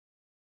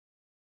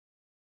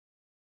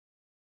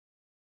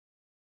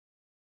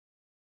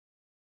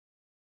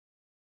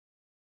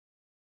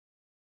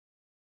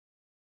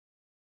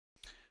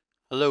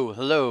Hello,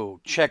 hello.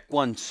 Check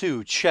 1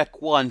 2.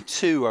 Check 1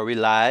 2. Are we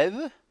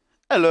live?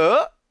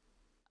 Hello?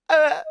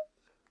 Uh,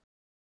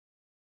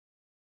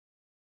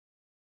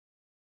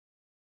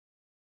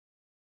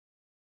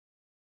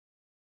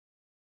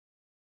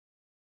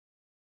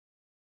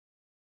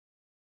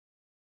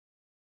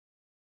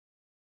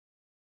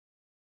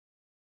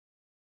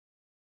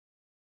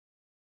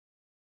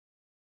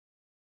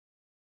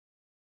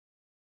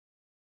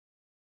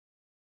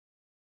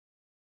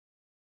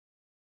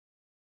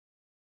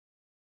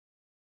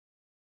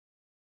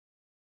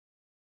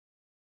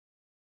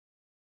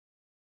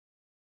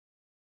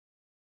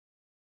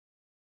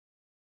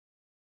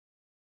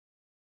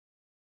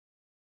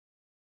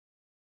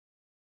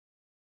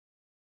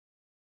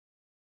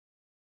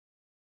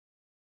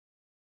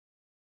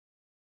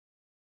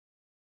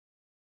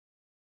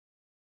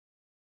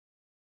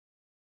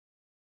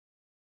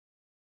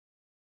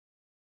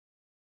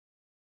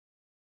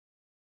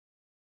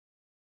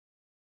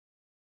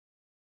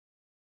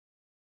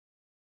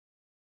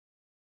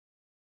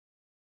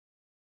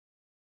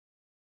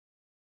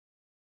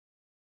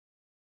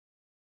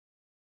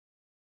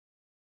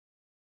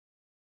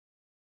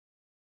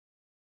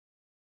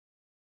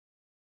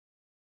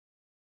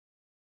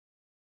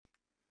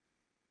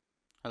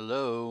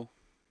 Hello?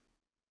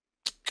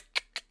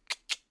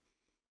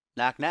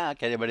 Knock,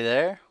 knock. Anybody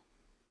there?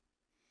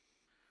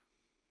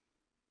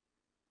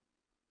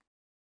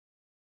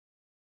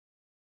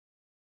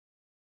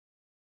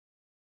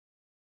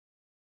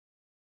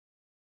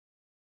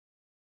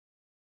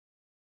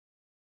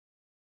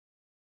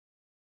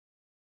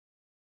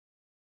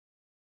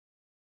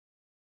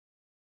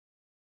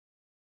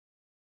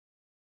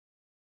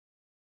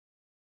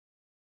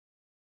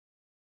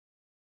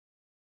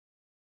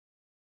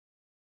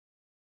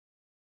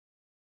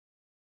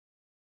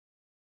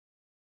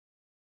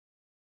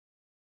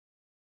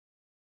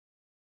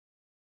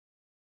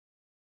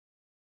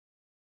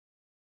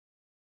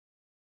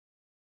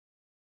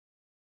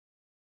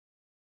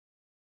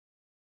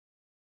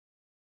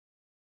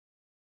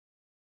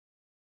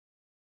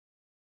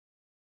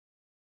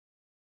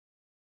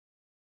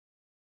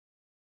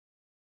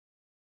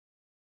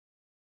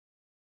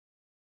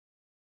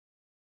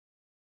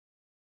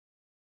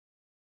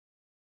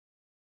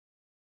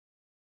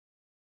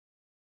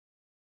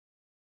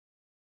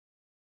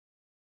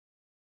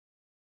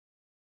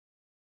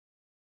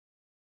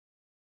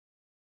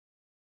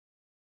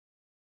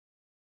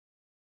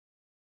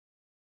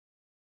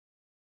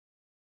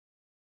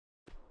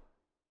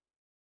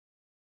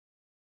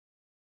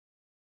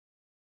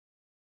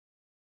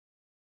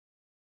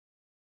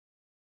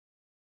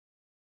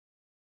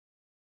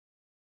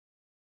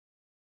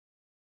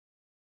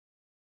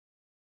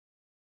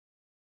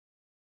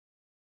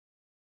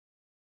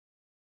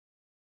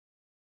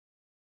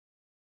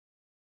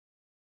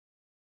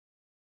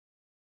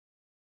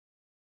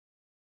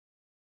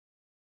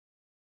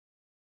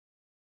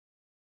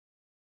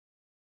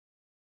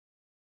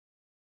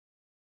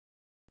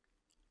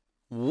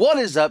 What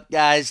is up,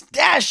 guys?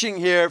 Dashing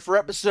here for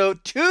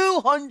episode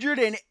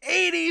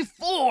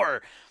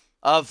 284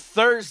 of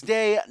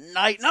Thursday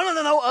night.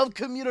 No, of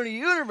Community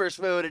Universe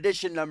Mode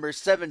edition number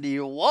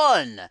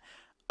 71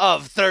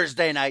 of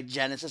Thursday Night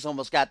Genesis.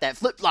 Almost got that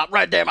flip flop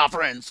right there, my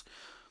friends.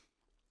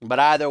 But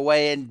either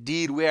way,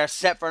 indeed, we are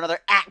set for another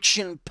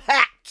action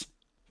packed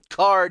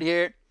card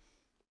here.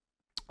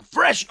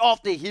 Fresh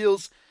off the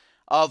heels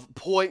of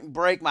Point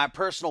Break, my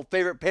personal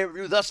favorite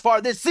pay-per-view thus far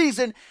this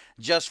season.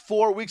 Just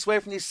 4 weeks away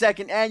from the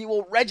second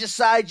annual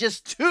Regicide,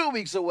 just 2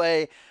 weeks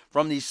away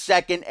from the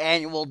second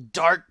annual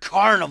Dark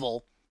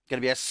Carnival.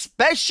 Going to be a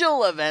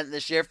special event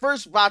this year.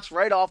 First box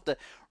right off the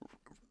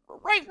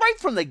right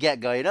from the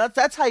get-go. You know,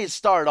 that's how you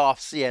start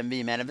off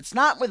CMV, man. If it's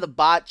not with a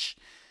botch,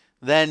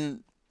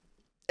 then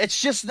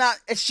it's just not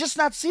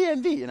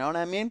CMV, you know what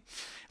I mean?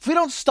 If we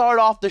don't start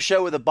off the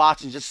show with a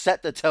botch and just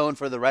set the tone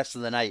for the rest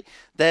of the night,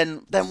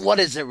 then what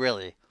is it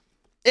really?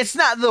 It's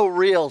not the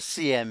real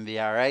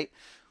CMV, all right?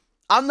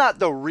 I'm not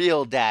the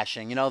real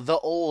dashing, you know, the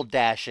old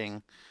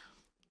dashing.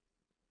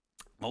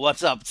 Well,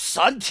 what's up,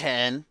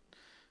 Suntan?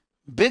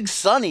 Big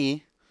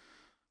Sunny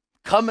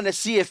coming to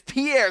see if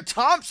Pierre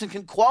Thompson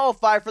can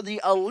qualify for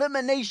the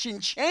Elimination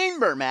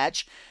Chamber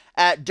match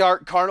at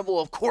Dark Carnival.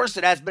 Of course,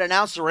 it has been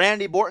announced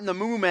Randy Orton, the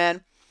Moo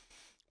Man,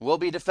 will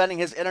be defending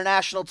his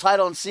international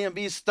title in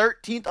CMV's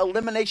 13th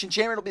Elimination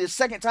Chamber. It'll be the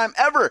second time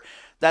ever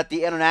that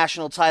the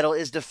international title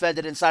is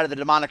defended inside of the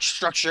demonic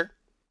structure.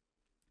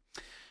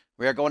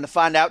 We are going to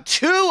find out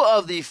 2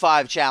 of the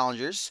 5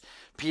 challengers.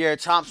 Pierre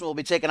Thompson will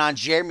be taking on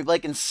Jeremy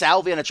Blake and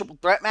Salvi in a triple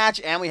threat match.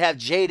 And we have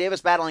Jay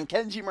Davis battling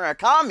Kenji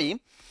Murakami.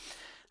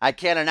 I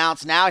can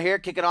announce now here,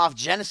 kicking off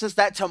Genesis,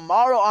 that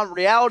tomorrow on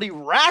Reality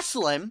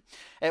Wrestling,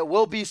 it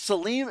will be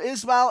Salim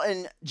Ismail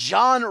and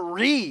John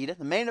Reed,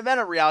 the main event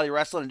of Reality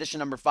Wrestling, edition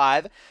number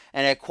 5,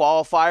 and a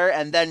qualifier.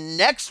 And then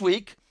next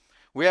week,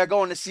 we are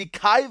going to see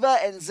Kaiva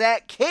and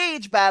Zach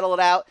Cage battle it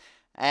out.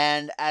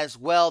 And as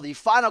well, the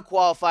final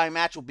qualifying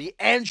match will be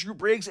Andrew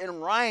Briggs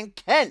and Ryan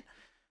Kent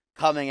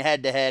coming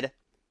head-to-head,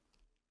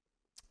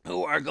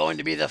 who are going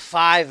to be the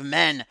 5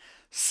 men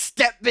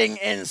stepping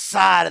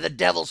inside of the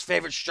Devil's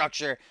favorite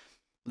structure,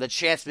 the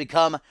chance to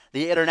become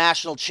the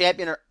international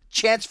champion, or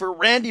chance for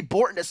Randy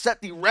Orton to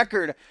set the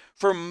record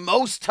for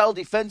most title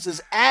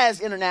defenses as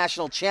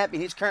international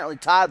champion. He's currently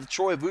tied with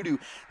Troy Voodoo,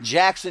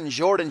 Jackson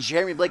Jordan,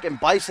 Jeremy Blake, and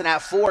Bison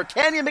at 4.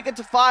 Can he make it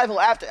to 5? He'll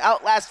have to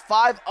outlast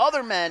 5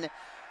 other men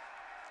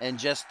in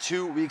just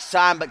 2 weeks'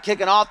 time. But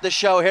kicking off the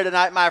show here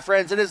tonight, my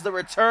friends, it is the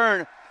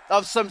return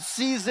of some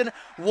Season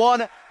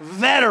 1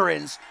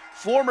 veterans,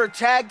 former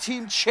tag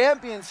team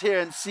champions here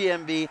in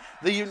CMV,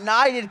 the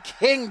United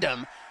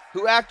Kingdom,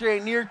 who after a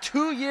near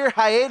 2-year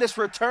hiatus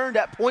returned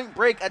at Point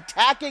Break,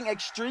 attacking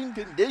Extreme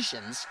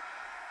Conditions,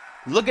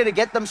 looking to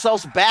get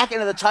themselves back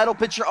into the title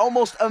picture,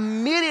 almost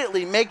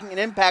immediately making an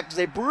impact as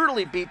they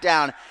brutally beat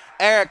down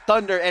Eric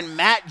Thunder and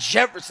Matt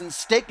Jefferson,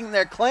 staking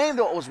their claim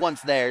to what was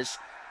once theirs.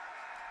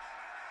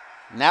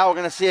 Now we're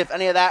going to see if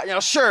any of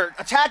that, sure,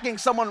 attacking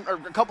someone or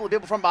a couple of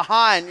people from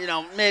behind,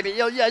 maybe,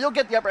 you'll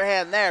get the upper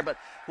hand there, but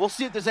we'll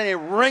see if there's any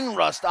ring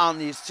rust on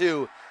these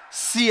two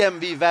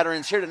CMV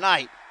veterans here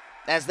tonight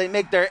as they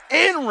make their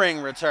in-ring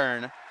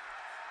return,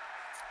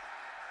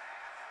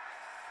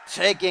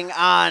 taking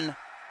on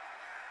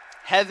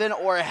Heaven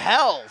or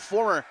Hell,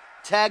 former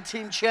tag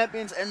team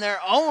champions in their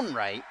own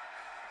right.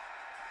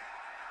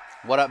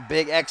 What up,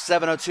 Big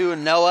X702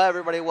 and Noah?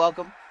 Everybody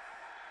welcome.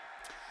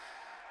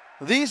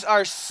 These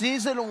are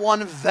Season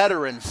 1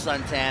 veterans,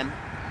 Suntan.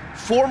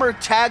 Former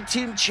tag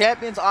team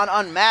champions on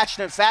Unmatched,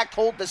 and in fact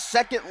hold the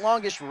second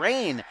longest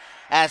reign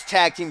as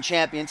tag team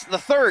champions, the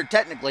third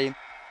technically,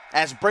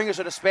 as Bringers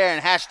of Despair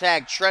and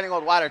hashtag Trending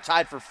Worldwide are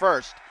tied for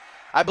first.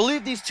 I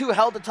believe these two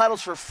held the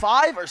titles for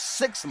 5 or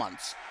 6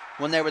 months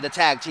when they were the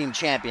tag team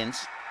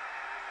champions.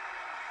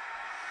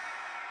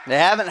 They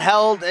haven't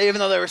held, even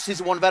though they were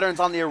Season 1 veterans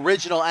on the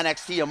original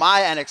NXT, my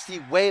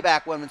NXT, way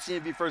back when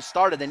CMV first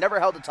started, they never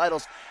held the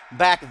titles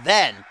back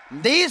then.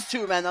 These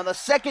two men are the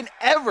second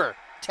ever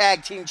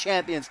tag team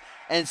champions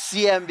in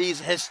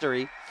CMV's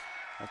history.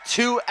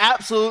 Two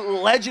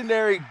absolute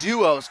legendary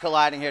duos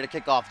colliding here to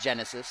kick off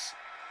Genesis.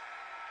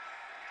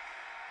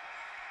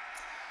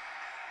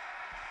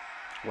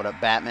 What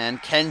up, Batman?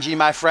 Kenji,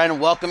 my friend.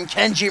 Welcome,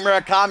 Kenji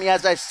Murakami.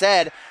 As I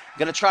said,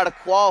 going to try to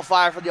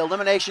qualify for the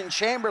Elimination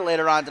Chamber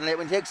later on tonight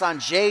when he takes on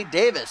Jay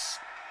Davis.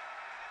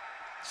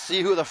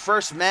 See who the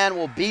first man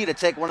will be to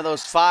take one of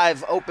those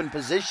 5 open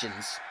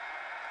positions.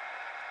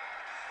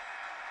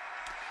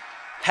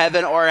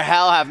 Heaven or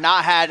Hell have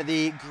not had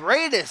the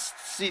greatest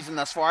season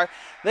thus far.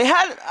 They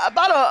had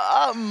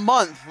about a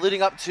month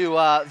leading up to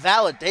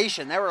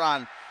Validation.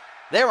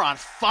 They were on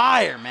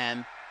fire,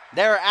 man.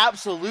 They were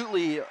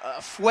absolutely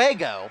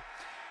fuego.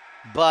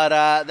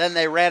 But then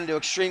they ran into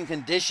Extreme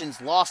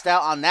Conditions, lost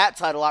out on that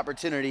title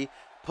opportunity,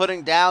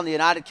 putting down the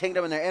United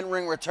Kingdom in their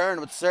in-ring return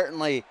would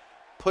certainly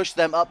push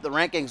them up the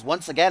rankings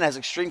once again, as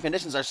Extreme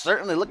Conditions are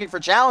certainly looking for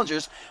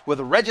challengers, with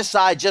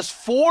Regicide just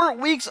 4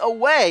 weeks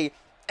away.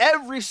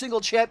 Every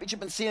single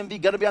championship in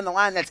CMV going to be on the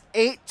line. That's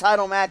 8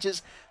 title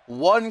matches,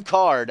 1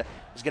 card.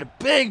 Let's get a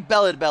big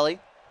belly to belly.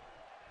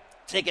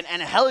 Taking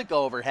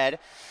Angelico overhead.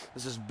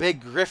 This is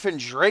Big Griffin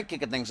Drake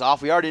kicking things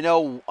off. We already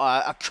know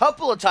a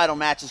couple of title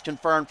matches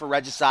confirmed for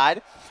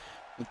Regicide.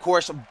 Of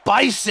course,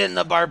 Bison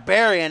the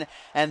Barbarian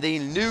and the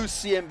new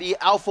CMV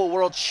Alpha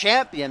World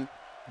Champion,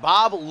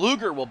 Bob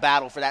Luger, will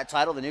battle for that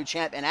title. The new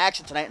champ in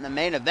action tonight in the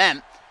main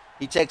event.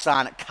 He takes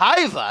on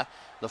Kaiva,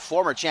 the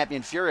former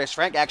champion Furious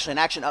Frank, actually in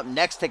action up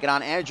next, taking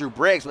on Andrew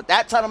Briggs. But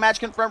that title match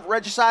confirmed for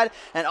Regicide,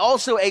 and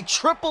also a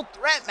triple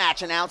threat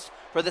match announced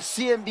for the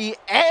CMV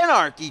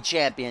Anarchy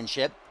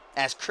Championship,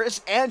 as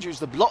Chris Andrews,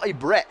 the Bloody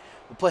Brit,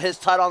 will put his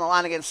title on the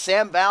line against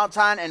Sam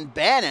Valentine and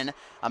Bannon.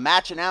 A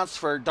match announced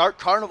for Dark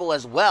Carnival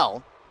as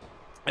well.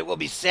 It will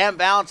be Sam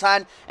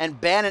Valentine and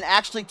Bannon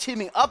actually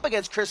teaming up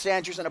against Chris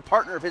Andrews and a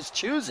partner of his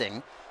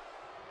choosing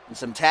in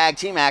some tag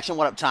team action.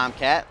 What up,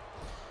 Tomcat?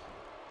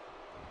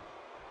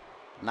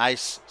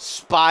 Nice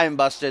spine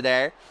buster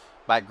there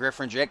by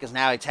Griffin Drake, as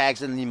now he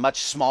tags in the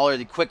much smaller,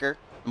 the quicker,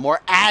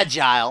 more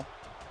agile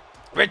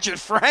Richard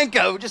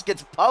Franco, who just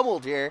gets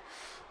pummeled here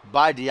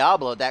by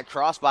Diablo. That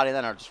crossbody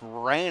then are just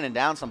raining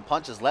down some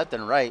punches left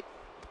and right.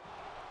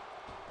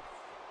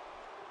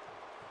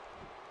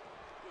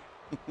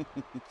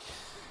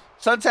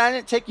 Sometimes I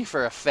didn't take you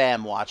for a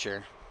fan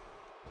watcher.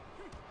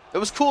 It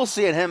was cool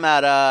seeing him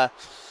at,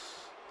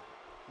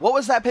 what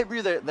was that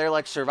pay-per-view? They're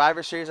like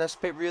Survivor Series, that's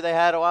the pay-per-view they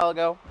had a while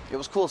ago. It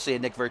was cool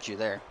seeing Nick Virtue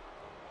there.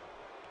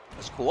 It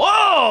was cool.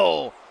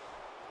 Whoa!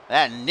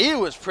 That knee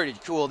was pretty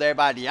cool there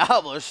by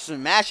Diablo,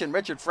 smashing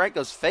Richard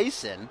Franco's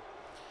face in.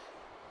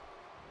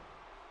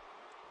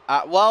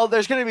 Well,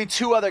 there's going to be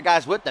 2 other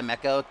guys with them,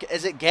 Echo.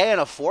 Is it gay in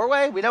a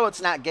 4-way? We know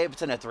it's not gay if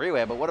it's in a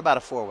 3-way, but what about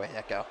a 4-way,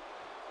 Echo?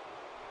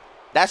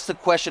 That's the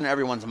question in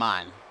everyone's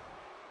mind.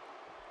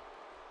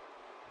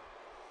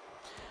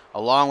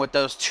 Along with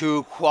those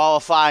 2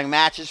 qualifying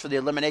matches for the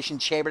Elimination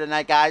Chamber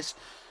tonight, guys,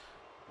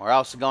 we're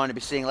also going to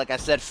be seeing, like I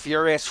said,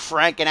 Furious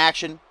Frank in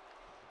action.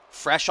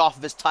 Fresh off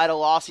of his title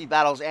loss, he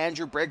battles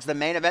Andrew Briggs, the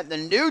main event. The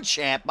new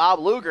champ, Bob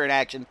Luger, in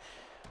action,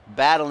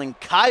 battling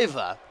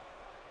Kaiva.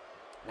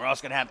 We're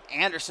also going to have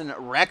Anderson,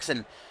 Rex,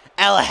 and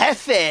El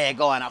Jefe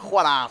going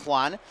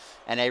Juan.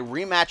 And a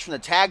rematch from the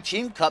Tag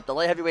Team Cup. The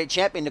light heavyweight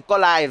champion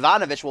Nikolai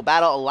Ivanovich will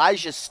battle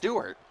Elijah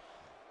Stewart.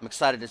 I'm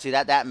excited to see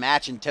that. That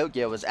match in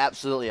Tokyo was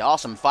absolutely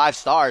awesome. 5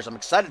 stars. I'm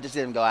excited to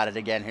see them go at it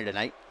again here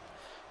tonight.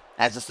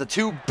 As it's the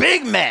two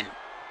big men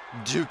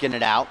duking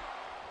it out.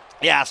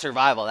 Yeah,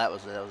 Survival. That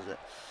was it.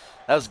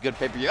 That was a good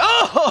pay-per-view.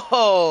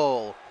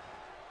 Oh!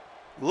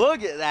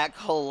 Look at that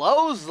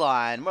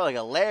clothesline. More like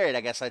a lariat,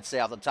 I guess I'd say,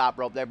 off the top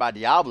rope there by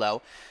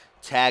Diablo.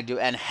 Tag to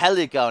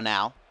Angelico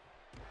now.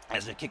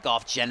 As we kick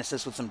off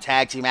Genesis with some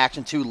tag team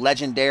action. 2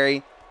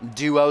 legendary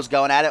duos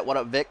going at it. What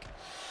up, Vic?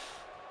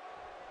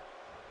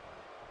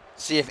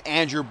 See if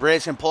Andrew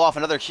Briggs can pull off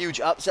another huge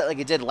upset like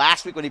he did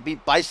last week when he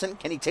beat Bison.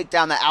 Can he take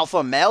down the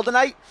alpha male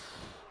tonight?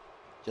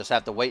 Just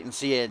have to wait and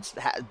see. It's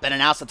been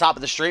announced at the top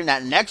of the stream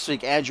that next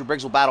week Andrew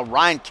Briggs will battle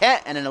Ryan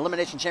Kent in an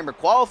Elimination Chamber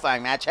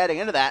qualifying match. Heading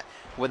into that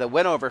with a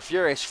win over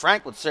Furious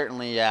Frank would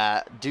certainly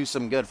do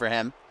some good for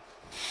him.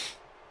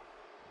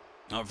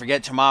 Don't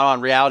forget tomorrow on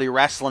Reality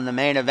Wrestling, the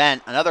main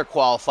event, another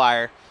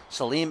qualifier.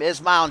 Salim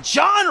Ismail and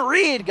John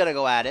Reed gonna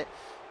go at it.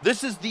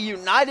 This is the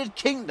United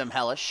Kingdom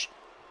Hellish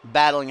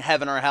battling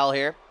heaven or hell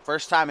here.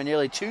 First time in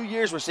nearly 2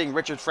 years we're seeing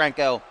Richard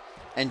Franco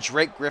and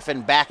Drake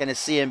Griffin back in his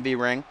CMV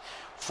ring.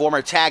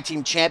 Former tag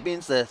team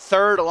champions, the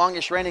 3rd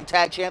longest reigning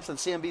tag champs in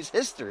CMV's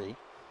history.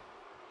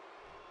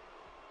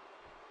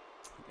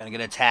 Gonna get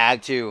a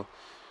tag to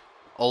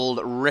old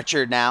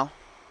Richard now.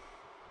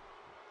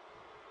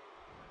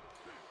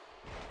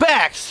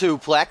 Back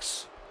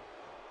suplex.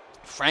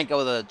 Franco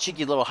with a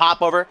cheeky little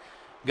hop over.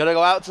 Gonna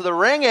go out to the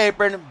ring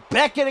apron.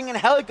 Beckett and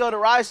Angelico to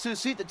rise to a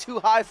seat. The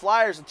 2 high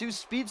flyers, the 2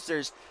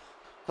 speedsters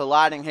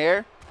colliding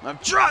here. A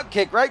drop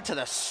kick right to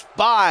the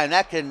spine.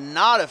 That could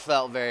not have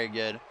felt very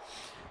good.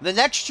 The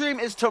next stream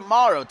is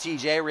tomorrow,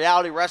 TJ.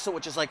 Reality Wrestle,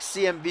 which is like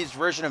CMV's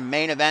version of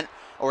main event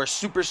or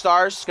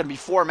Superstars. It's going to be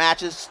 4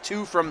 matches.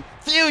 2 from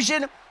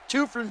Fusion,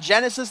 2 from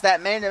Genesis.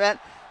 That main event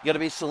going to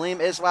be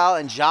Salim Ismail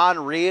and John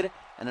Reed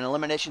in an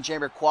Elimination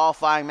Chamber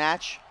qualifying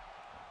match.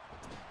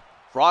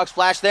 Frog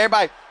splash there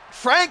by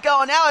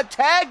Franco. And now a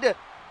tag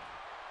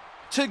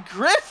to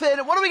Griffin.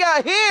 What do we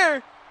got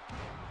here?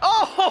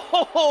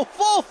 Oh,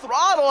 full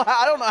throttle.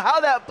 I don't know how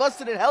that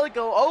busted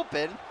Angelico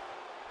open.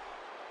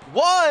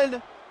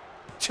 1,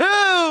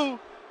 2,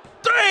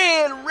 3,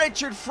 and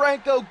Richard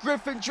Franco,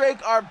 Griffin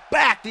Drake are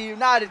back. The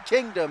United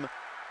Kingdom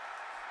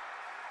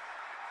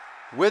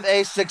with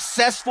a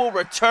successful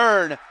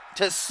return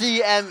to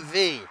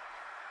CMV.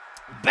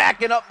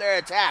 Backing up their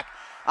attack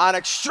on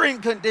extreme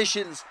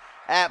conditions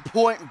at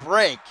Point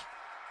Break.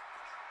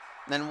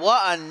 And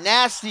what a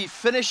nasty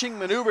finishing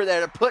maneuver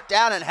there to put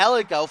down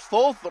Angelico.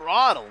 Full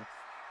throttle.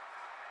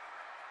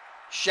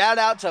 Shout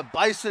out to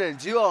Bison and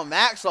Duo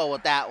Maxwell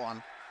with that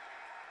one.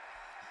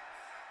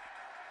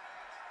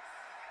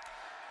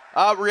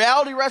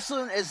 Reality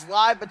Wrestling is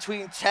live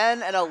between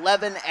 10 and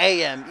 11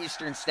 a.m.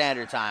 Eastern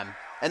Standard Time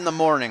in the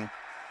morning.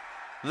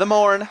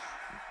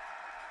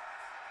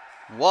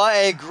 What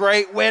a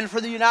great win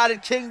for the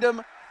United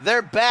Kingdom.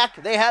 They're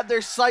back. They have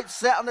their sights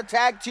set on the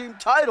tag team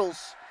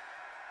titles.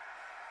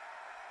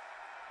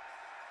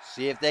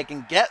 See if they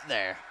can get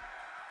there.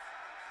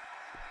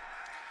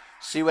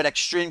 See what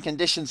Extreme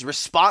Conditions'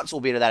 response will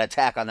be to that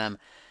attack on them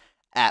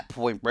at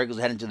Point Break. We'll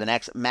head into the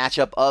next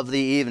matchup of the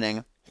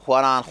evening.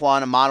 Juan on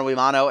Juan, mano a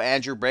mano.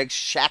 Andrew Briggs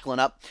shackling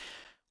up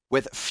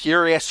with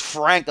Furious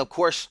Frank. Of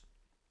course,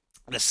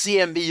 the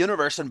CMV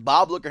Universe and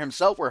Bob Luger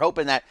himself were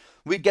hoping that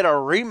we'd get a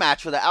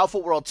rematch for the Alpha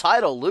World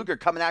title. Luger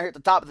coming out here at the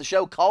top of the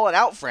show, calling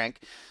out Frank,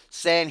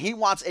 saying he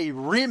wants a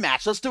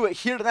rematch. Let's do it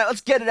here tonight.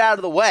 Let's get it out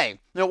of the way.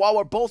 While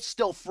we're both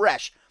still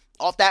fresh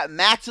off that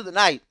match of the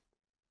night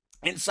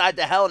inside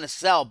the Hell in a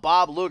Cell,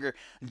 Bob Luger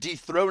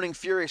dethroning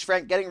Furious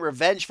Frank, getting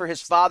revenge for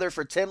his father,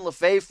 for Tim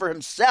LaFave, for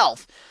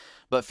himself.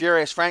 But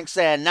Furious Frank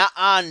saying,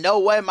 nah, no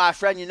way, my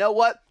friend. You know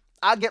what?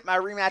 I'll get my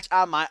rematch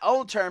on my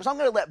own terms. I'm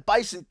going to let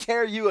Bison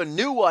carry you a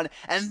new one,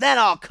 and then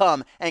I'll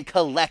come and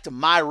collect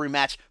my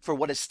rematch for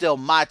what is still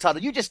my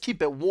title. You just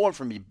keep it warm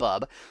for me,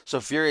 bub. So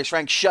Furious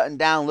Frank shutting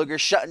down Luger,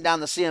 shutting down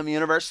the CM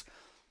Universe.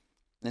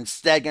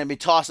 Instead, going to be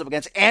tossed up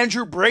against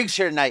Andrew Briggs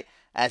here tonight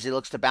as he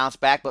looks to bounce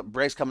back. But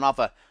Briggs coming off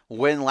a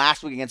win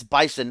last week against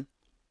Bison.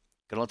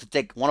 Going to look to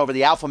take one over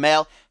the Alpha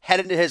Male. Head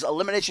into his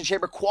Elimination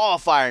Chamber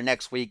qualifier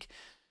next week.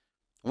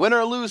 Win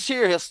or lose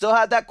here, he'll still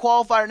have that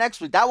qualifier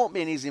next week. That won't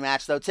be an easy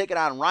match, though. Taking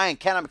on Ryan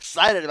Kent, I'm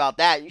excited about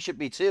that. You should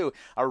be, too.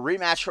 A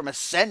rematch from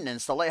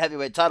Ascendance, the light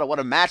heavyweight title. What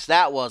a match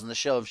that was in the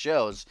show of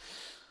shows.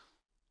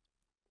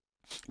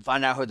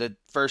 Find out who the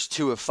first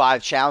 2 of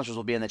 5 challengers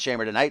will be in the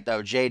chamber tonight,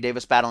 though. Jay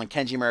Davis battling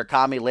Kenji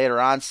Murakami. Later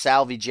on,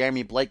 Salvi,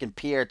 Jeremy Blake, and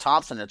Pierre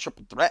Thompson in a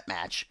triple threat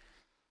match.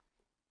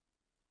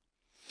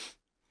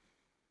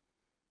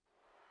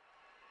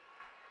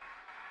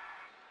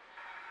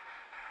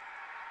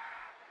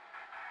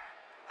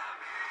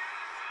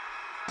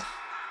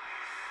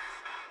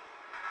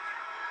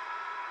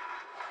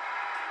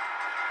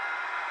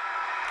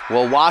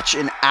 We'll watch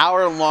an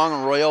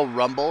hour-long Royal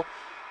Rumble,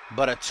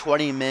 but a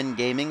 20-min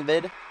gaming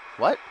vid.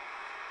 What?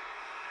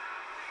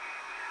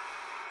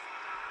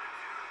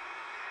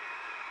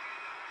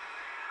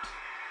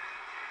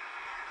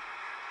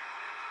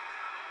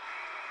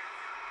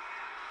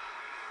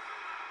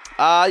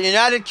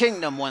 United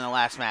Kingdom won the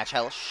last match,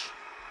 Hellish.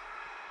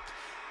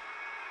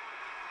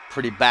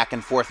 Pretty back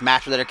and forth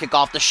match. We're there to kick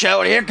off the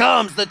show. And here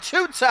comes the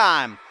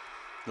two-time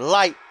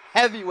light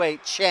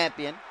heavyweight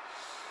champion.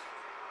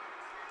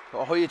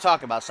 Well, who are you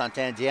talking about,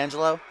 Santana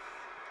D'Angelo?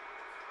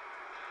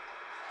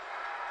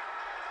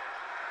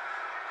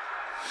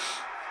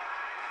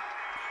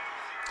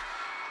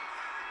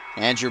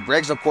 Andrew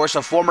Briggs, of course,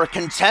 a former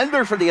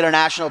contender for the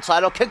international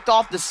title, kicked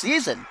off the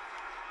season.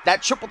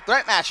 That triple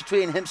threat match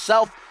between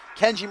himself,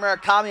 Kenji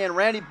Murakami, and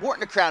Randy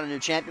Borton to crown a new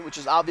champion, which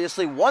is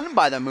obviously won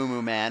by the Moo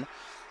Moo Man.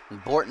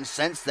 And Borton,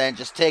 since then,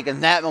 just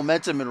taken that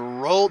momentum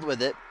and rolled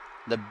with it.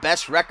 The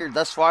best record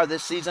thus far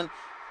this season.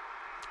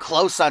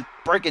 Close on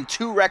breaking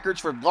 2 records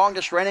for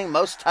longest reigning,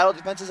 most title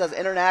defenses as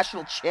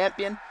international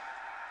champion.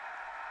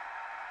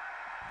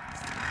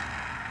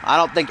 I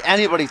don't think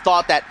anybody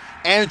thought that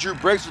Andrew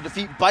Briggs would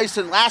defeat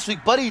Bison last week,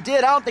 but he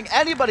did. I don't think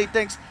anybody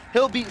thinks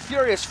he'll beat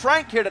Furious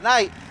Frank here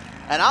tonight.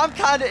 And I'm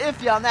kind of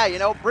iffy on that. You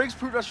know, Briggs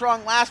proved us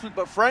wrong last week,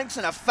 but Frank's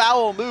in a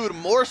foul mood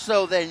more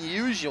so than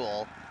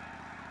usual.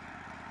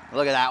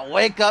 Look at that.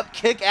 Wake up,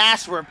 kick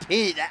ass,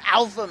 repeat. The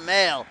alpha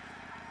male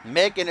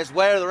making his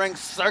way to the ring,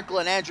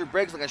 circling Andrew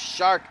Briggs like a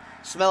shark,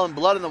 smelling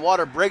blood in the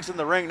water. Briggs in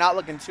the ring, not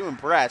looking too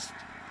impressed.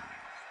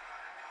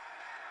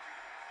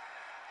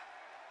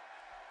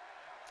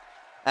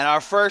 And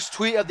our first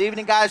tweet of the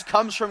evening, guys,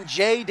 comes from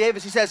Jay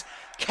Davis. He says,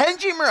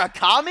 Kenji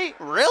Murakami?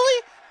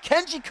 Really?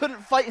 Kenji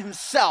couldn't fight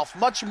himself,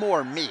 much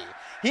more me.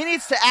 He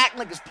needs to act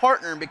like his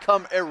partner and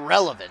become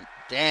irrelevant.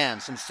 Damn,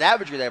 some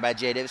savagery there by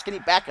Jay Davis. Can he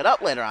back it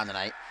up later on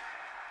tonight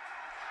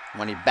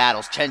when he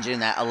battles Kenji in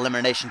that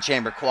Elimination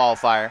Chamber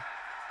qualifier?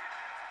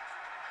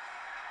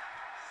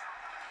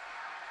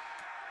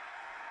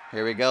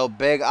 Here we go.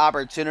 Big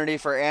opportunity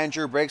for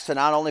Andrew Briggs to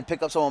not only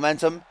pick up some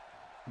momentum,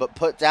 but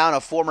put down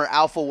a former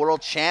Alpha World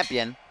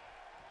Champion.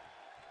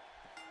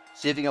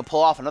 See if he can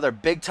pull off another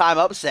big-time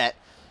upset.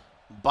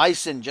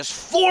 Bison, just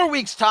 4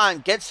 weeks' time,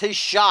 gets his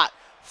shot.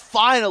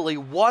 Finally,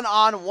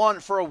 one-on-one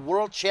for a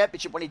World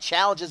Championship when he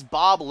challenges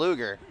Bob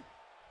Luger.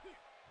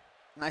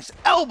 Nice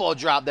elbow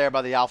drop there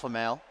by the Alpha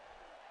Male.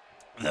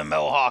 The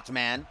Mohawked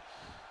Man.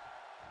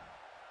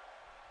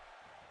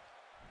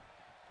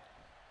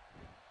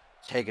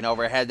 Taking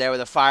overhead there with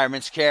a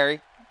fireman's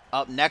carry.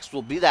 Up next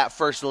will be that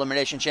first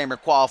Elimination Chamber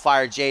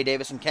qualifier. Jay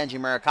Davis and Kenji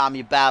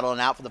Murakami battling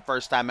out for the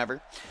first time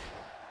ever.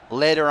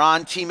 Later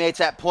on,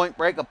 teammates at Point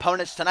Break.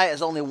 Opponents tonight,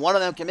 as only one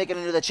of them can make it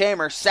into the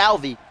chamber.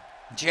 Salvi,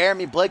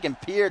 Jeremy Blake, and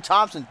Pierre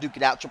Thompson duke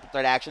it out. Triple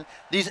threat action.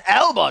 These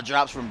elbow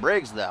drops from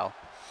Briggs, though.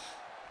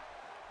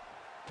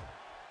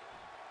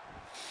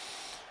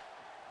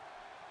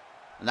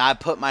 And I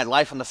put my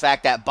life on the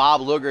fact that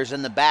Bob Luger's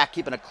in the back,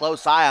 keeping a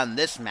close eye on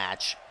this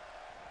match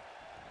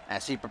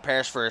as he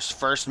prepares for his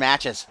first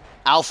match as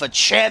Alpha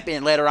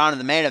Champion later on in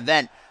the main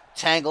event,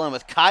 tangling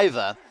with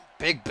Kaiva.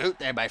 Big boot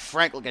there by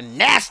Frank, looking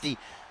nasty,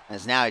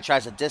 as now he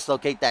tries to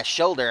dislocate that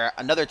shoulder.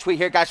 Another tweet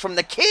here, guys, from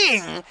the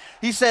King.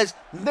 He says,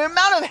 the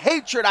amount of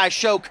hatred I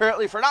show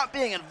currently for not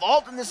being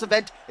involved in this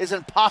event is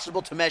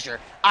impossible to measure.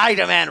 I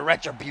demand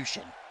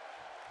retribution.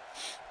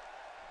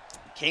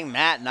 King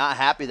Matt not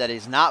happy that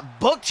he's not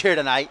booked here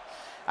tonight.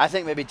 I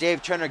think maybe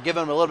Dave Turner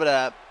giving him a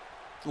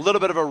little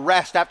bit of a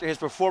rest after his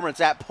performance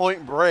at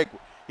Point Break.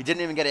 He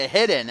didn't even get a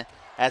hit in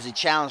as he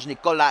challenged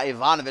Nikola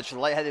Ivanovic for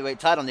the light heavyweight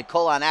title.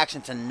 Nikola in action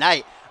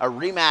tonight. A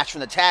rematch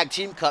from the Tag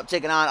Team Cup,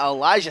 taking on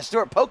Elijah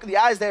Stewart. Poking the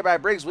eyes there by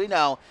Briggs. We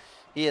know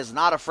he is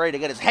not afraid to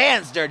get his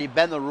hands dirty,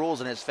 bend the rules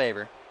in his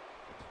favor.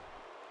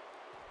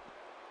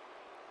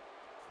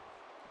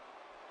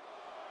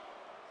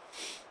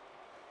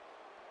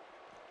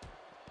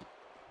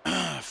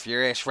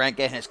 Furious Frank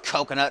getting his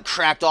coconut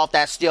cracked off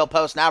that steel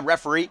post. Now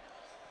referee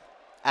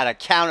at a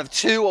count of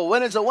 2. A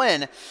win is a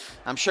win.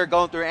 I'm sure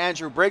going through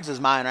Andrew Briggs'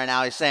 mind right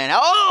now. He's saying,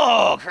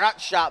 oh,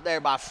 crotch shot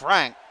there by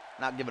Frank.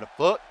 Not giving a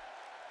fuck.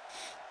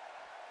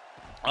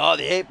 Oh,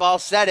 the 8-ball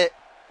said it.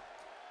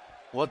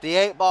 What the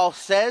 8-ball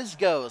says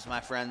goes,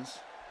 my friends.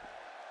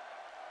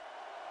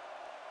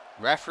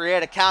 Referee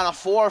at a count of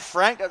 4.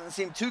 Frank doesn't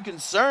seem too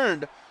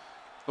concerned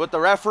with the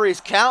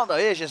referee's count, though.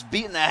 He is just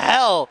beating the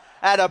hell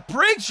out of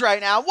Briggs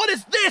right now. What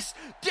is this?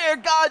 Dear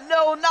God,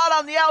 no, not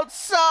on the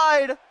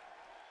outside.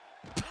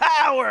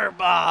 Power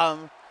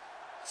bomb.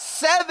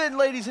 7,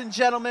 ladies and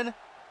gentlemen.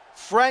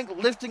 Frank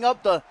lifting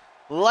up the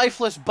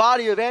lifeless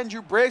body of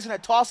Andrew Briggs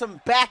and toss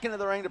him back into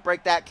the ring to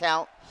break that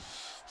count.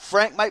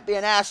 Frank might be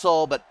an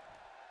asshole, but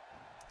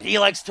he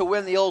likes to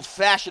win the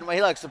old-fashioned way.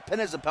 He likes to pin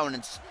his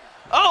opponents.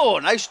 Oh,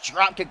 nice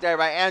drop kick there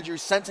by Andrew,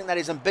 sensing that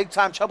he's in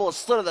big-time trouble. A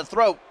slit of the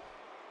throat.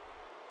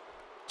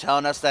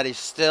 Telling us that he's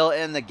still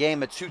in the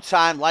game, a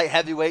 2-time light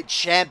heavyweight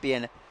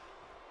champion.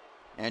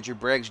 Andrew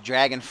Briggs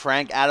dragging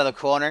Frank out of the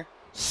corner.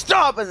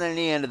 Stomping the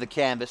knee into the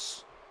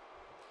canvas.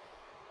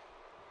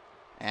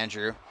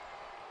 Andrew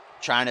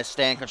trying to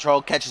stay in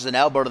control. Catches an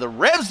elbow to the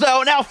ribs,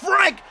 though. Now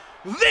Frank,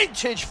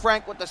 vintage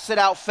Frank with the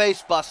sit-out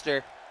face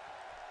buster.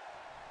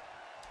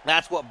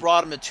 That's what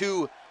brought him to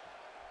 2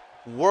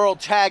 World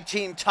Tag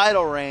Team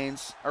title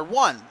reigns. Or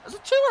 1. Was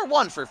it 2 or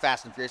 1 for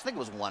Fast and Furious? I think it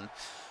was 1.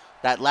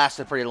 That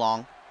lasted pretty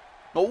long.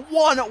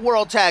 one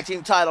World Tag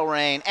Team title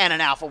reign, and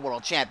an Alpha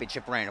World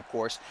Championship reign, of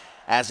course.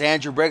 As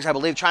Andrew Briggs, I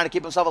believe, trying to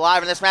keep himself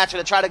alive in this match,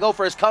 going to try to go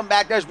for his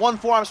comeback. There's one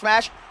forearm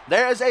smash.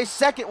 There is a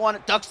second one.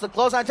 Ducks the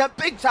clothesline attempt.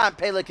 Big time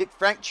Pele kick.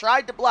 Frank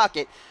tried to block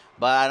it,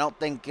 but I don't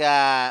think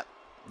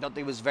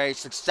it was very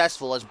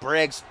successful, as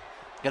Briggs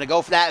going to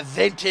go for that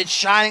vintage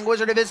Shining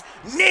Wizard of his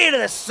knee to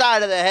the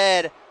side of the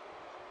head.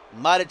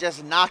 Might have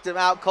just knocked him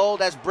out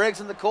cold, as Briggs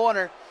in the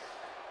corner.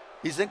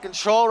 He's in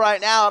control right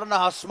now. I don't know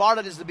how smart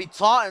it is to be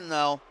taunting,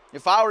 though.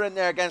 If I were in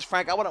there against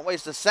Frank, I wouldn't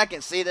waste a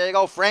second. See, there you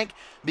go. Frank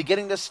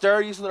beginning to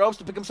stir, using the ropes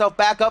to pick himself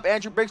back up.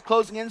 Andrew Briggs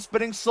closing in,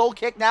 spinning soul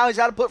kick. Now he's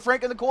got to put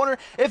Frank in the corner.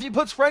 If he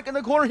puts Frank in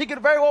the corner, he could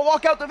very well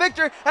walk out the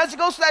victor as he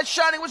goes for that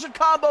Shining Wizard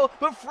combo.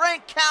 But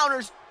Frank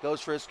counters, goes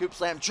for a scoop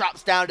slam,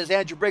 drops down to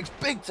Andrew Briggs.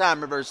 Big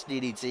time reverse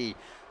DDT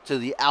to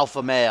the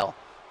alpha male.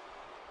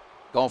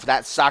 Going for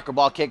that soccer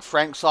ball kick.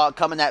 Frank saw it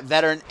coming, that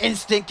veteran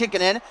instinct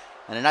kicking in.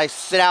 And a nice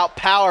sit-out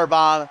power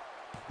bomb.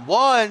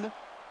 1,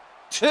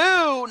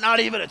 2, not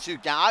even a 2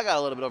 count. I got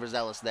a little bit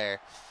overzealous there.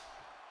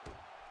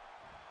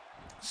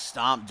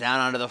 Stomp down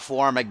onto the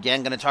forearm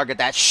again. Going to target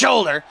that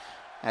shoulder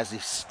as he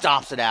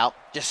stomps it out.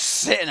 Just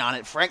sitting on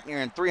it. Frank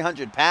nearing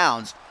 300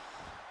 pounds.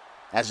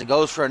 As it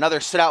goes for another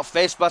sit-out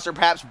facebuster.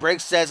 Perhaps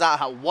Briggs says,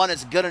 one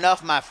is good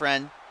enough, my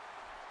friend.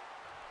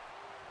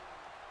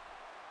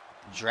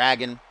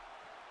 Dragon.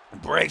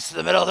 Briggs to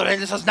the middle of the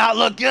ring. This does not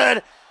look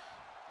good.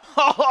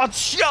 Oh,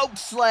 choke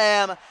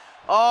slam.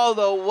 All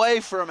the way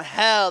from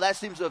hell. That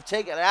seems to have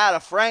taken it out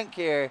of Frank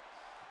here.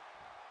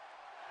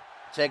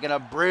 Taking a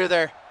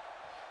breather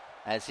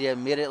as he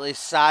immediately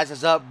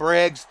sizes up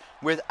Briggs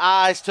with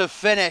eyes to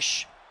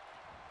finish.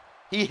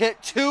 He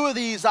hit 2 of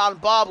these on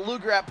Bob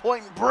Luger at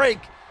Point Break.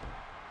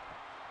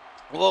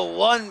 Will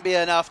one be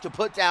enough to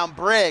put down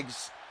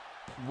Briggs?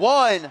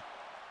 1,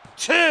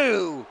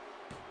 2,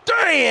 3.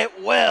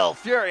 It will.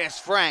 Furious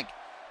Frank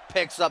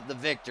picks up the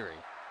victory.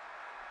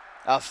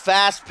 A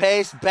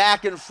fast-paced,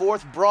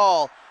 back-and-forth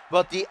brawl,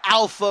 but the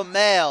alpha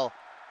male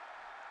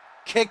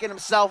kicking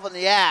himself in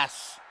the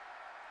ass.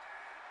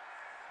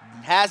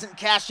 Hasn't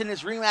cashed in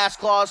his rematch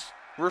clause,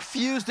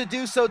 refused to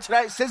do so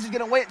tonight, says he's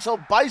going to wait until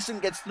Bison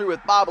gets through with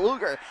Bob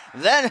Luger,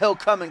 then he'll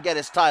come and get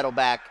his title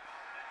back.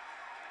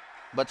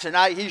 But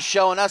tonight he's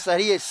showing us that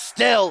he is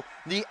still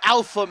the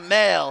alpha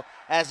male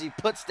as he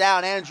puts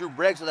down Andrew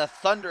Briggs with a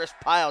thunderous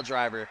pile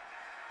driver.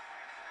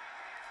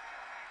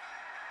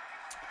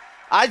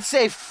 I'd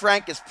say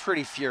Frank is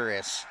pretty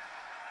furious.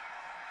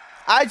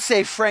 I'd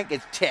say Frank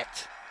is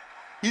ticked.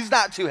 He's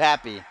not too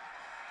happy.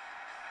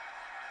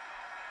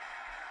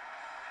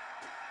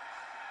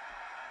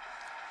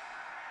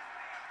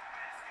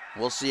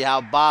 We'll see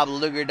how Bob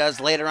Luger does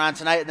later on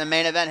tonight in the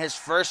main event. His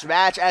first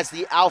match as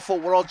the Alpha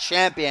World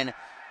Champion.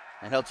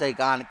 And he'll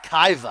take on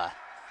Kaiva.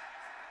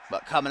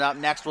 But coming up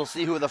next, we'll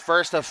see who the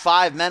first of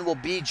 5 men will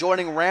be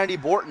joining Randy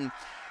Borton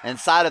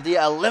inside of the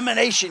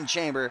Elimination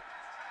Chamber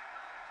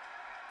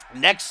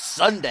next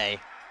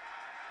Sunday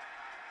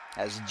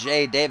as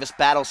Jay Davis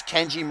battles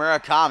Kenji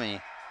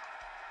Murakami.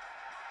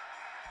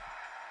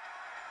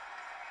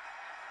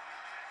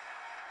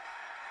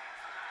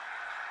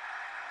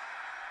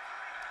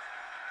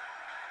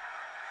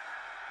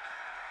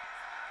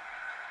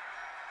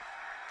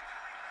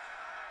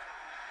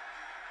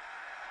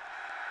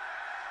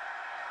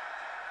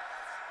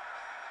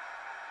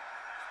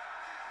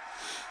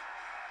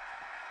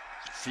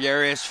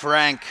 Furious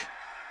Frank.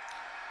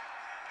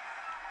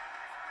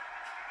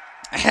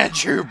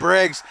 Andrew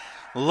Briggs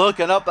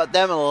looking up at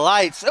them in the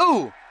lights.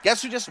 Ooh,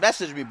 guess who just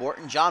messaged me,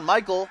 Borton? John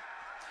Michael.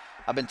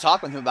 I've been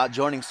talking to him about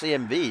joining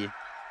CMV.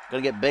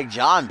 Gonna get Big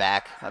John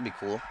back. That'd be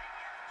cool.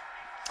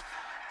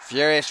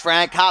 Furious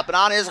Frank hopping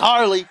on his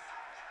Harley.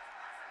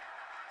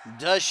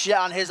 Does shit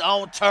on his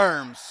own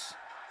terms.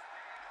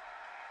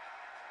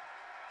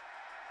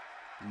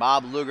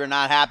 Bob Luger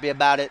not happy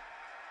about it.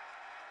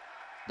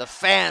 The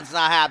fans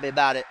not happy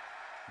about it.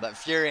 But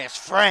Furious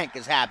Frank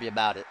is happy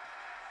about it.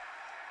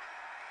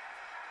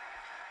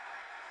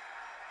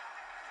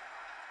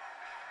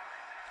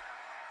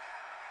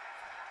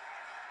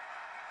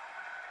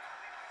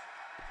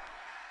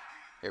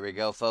 Here we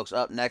go, folks.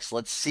 Up next,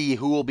 let's see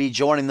who will be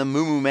joining the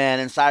Moo Moo Man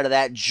inside of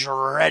that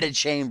dreaded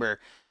chamber.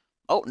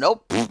 Oh,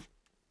 nope.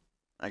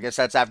 I guess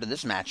that's after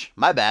this match.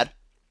 My bad.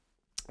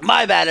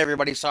 My bad,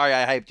 everybody. Sorry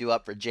I hyped you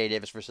up for Jay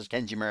Davis versus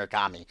Kenji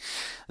Murakami.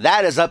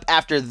 That is up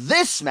after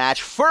this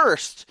match.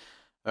 First,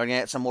 we're going to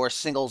get some more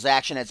singles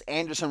action as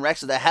Anderson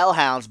Rex of the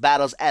Hellhounds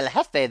battles El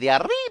Jefe, the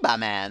Arriba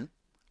Man.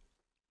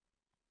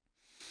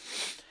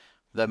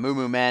 The Moo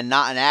Moo Man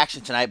not in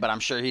action tonight, but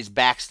I'm sure he's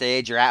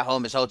backstage or at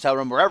home, his hotel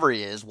room, wherever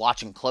he is,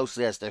 watching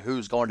closely as to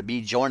who's going to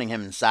be joining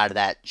him inside of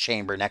that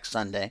chamber next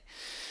Sunday.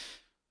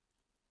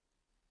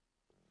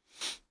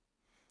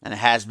 And it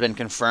has been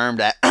confirmed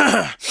that...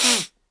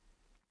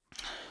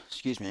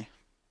 Excuse me.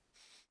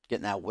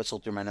 Getting that whistle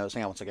through my nose.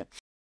 Hang on one second.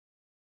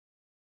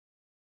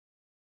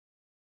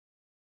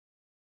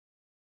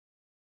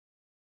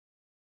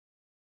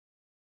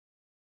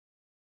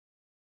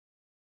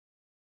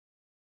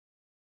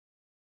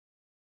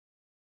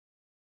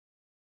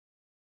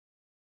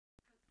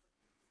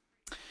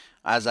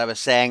 As I was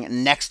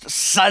saying, next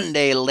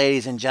Sunday,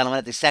 ladies and gentlemen,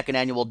 at the second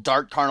annual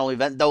Dark Carnival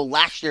event. Though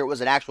last year it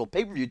was an actual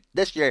pay-per-view,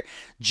 this year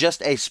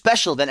just a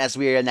special event as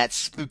we are in that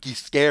spooky,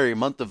 scary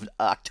month of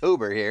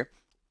October here.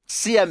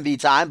 CMV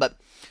time, but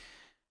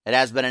it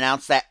has been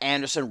announced that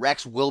Anderson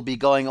Rex will be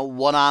going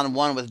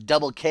one-on-one with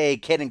Double K,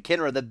 Caden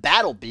Kinner, the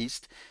Battle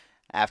Beast,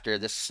 after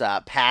this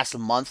past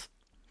month.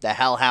 The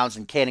Hellhounds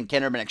and Caden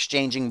Kinner have been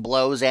exchanging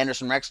blows.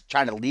 Anderson Rex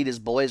trying to lead his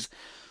boys,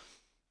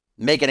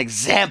 make an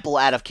example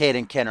out of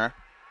Caden Kinner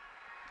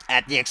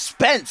at the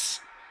expense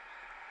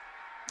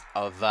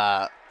of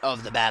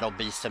the Battle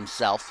Beast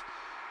himself.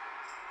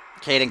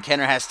 Caden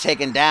Kinner has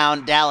taken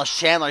down Dallas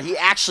Chandler. He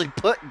actually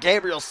put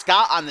Gabriel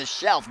Scott on the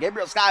shelf.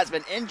 Gabriel Scott has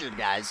been injured,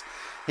 guys.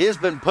 He has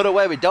been put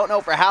away. We don't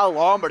know for how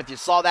long, but if you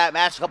saw that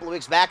match a couple of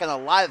weeks back in the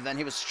live event,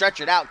 he was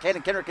stretchered out.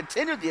 Caden Kinner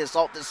continued the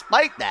assault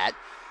despite that.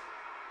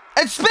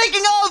 And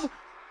speaking of,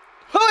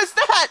 who is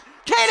that?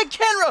 Caden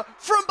Kinner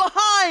from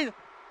behind,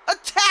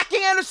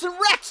 attacking Anderson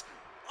Rex.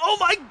 Oh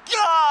my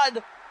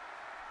God!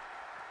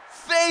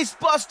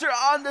 Facebuster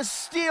on the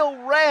steel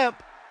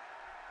ramp.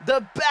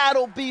 The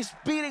Battle Beast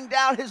beating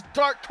down his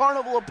Dark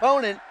Carnival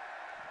opponent.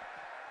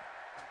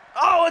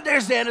 Oh, and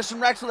there's Anderson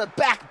Rex with a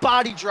back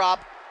body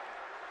drop.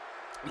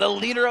 The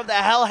leader of the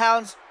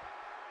Hellhounds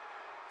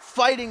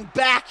fighting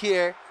back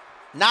here,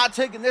 not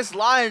taking this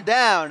Lion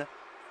down.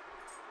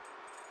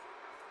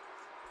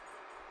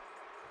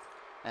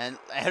 And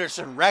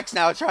Anderson Rex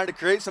now trying to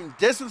create some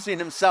distancing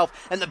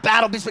himself. And the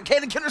Battle Beast, but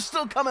Caden Kinner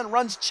still coming,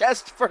 runs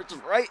chest first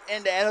right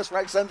into Anderson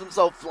Rex, sends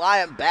himself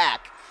flying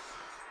back.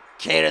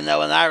 Caden,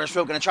 though, in the Irish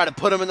Whip, going to try to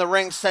put him in the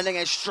ring, sending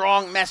a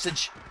strong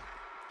message.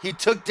 He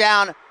took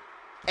down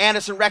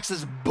Anderson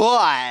Rex's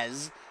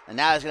boys, and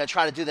now he's going to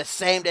try to do the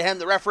same to him.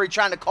 The referee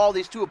trying to call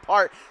these two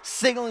apart,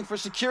 signaling for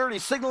security,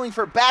 signaling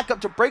for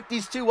backup to break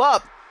these two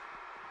up.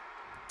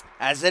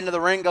 As into the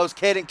ring goes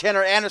Caden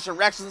Kinner. Anderson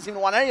Rex doesn't seem to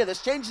want any of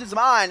this, changes his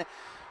mind.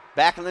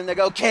 Back in the ring they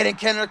go. Caden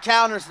Kinner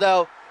counters,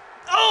 though.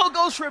 Oh,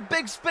 goes for a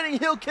big spinning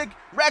heel kick.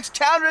 Rex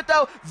countered it,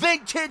 though.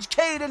 Vintage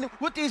Caden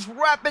with these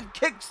rapid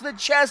kicks to the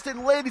chest.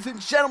 And ladies and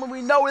gentlemen,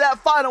 we know where that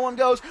final one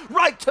goes.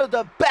 Right to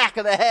the back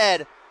of the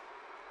head.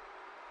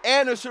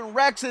 Anderson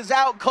Rex is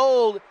out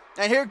cold.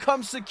 And here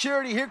comes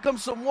security. Here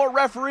comes some more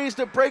referees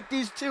to break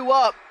these two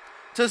up,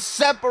 to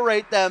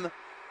separate them.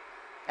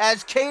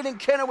 As Caden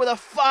Kinner, with a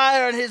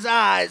fire in his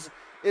eyes,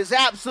 is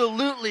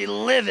absolutely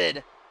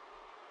livid.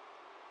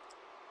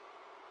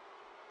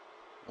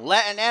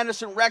 Letting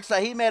Anderson Rex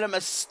that he made a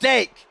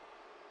mistake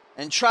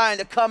in trying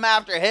to come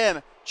after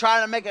him,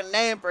 trying to make a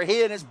name for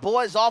he and his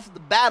boys off of the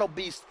Battle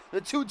Beast, the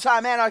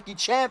two-time Anarchy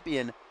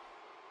champion.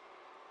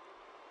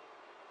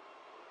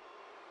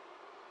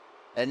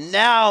 And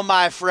now,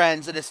 my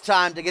friends, it is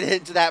time to get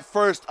into that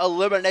first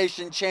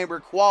Elimination Chamber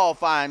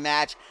qualifying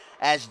match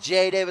as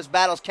Jay Davis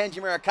battles Kenji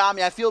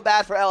Murakami. I feel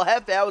bad for El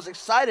Jefe. I was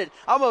excited.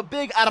 I'm a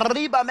big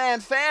Arriba Man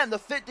fan, the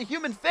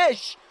human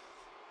fish.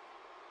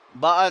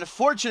 But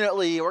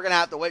unfortunately, we're going to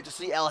have to wait to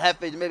see El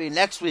Jefe maybe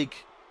next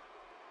week,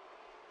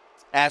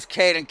 as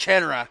Caden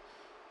Kinner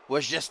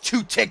was just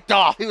too ticked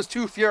off. He was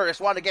too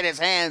furious, wanted to get his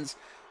hands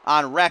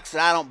on Rex,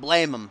 and I don't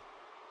blame him.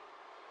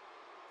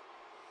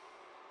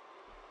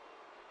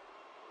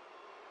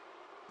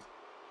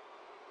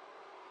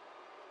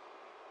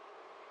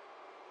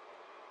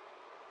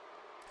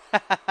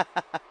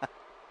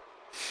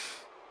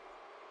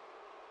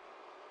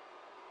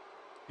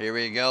 Here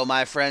we go,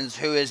 my friends.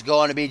 Who is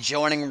going to be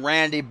joining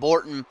Randy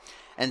Borton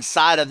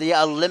inside of the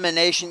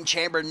Elimination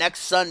Chamber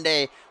next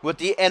Sunday with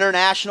the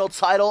international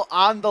title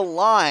on the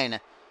line?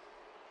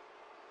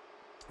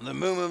 The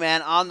Moo Moo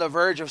Man on the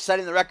verge of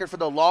setting the record for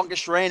the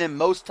longest reign and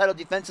most title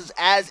defenses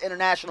as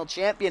international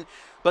champion.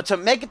 But to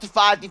make it to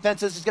 5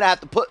 defenses, he's going to have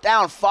to put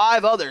down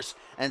 5 others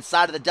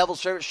inside of the Devil's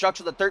Service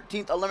structure, the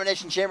 13th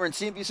Elimination Chamber in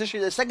CMV's history.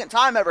 The second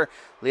time ever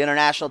the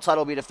international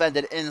title will be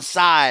defended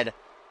inside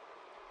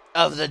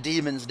of the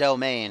Demon's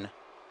domain.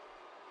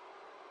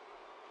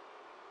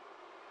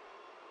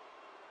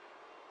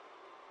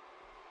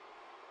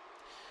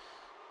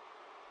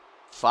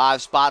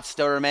 Five spots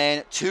still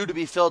remain, 2 to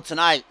be filled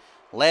tonight.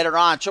 Later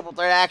on, triple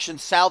threat action,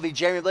 Salvi,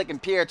 Jeremy Blake,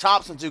 and Pierre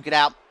Thompson duke it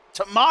out.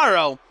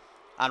 Tomorrow,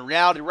 on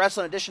Reality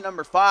Wrestling Edition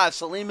number 5,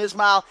 Salim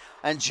Ismail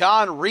and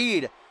John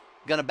Reed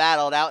gonna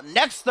battle it out.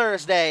 Next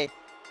Thursday,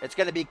 it's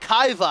gonna be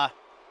Kaiva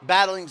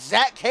battling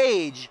Zach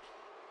Cage,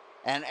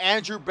 and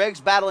Andrew Briggs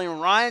battling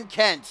Ryan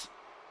Kent.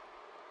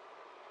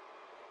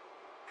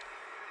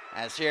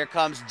 As here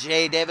comes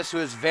Jay Davis, who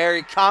is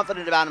very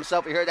confident about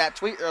himself. We heard that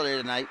tweet earlier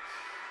tonight.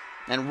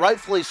 And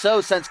rightfully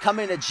so, since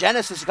coming to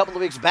Genesis a couple of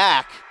weeks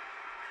back.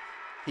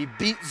 He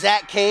beat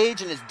Zach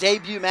Cage in his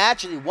debut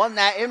match, and he won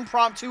that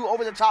impromptu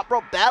over-the-top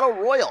rope battle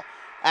royal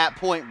at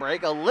Point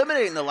Break,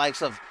 eliminating the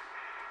likes of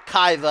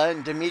Kaiva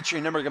and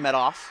Dmitry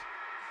Nurmagomedov.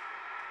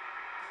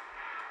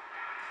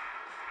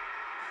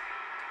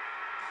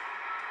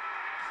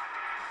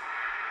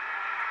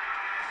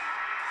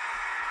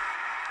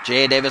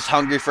 Jay Davis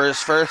hungry for his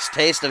first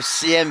taste of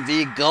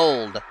CMV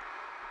gold.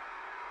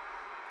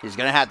 He's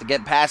going to have to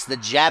get past the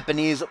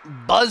Japanese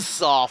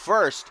buzzsaw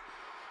first.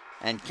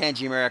 And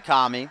Kenji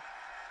Murakami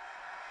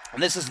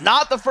And this is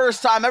not the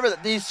first time ever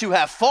that these two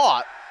have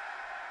fought,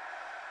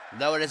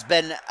 though it has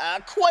been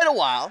quite a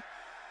while.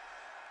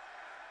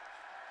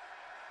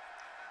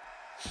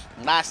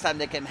 Last time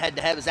they came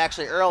head-to-head was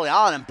actually early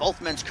on in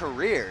both men's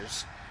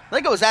careers. I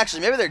think it was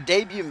actually maybe their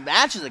debut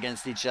matches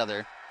against each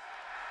other.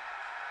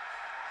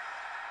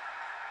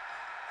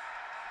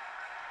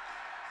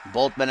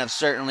 Both men have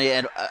certainly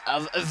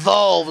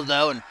evolved,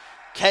 though, and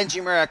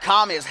Kenji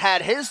Murakami has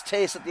had his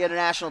taste at the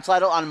international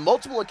title on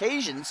multiple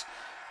occasions.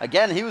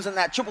 Again, he was in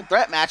that triple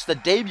threat match, the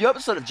debut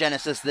episode of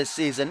Genesis this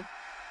season,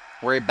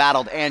 where he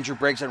battled Andrew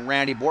Briggs and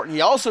Randy Orton.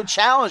 He also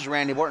challenged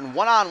Randy Orton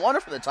one-on-one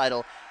for the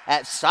title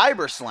at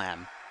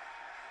CyberSlam.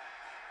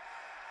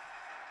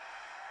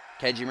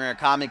 Kenji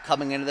Murakami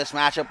coming into this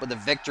matchup with a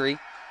victory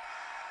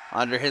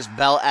under his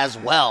belt as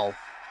well.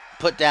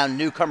 Put down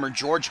newcomer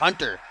George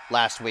Hunter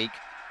last week.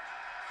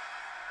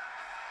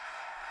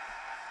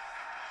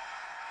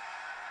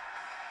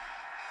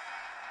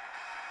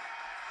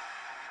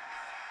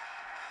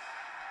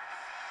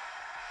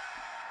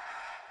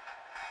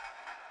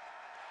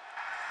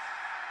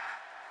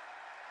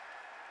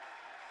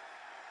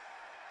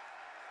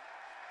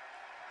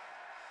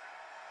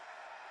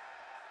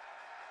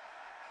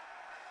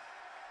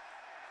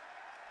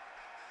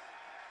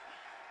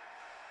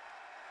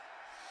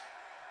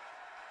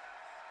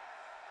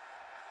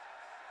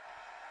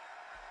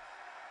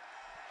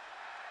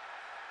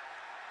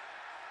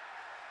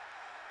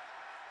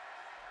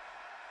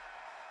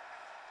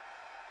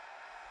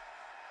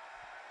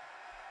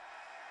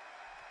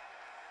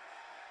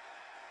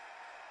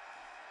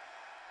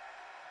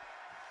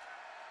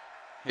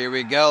 Here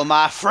we go,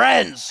 my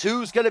friends.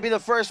 Who's going to be the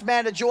first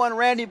man to join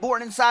Randy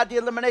Orton inside the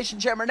Elimination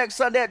Chamber next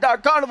Sunday at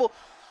Dark Carnival?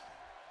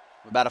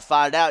 We're about to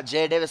find out.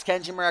 Jay Davis,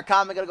 Kenji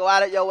Murakami going to go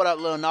at it. Yo, what up,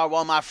 Lil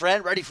Narwhal, my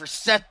friend? Ready for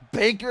Seth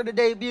Baker to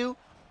debut?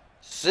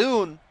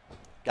 Soon.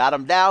 Got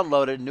him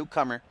downloaded.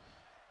 Newcomer.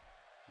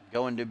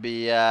 Going to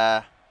be,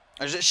 or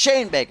is it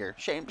Shane Baker?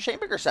 Shane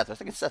Baker or Seth? I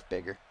think it's Seth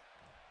Baker.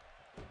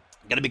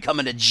 Going to be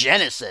coming to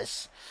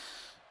Genesis.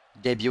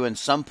 Debuting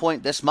some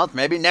point this month,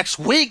 maybe next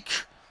week.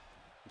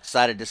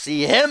 Excited to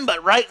see him,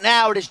 but right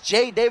now it is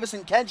Jay Davis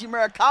and Kenji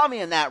Murakami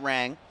in that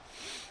ring.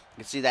 You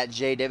can see that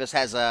Jay Davis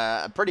has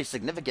a pretty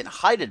significant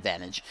height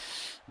advantage.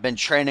 Been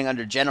training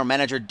under general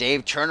manager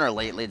Dave Turner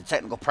lately, the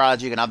technical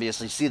prodigy. You can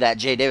obviously see that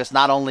Jay Davis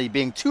not only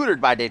being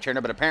tutored by Dave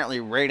Turner, but apparently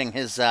rating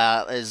his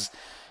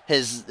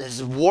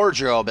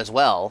wardrobe as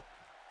well.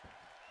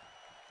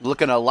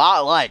 Looking a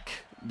lot like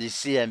the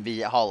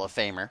CMV Hall of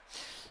Famer.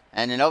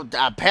 And, you know,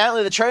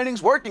 apparently the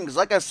training's working, because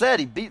like I said,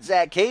 he beat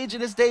Zach Cage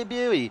in his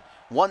debut. He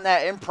won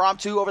that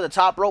impromptu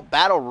over-the-top rope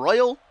battle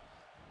royal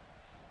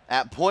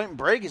at Point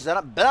Break. He's been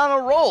on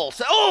a roll.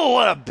 So, oh,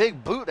 what a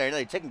big boot there.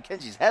 They're taking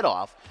Kenji's head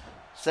off.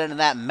 Sending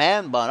that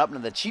man bun up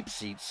into the cheap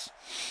seats.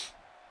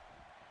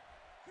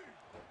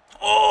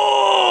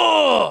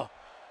 Oh!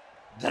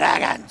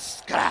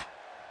 Dragons!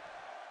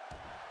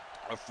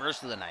 Our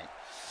first of the night.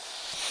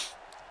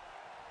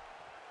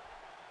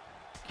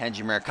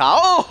 Kenji Murakami.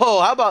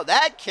 Oh, how about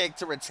that kick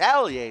to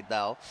retaliate,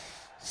 though?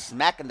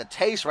 Smacking the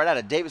taste right out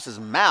of Davis's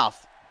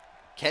mouth.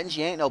 Kenji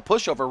ain't no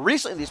pushover.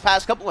 Recently, these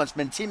past couple months,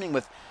 been teaming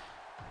with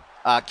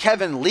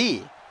Kevin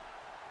Lee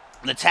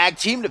in the tag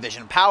team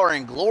division, Power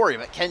and Glory.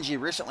 But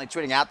Kenji recently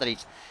tweeting out that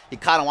he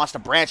kind of wants to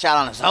branch out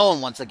on his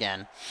own once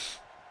again.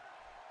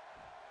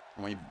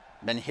 And we've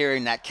been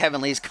hearing that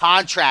Kevin Lee's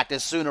contract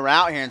is sooner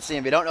out here in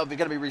CMV. Don't know if he's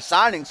going to be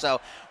re-signing. So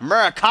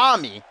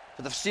Murakami,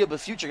 for the foreseeable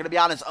future, going to be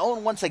on his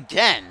own once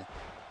again.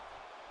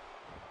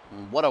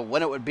 What a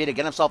win it would be to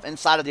get himself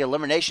inside of the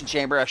Elimination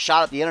Chamber. A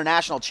shot at the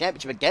International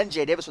Championship. Again,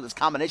 Jay Davis with his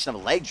combination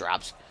of leg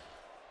drops.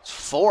 It's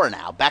 4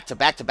 now. Back to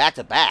back to back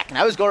to back.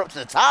 Now he's going up to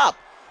the top.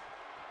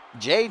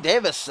 Jay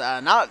Davis,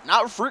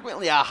 not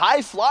frequently a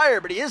high flyer,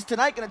 but he is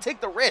tonight going to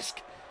take the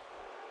risk.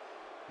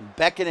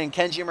 Beckoning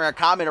Kenji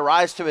Murakami to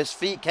rise to his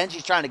feet.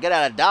 Kenji's trying to get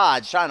out of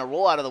dodge, trying to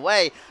roll out of the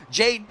way.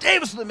 Jay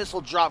Davis with a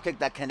missile dropkick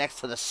that connects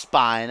to the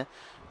spine.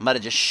 Might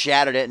have just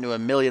shattered it into a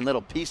million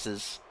little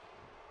pieces.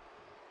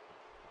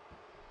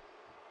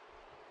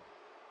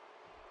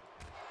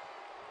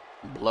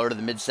 Blow to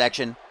the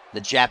midsection.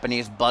 The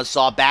Japanese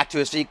buzzsaw back to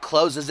his feet.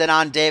 Closes in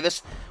on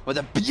Davis with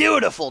a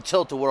beautiful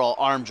tilt-a-whirl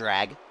arm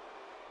drag.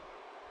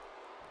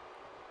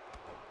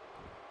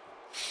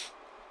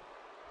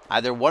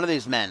 Either one of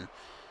these men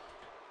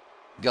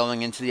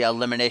going into the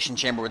Elimination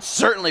Chamber would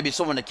certainly be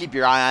someone to keep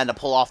your eye on to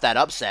pull off that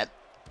upset.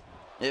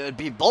 It would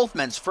be both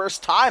men's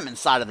first time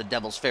inside of the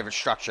Devil's favorite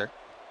structure.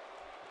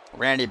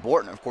 Randy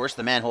Orton, of course,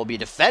 the man who will be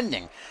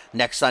defending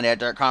next Sunday at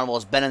Dark Carnival,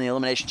 has been in the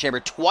Elimination Chamber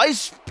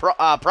twice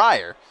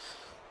prior.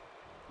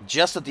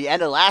 Just at the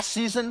end of last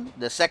season,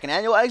 the second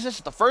annual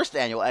exit, the first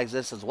annual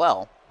exit as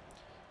well.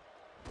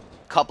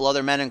 A couple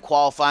other men in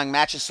qualifying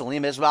matches.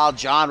 Salim Ismail,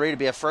 John Reed, to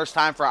be a first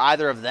time for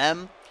either of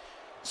them.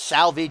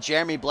 Salvi,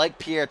 Jeremy Blake,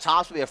 Pierre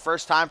Thompson will be a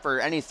first time for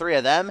any three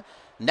of them.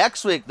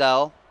 Next week,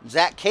 though,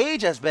 Zach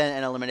Cage has been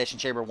in Elimination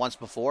Chamber once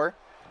before,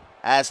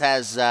 as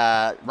has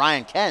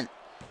Ryan Kent.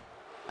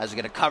 As we're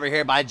going to cover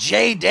here by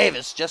Jay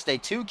Davis, just a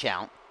 2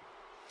 count.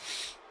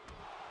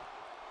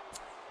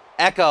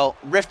 Echo,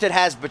 Rifted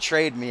has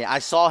betrayed me. I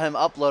saw him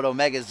upload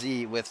Omega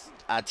Z with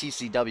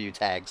TCW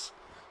tags.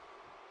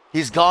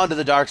 He's gone to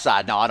the dark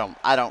side. No,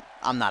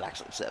 I'm not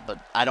actually upset, but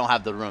I don't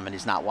have the room and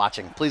he's not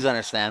watching. Please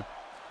understand.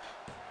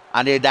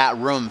 I need that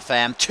room,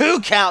 fam. 2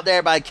 count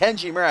there by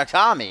Kenji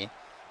Murakami.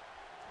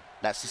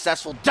 That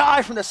successful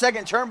dive from the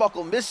second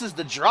turnbuckle misses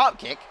the drop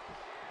kick.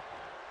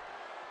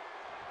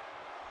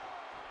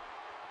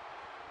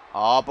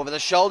 Up over the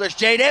shoulders,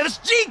 Jay Davis,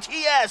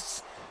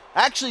 GTS!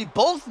 Actually,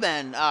 both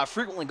men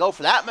frequently go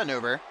for that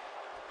maneuver.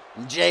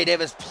 And Jay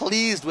Davis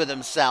pleased with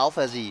himself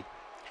as he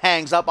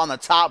hangs up on the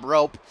top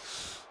rope.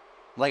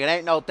 Like it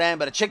ain't no thing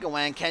but a chicken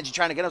wing. Kenji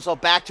trying to get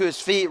himself back to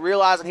his feet,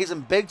 realizing he's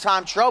in big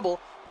time trouble.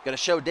 Gonna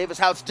show Davis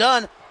how it's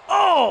done.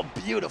 Oh,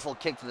 beautiful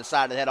kick to the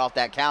side of the head off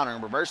that counter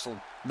and reversal.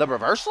 The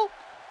reversal?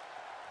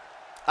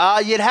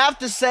 You'd have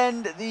to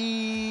send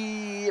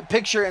the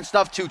picture and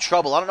stuff to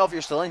Trouble. I don't know if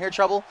you're still in here,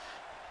 Trouble.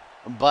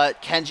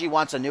 But Kenji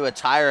wants a new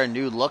attire, a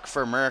new look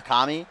for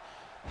Murakami.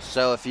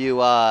 So if you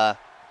wouldn't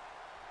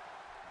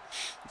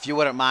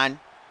mind,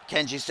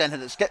 Kenji send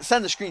the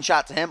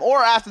screenshot to him. Or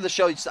after the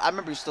show, I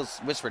remember you still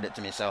whispered it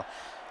to me, so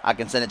I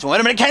can send it to him.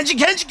 Wait a minute,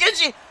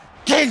 Kenji!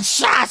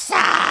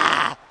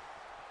 Kinshasa!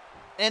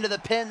 Into the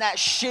pin, that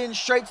shin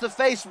straight to the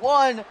face.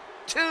 1,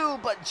 2,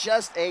 but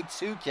just a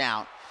 2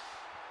 count.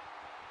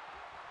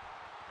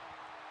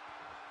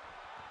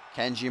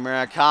 Kenji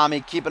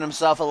Murakami keeping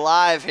himself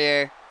alive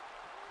here.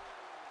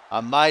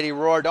 A mighty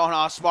roar. Don't know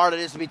how smart it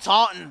is to be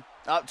taunting.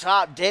 Up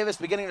top, Davis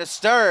beginning to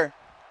stir.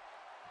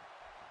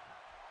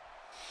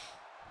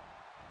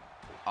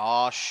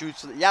 Oh,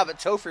 shoots. Yeah, but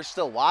Topher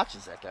still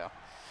watches Echo.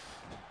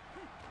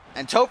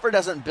 And Topher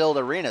doesn't build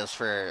arenas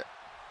for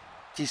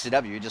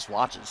TCW. He just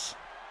watches.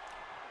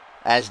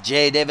 As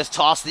Jay Davis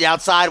tossed to the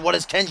outside, what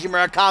is Kenji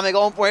Murakami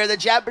going for here? The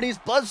Japanese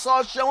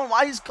buzzsaw showing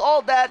why he's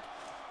called that.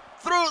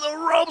 Through the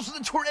ropes with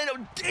the tornado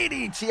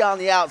DDT on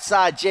the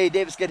outside. Jay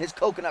Davis getting his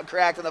coconut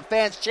cracked and the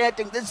fans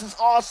chanting, this is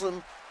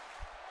awesome.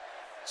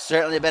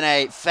 Certainly been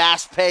a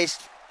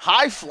fast-paced,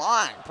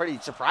 high-flying, pretty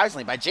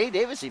surprisingly, by Jay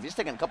Davis. He's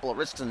taking a couple of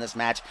risks in this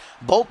match.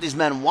 Both these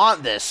men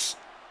want this.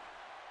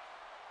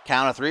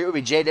 Count of 3 would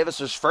be Jay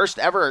Davis' first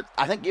ever,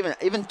 I think,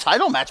 even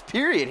title match,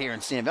 period, here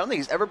in CMV. I don't think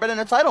he's ever been in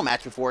a title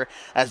match before.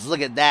 As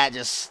look at that,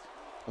 just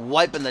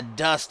wiping the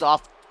dust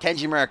off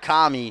Kenji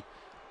Murakami.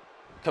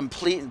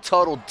 Complete and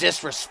total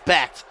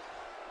disrespect.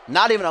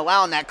 Not even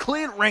allowing that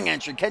clean ring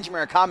entry. Kenji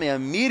Murakami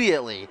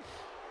immediately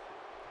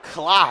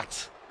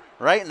clocked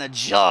right in the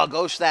jaw.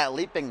 Goes for that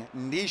leaping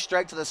knee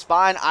strike to the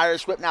spine.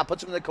 Irish whip now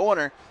puts him in the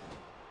corner.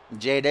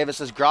 Jay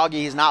Davis is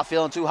groggy. He's not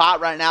feeling too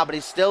hot right now, but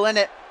he's still in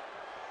it.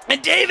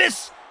 And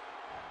Davis,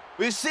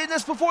 we've seen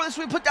this before. This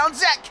we put down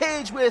Zach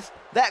Cage with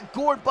that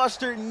gourd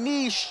buster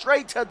knee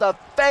straight to the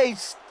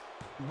face.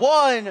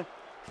 1,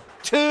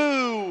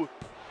 2,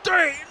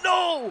 3.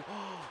 No!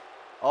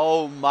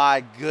 Oh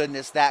my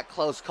goodness, that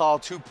close call.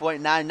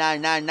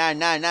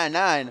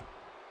 2.99999999.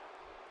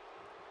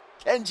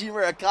 Kenji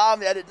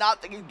Murakami, I did not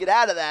think he'd get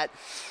out of that.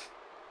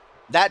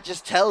 That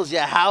just tells you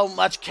how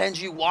much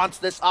Kenji wants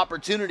this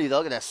opportunity.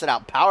 Look at that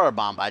sit-out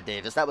powerbomb by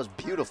Davis. That was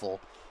beautiful.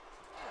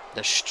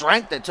 The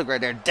strength that took right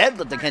there.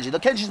 Deadlift to Kenji.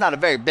 Look, Kenji's not a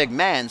very big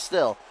man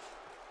still.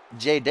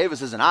 Jay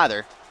Davis isn't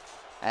either.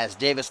 As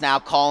Davis now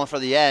calling for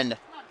the end.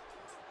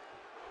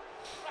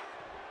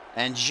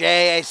 And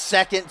Jay a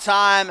second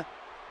time.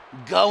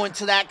 Going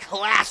to that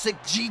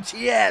classic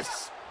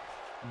GTS.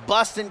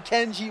 Busting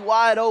Kenji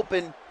wide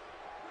open.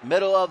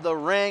 Middle of the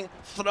ring.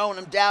 Throwing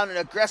him down an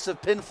aggressive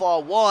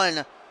pinfall.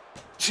 1,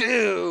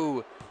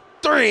 2,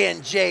 3.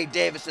 And Jay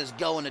Davis is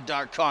going to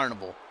Dark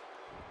Carnival.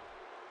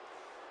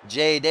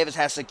 Jay Davis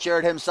has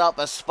secured himself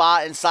a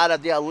spot inside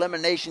of the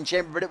Elimination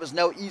Chamber. But it was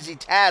no easy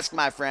task,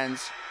 my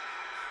friends.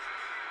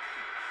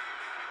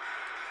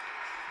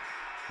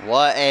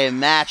 What a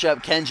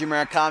matchup. Kenji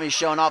Murakami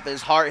showing off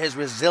his heart, his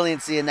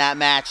resiliency in that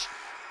match.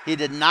 He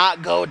did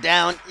not go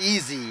down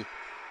easy.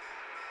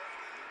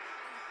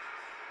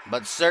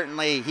 But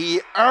certainly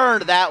he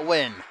earned that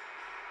win.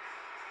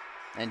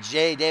 And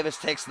Jay Davis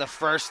takes the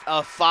first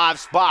of 5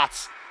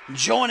 spots.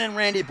 Joining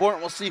Randy Borton.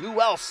 We'll see who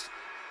else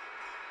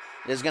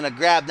is going to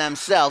grab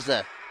themselves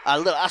a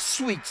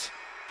suite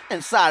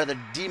inside of the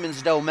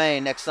Demon's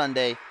Domain next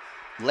Sunday.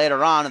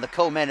 Later on in the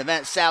co-main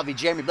event, Salvi,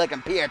 Jeremy Blake,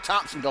 and Pierre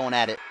Thompson going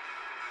at it.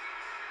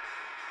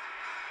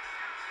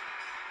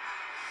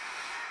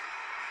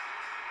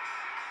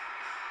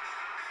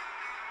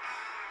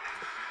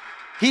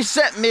 He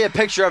sent me a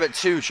picture of it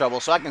too, Trouble,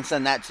 so I can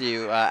send that to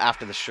you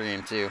after the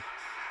stream too.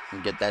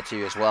 And get that to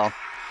you as well.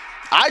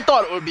 I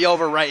thought it would be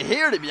over right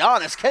here, to be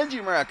honest.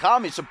 Kenji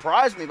Murakami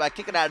surprised me by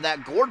kicking out of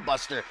that gourd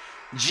buster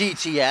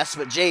GTS,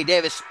 but Jay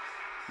Davis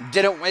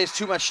didn't waste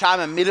too much time.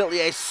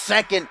 Immediately a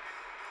second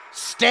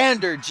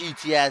standard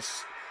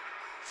GTS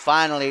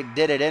finally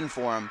did it in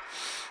for him.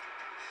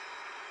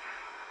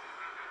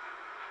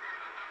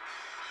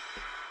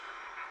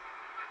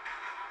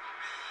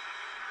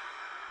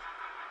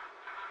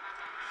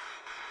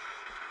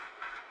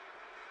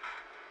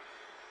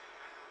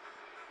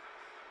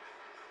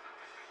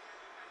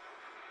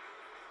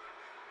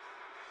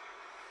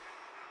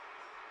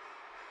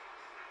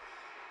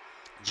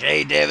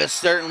 Jay Davis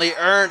certainly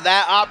earned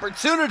that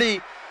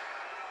opportunity.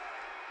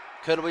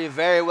 Could we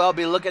very well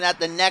be looking at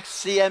the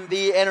next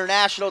CMV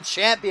International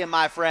Champion,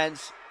 my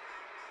friends?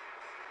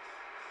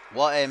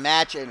 What a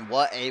match and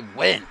what a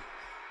win.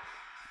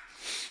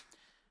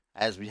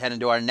 As we head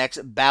into our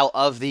next bout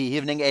of the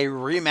evening, a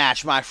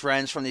rematch, my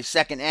friends, from the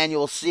second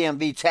annual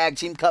CMV Tag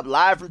Team Cup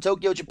live from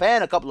Tokyo,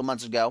 Japan a couple of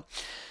months ago.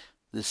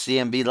 The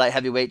CMV Light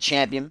Heavyweight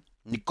Champion,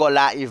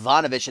 Nikola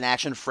Ivanovic, in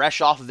action,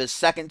 fresh off of his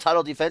second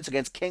title defense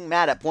against King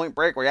Matt at Point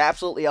Break, where he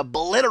absolutely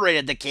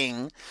obliterated the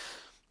King.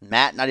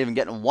 Matt not even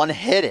getting one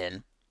hit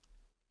in.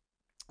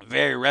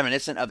 Very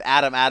reminiscent of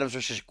Adam Adams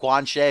versus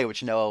Quan Shea,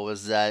 which Noah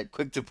was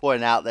quick to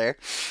point out there.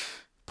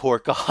 Poor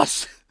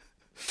cause.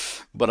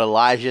 But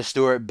Elijah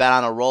Stewart been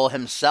on a roll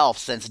himself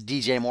since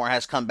DJ Moore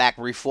has come back,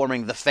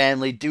 reforming the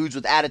family, dudes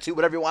with attitude,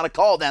 whatever you want to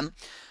call them.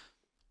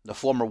 The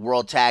former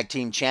World Tag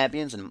Team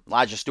Champions, and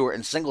Elijah Stewart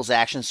in singles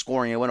action,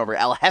 scoring a win over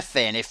El Jefe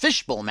in a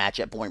fishbowl match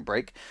at Point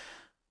Break.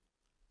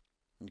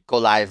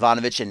 Nikola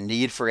Ivanovic in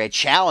need for a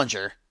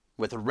challenger,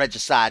 with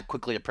Regicide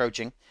quickly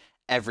approaching.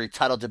 Every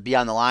title to be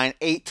on the line.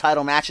 8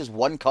 title matches,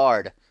 1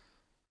 card.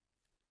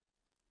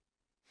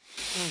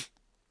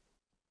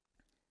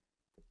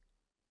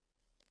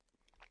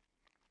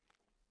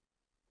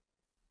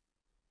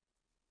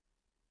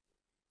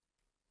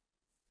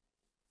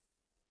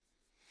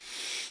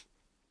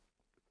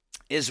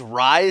 Is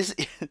Rise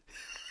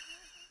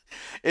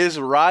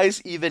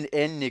even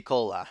in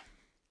Nikola?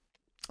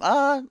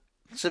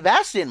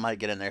 Sebastian might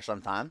get in there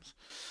sometimes.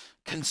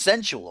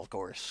 Consensual, of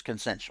course.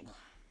 Consensual.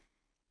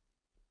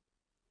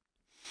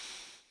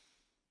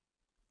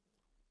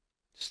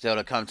 Still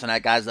to come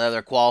tonight, guys. The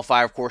other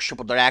qualifier, of course,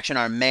 triple threat action.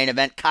 Our main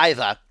event,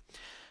 Kaiva,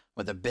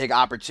 with a big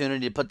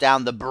opportunity to put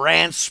down the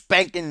brand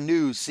spanking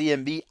new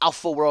CMV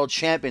Alpha World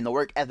Champion, the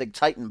work ethic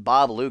titan,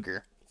 Bob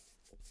Luger.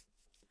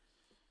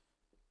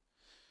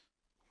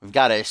 We've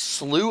got a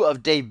slew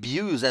of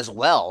debuts as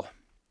well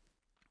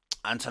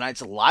on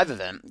tonight's live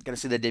event. Going to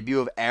see the debut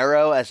of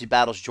Arrow as he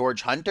battles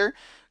George Hunter.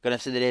 Going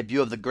to see the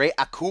debut of the great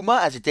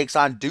Akuma as he takes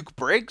on Duke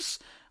Briggs.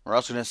 We're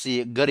also going to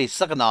see Goody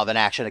Sukhanov in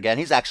action again.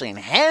 He's actually in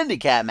a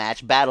handicap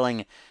match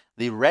battling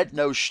the Red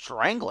Nose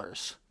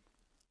Stranglers.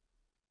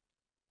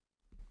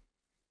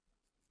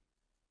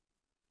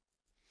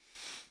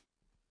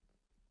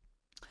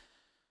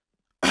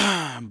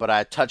 But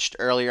I touched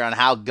earlier on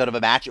how good of a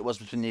match it was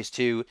between these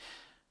two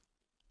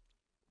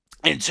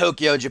in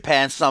Tokyo,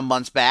 Japan some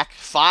months back.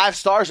 5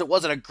 stars. It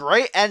was a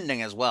great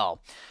ending as well.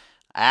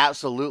 I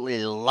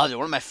absolutely loved it.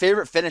 One of my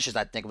favorite finishes,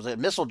 I think, was a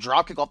missile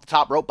dropkick off the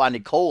top rope by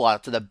Nikola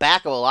to the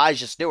back of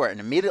Elijah Stewart.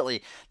 And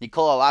immediately,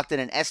 Nikola locked in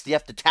an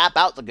SDF to tap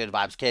out the Good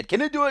Vibes Kid.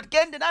 Can he do it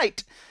again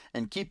tonight?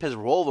 And keep his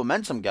roll of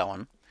momentum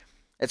going.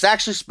 It's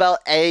actually spelled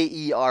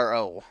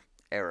A-E-R-O.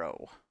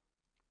 Arrow.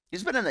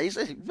 He's been in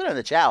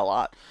the chat a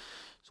lot.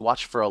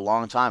 Watched for a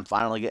long time,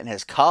 finally getting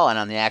his call in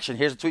on the action.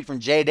 Here's a tweet from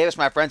Jay Davis,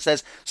 my friend,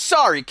 says,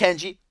 "Sorry,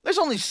 Kenji, there's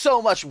only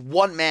so much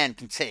one man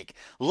can take.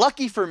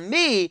 Lucky for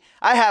me,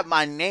 I have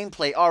my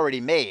nameplate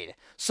already made.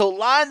 So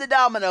line the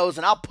dominoes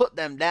and I'll put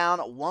them down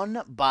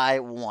one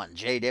by one."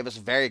 Jay Davis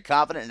very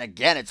confident, and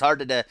again, it's hard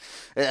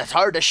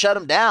to shut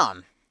him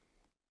down.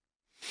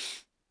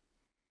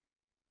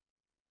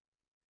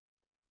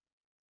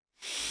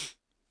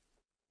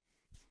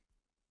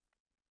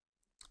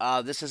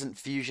 This isn't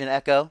Fusion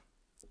Echo.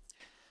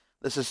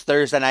 This is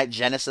Thursday Night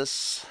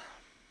Genesis.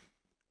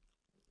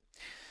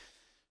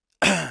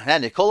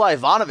 And Nikola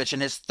Ivanovic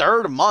in his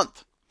 3rd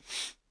month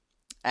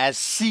as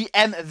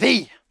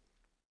CMV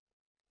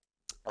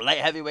Light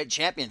Heavyweight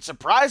Champion.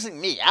 Surprising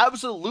me.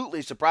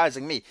 Absolutely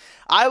surprising me.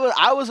 I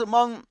was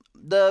among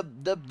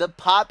the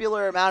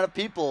popular amount of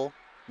people,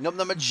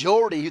 the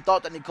majority, who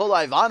thought that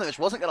Nikola Ivanovic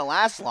wasn't going to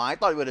last long. I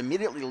thought he would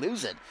immediately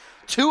lose it.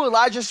 To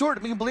Elijah Stewart,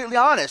 to be completely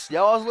honest.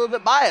 I was a little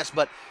bit biased,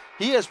 but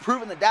he has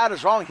proven the doubt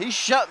is wrong. He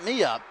shut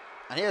me up.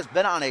 And he has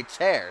been on a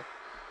tear.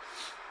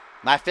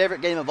 My favorite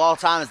game of all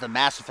time is the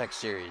Mass Effect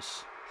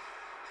series.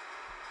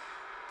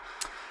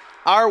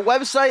 Our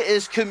website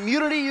is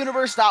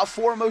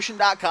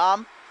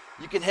communityuniverse.4motion.com.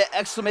 You can hit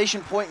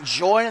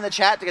 !join in the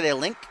chat to get a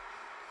link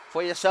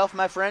for yourself,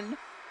 my friend.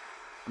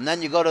 And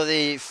then you go to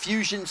the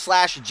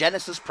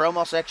Fusion/Genesis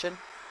promo section.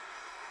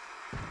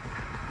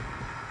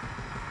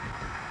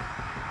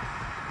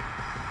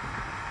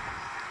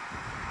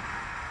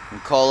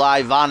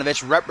 Nikola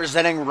Ivanovic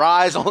representing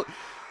Rise.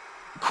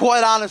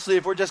 Quite honestly,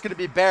 if we're just going to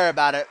be bare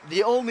about it,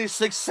 the only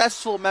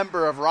successful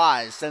member of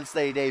Rise since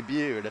they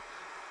debuted.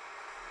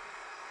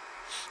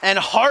 And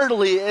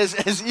hardly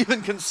is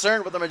even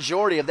concerned with the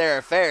majority of their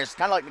affairs.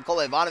 Kind of like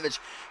Nikola Ivanovic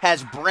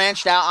has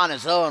branched out on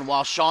his own,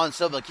 while Sean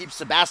Silva keeps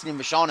Sebastian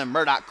Vachon and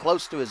Murdoch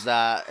close to his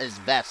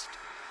vest.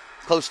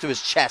 Close to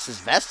his chest. His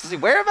vest? Does he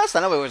wear a vest? I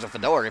know he wears a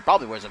fedora. He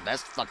probably wears a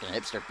vest. Fucking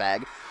hipster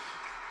fag.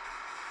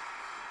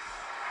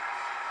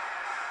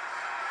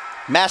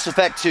 Mass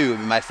Effect 2 would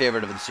be my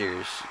favorite of the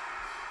series.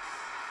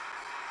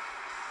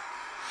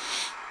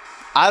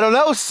 I don't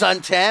know,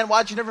 Suntan.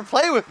 Why'd you never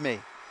play with me?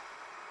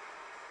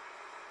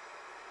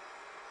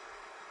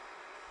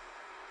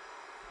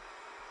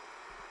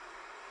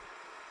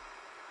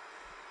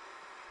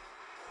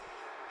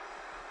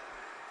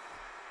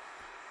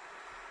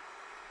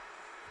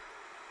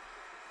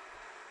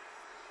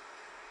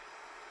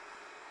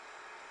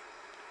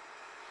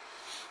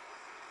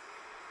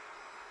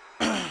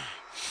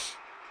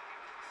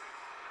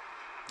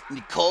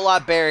 Nicola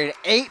buried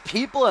 8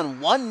 people in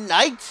one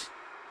night?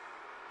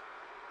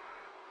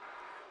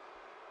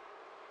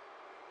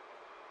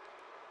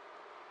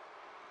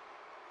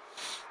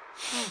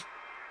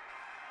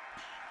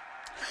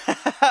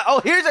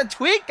 Oh, here's a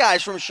tweet,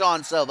 guys, from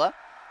Sean Silva,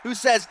 who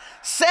says,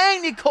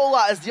 saying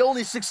Nicola is the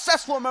only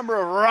successful member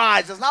of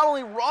Rise is not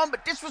only wrong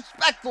but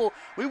disrespectful.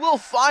 We will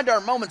find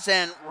our moments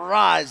and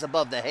rise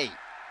above the hate.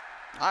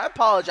 I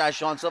apologize,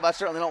 Sean Silva. I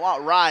certainly don't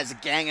want Rise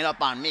ganging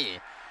up on me.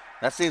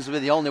 That seems to be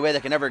the only way they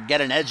can ever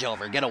get an edge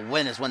over, get a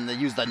win, is when they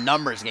use the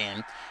numbers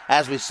game.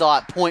 As we saw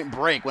at Point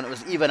Break when it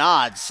was even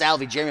odds.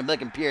 Salvi, Jeremy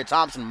Blick, and Pierre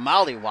Thompson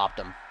mollywopped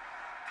them.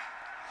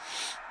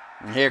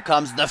 And here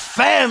comes the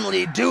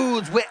family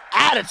dudes with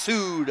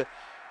attitude.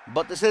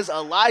 But this is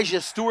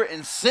Elijah Stewart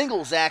in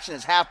singles action.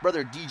 His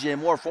half-brother DJ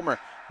Moore, former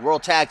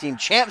World Tag Team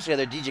Champs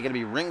together. DJ going to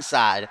be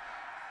ringside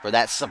for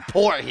that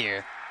support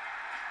here.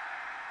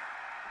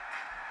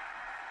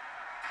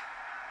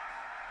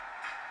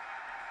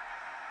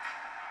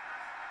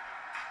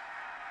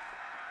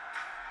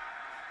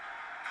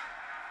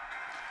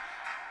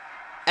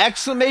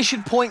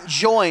 Exclamation point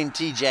join,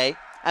 TJ,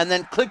 and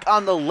then click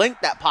on the link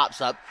that pops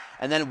up,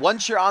 and then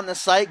once you're on the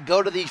site,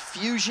 go to the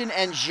Fusion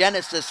and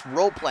Genesis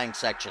role-playing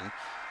section,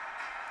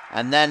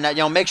 and then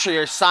make sure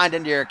you're signed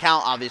into your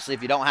account. Obviously,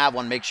 if you don't have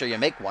one, make sure you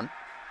make one,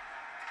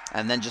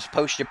 and then just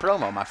post your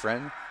promo, my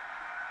friend.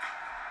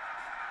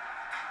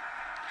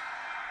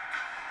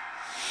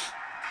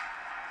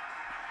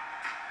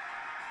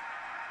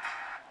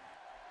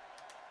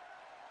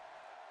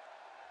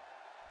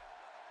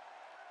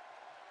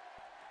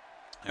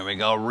 Here we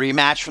go,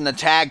 rematch from the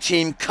Tag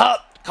Team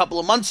Cup a couple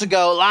of months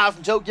ago, live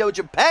from Tokyo,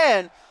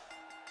 Japan.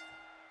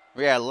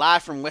 We are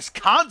live from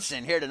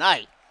Wisconsin here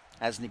tonight,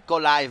 as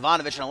Nikolai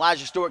Ivanovich and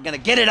Elijah Stewart going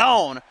to get it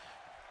on.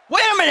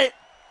 Wait a minute!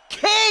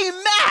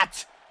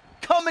 K-Matt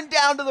coming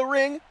down to the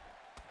ring.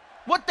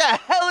 What the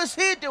hell is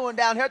he doing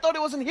down here? I thought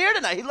he wasn't here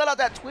tonight. He let out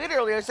that tweet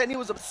earlier saying he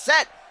was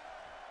upset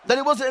that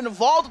he wasn't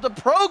involved with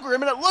the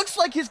program, and it looks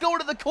like he's going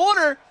to the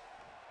corner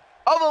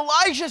of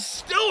Elijah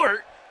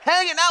Stewart,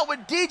 hanging out with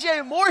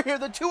DJ Moore here.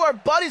 The two are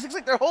buddies. Looks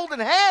like they're holding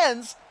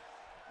hands.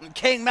 And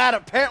King Matt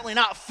apparently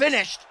not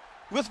finished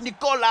with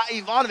Nikola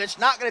Ivanovich.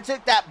 Not going to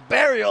take that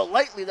burial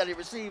lightly that he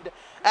received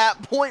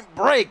at Point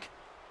Break.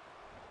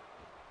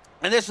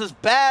 And this is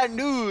bad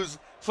news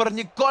for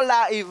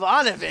Nikola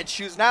Ivanovich,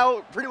 who's now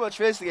pretty much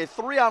facing a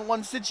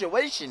 3-on-1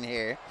 situation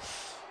here,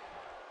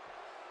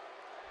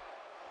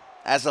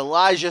 as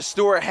Elijah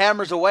Stewart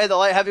hammers away the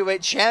light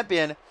heavyweight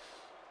champion.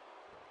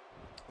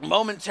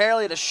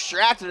 Momentarily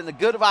distracted, and the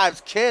Good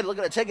Vibes Kid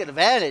looking to take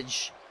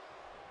advantage.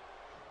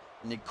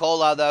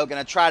 Nicola, though,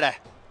 going to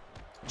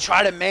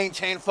try to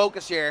maintain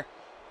focus here.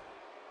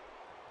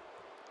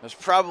 It was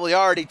probably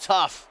already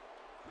tough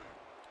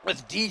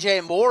with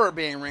DJ Moore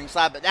being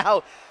ringside, but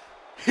now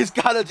he's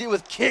got to deal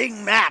with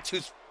King Matt,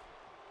 who's,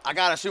 I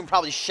gotta assume,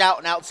 probably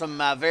shouting out some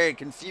very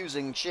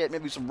confusing shit,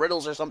 maybe some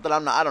riddles or something.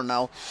 I don't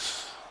know.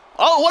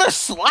 Oh, what a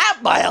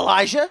slap by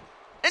Elijah!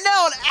 And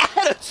now an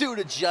attitude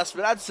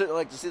adjustment. I'd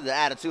certainly like to see the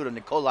attitude of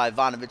Nikolai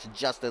Ivanovich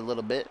adjusted a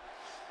little bit.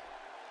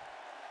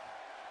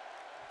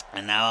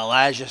 And now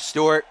Elijah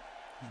Stewart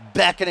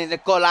beckoning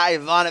Nikolai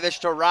Ivanovich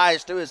to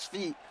rise to his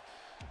feet.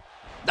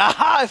 The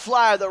high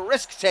flyer, the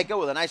risk taker,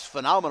 with a nice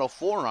phenomenal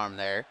forearm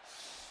there.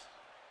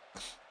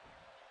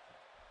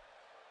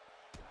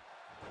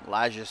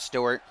 Elijah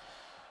Stewart,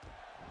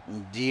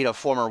 indeed a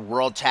former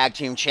World Tag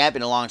Team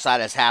Champion,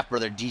 alongside his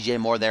half-brother DJ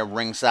Moore there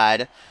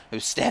ringside,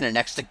 who's standing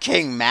next to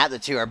King Matt. The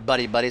two are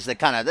buddies. They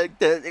got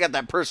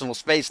that personal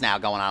space now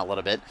going on a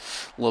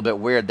little bit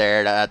weird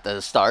there at the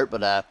start,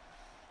 but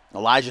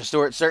Elijah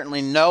Stewart,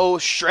 certainly no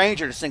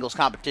stranger to singles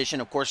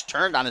competition, of course,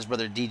 turned on his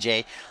brother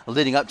DJ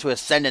leading up to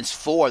Ascendance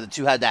 4. The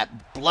two had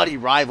that bloody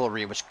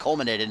rivalry, which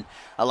culminated in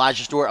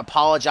Elijah Stewart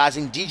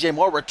apologizing, DJ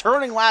Moore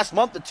returning last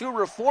month, the two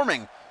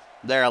reforming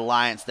their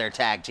alliance, their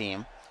tag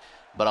team.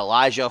 But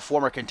Elijah, a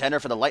former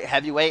contender for the light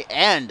heavyweight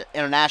and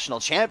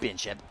international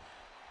championship,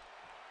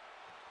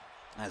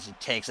 as he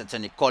takes it to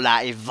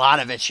Nikola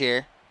Ivanovich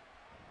here.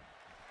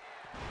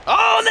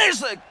 Oh, and there's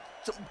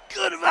some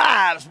good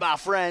vibes, my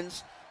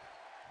friends.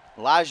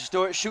 Elijah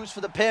Stewart shoots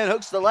for the pin,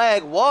 hooks the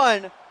leg.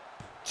 1,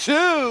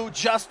 2,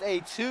 just a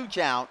 2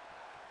 count.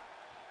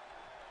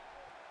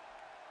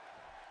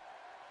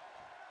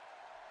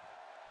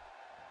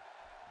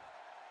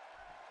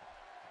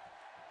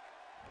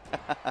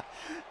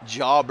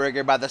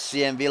 Jawbreaker by the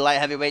CMV light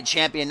heavyweight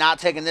champion, not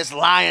taking this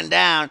lying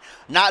down,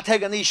 not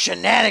taking these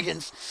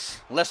shenanigans.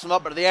 Lifts him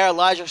up into the air.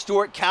 Elijah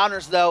Stewart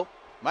counters, though,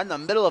 right in the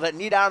middle of it,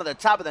 knee down to the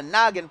top of the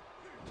noggin.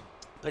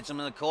 Puts him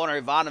in the corner.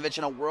 Ivanovich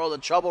in a world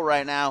of trouble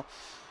right now.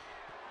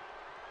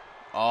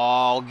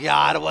 Oh,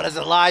 God, what is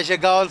Elijah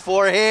going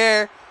for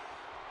here?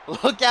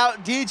 Look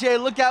out,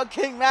 DJ. Look out,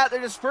 King Matt.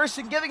 They're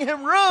dispersing, giving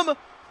him room.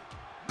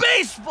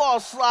 Baseball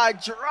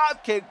slide,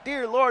 drop kick.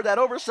 Dear Lord, that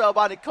oversell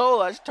by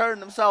Nicola has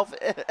turned himself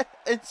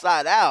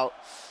inside out.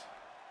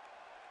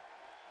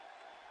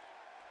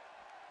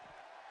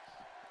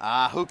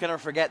 Who can ever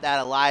forget that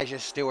Elijah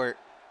Stewart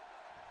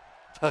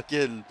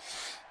fucking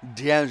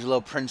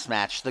D'Angelo Prince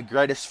match, the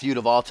greatest feud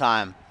of all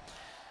time.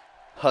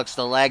 Hooks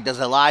the leg, does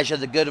Elijah,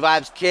 the Good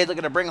Vibes Kid,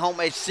 looking to bring home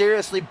a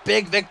seriously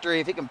big victory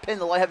if he can pin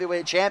the light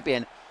heavyweight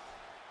champion.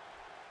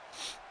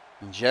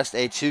 Just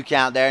a 2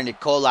 count there.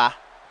 Nikola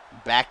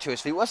back to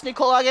his feet. What's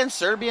Nikola again?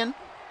 Serbian?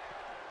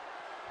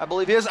 I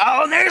believe he is.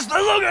 Oh, and there's the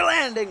Luger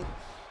landing.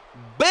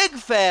 Big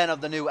fan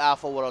of the new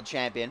Alpha World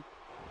Champion.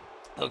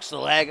 Hooks the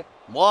leg.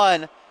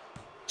 1,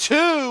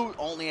 2.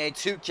 Only a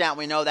 2 count.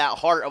 We know that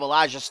heart of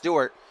Elijah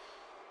Stewart.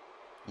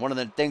 One of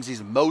the things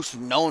he's most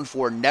known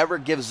for. Never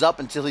gives up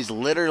until he's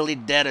literally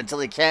dead. Until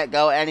he can't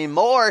go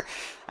anymore.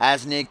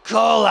 As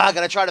Nikola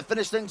going to try to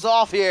finish things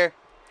off here.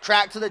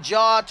 Crack to the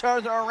jaw,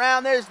 turns her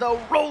around. There's the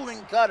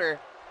rolling cutter.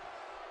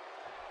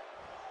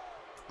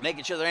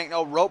 Making sure there ain't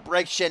no rope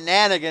break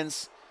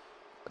shenanigans.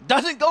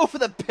 Doesn't go for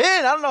the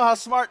pin. I don't know how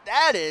smart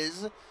that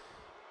is.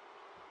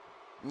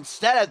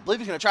 Instead, I believe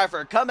he's going to try for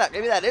a comeback.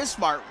 Maybe that is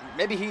smart.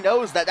 Maybe he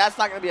knows that that's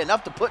not going to be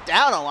enough to put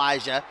down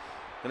Elijah.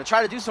 Going to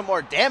try to do some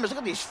more damage. Look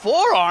at these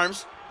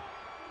forearms.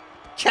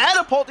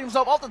 Catapulting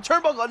himself off the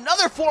turnbuckle.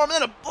 Another forearm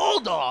and then a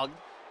bulldog.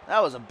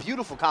 That was a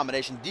beautiful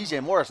combination.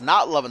 DJ Morris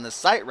not loving the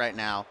sight right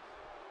now.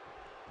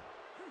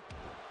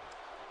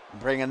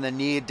 Bringing the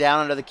knee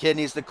down under the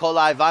kidneys.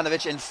 Nikola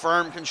Ivanovic in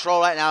firm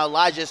control right now.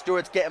 Elijah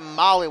Stewart's getting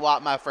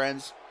mollywopped, my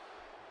friends.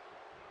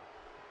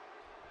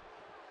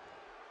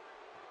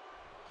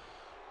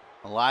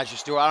 Elijah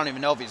Stewart, I don't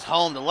even know if he's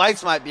home. The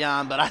lights might be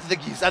on, but I think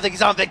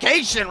he's on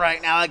vacation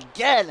right now.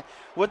 Again,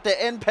 with the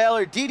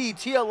Impaler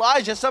DDT,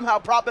 Elijah somehow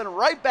propping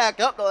right back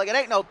up. Like it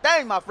ain't no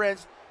thing, my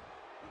friends.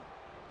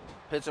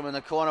 Hits him in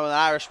the corner with an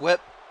Irish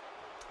whip.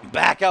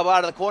 Back up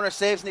out of the corner,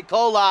 saves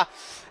Nikola.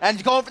 And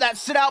he's going for that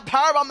sit-out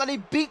powerbomb that he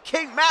beat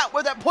King Matt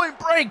with at Point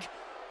Break.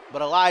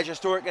 But Elijah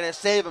Stewart going to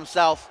save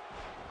himself.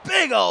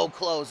 Big old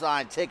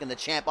clothesline, taking the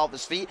champ off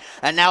his feet.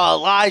 And now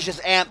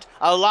Elijah's amped.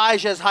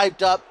 Elijah's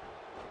hyped up.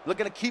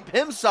 Looking to keep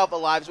himself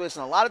alive. He's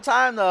wasting a lot of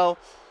time, though.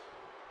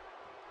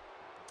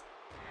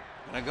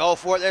 Gonna go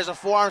for it. There's a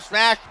forearm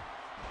smash.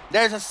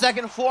 There's a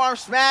second forearm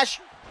smash.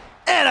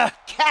 And a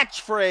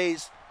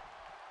catchphrase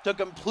to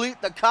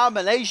complete the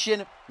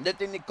combination.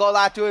 Lifting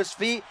Nikola to his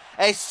feet.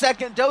 A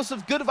second dose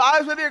of good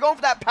vibes. Maybe you're going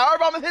for that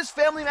powerbomb if his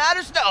family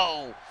matters.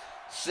 No.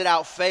 Sit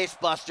out face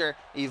buster.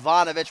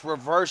 Ivanovic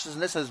reverses,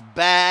 and this is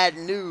bad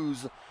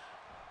news.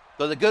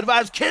 So the Good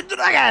Vibes Kid to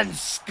the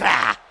against.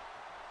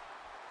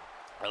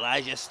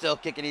 Elijah's still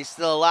kicking. He's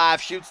still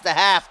alive. Shoots the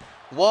half.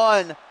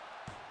 1,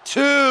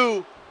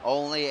 2.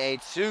 Only a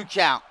 2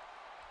 count.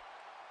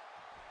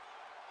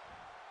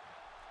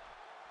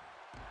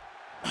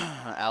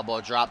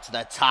 Elbow drop to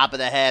the top of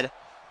the head.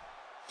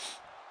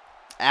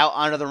 Out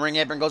under the ring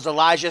apron goes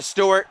Elijah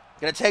Stewart.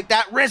 Gonna take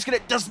that risk, and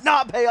it does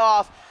not pay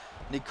off.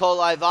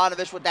 Nikola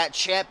Ivanovic with that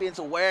champion's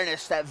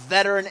awareness, that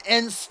veteran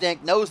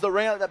instinct, knows the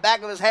ring at the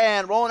back of his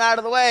hand, rolling out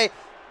of the way.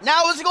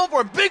 Now is he going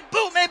for a big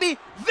boot, maybe?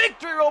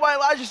 Victory roll by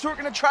Elijah Stewart,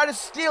 gonna try to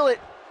steal it.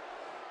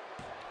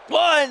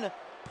 1,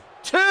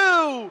 2, 3.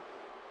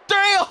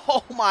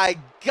 Oh my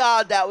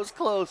God, that was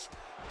close.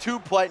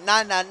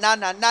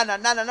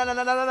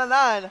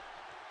 2.99999999999.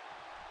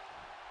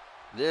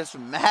 This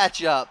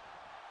matchup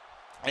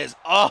is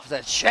off the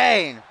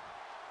chain.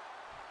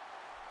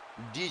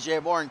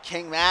 DJ Moore and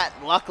King Matt,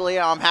 luckily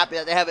I'm happy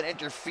that they haven't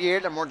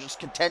interfered. I'm more just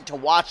content to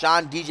watch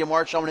on. DJ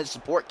Moore showing his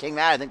support. King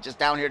Matt, I think, just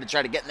down here to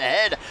try to get in the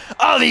head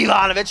of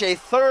Ivanovic. A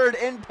third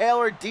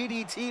Impaler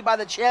DDT by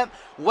the champ,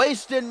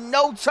 wasting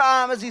no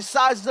time as he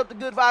sizes up the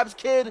Good Vibes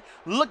Kid,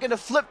 looking to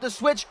flip the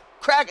switch,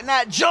 cracking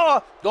that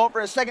jaw, going for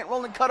a second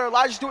rolling cutter.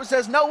 Elijah Stewart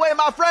says, no way,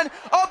 my friend,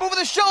 up over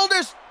the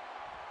shoulders.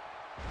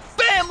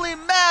 Family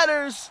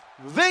matters.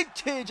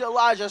 Vintage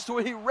Elijah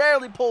Stewart. He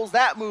rarely pulls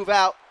that move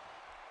out.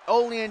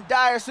 Only in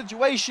dire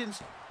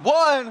situations.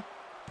 1,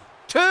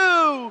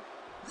 2.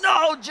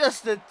 No,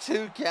 just a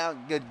 2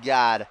 count. Good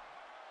God.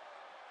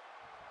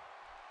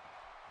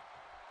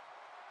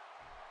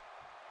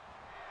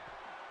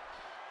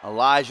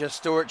 Elijah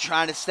Stewart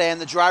trying to stay in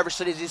the driver's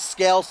seat as he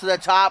scales to the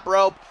top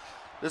rope.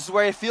 This is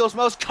where he feels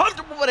most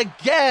comfortable, but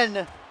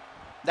again,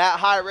 that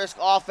high-risk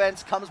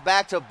offense comes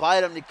back to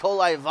bite him.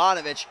 Nikola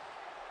Ivanovic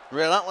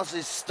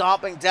relentlessly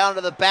stomping down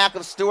to the back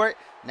of Stewart.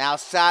 Now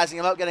sizing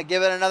him up, going to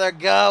give it another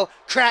go.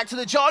 Crack to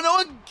the jaw. No,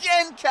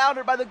 again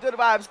countered by the Good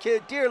Vibes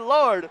Kid. Dear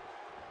Lord.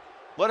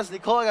 What does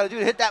Nikola got to do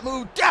to hit that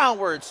move?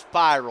 Downward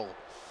spiral.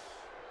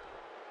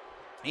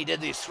 He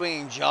did the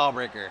swinging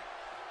jawbreaker.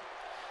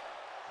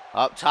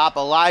 Up top,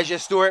 Elijah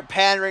Stewart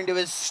pandering to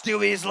his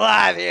Stewies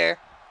live here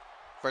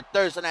for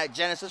Thursday Night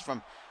Genesis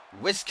from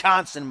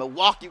Wisconsin,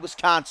 Milwaukee,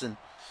 Wisconsin.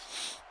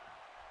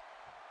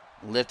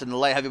 Lifting the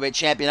light heavyweight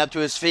champion up to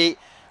his feet.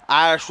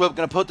 Irish whip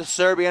going to put the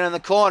Serbian in the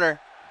corner.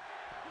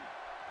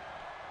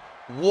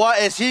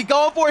 What is he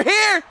going for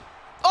here?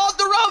 Off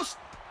the ropes.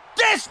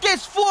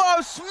 Discus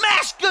forearm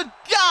smash. Good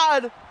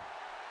God.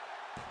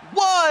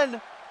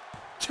 1,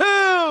 2,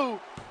 3.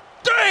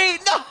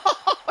 No,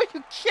 are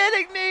you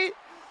kidding me?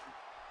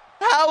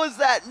 How is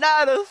that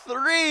not a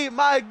 3?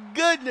 My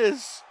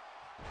goodness.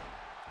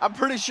 I'm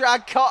pretty sure I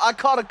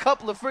caught a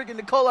couple of freaking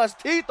Nikola's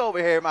teeth over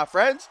here, my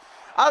friends.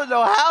 I don't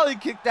know how he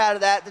kicked out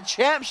of that. The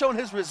champ showing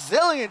his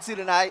resiliency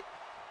tonight.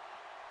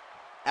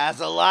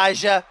 As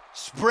Elijah,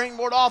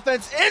 springboard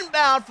offense,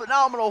 inbound,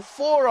 phenomenal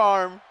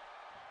forearm.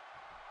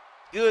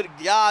 Good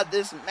God,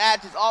 this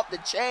match is off the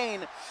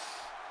chain.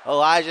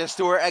 Elijah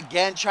Stewart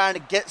again trying to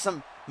get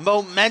some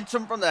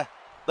momentum from the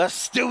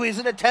Stewies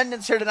in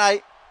attendance here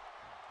tonight.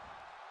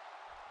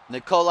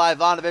 Nikola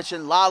Ivanovic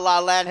in La La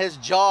Land, his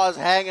jaw is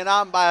hanging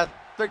on by a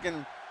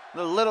freaking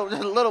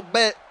little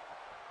bit.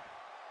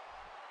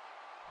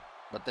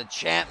 But the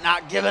champ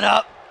not giving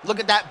up. Look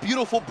at that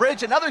beautiful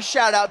bridge. Another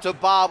shout out to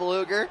Bob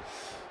Luger.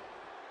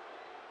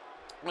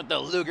 With the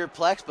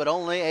Lugerplex, but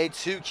only a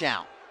 2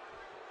 count.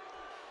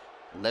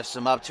 Lifts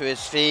him up to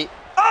his feet.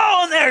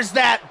 Oh, and there's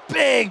that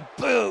big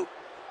boot.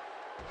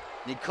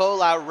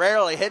 Nikola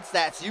rarely hits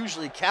that. It's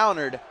usually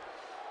countered.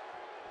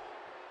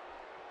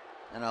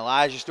 And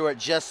Elijah Stewart,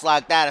 just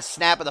like that, a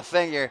snap of the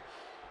finger.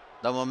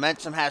 The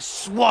momentum has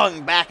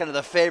swung back into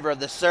the favor of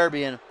the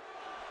Serbian.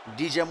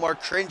 DJ Moore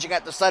cringing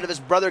at the sight of his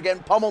brother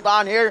getting pummeled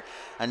on here.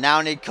 And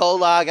now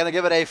Nikola going to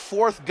give it a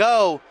 4th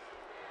go.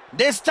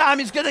 This time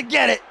he's going to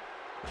get it.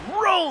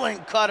 Rolling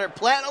cutter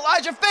plant.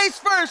 Elijah face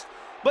first,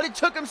 but he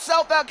took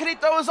himself out. Can he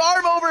throw his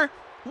arm over?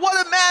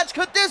 What a match.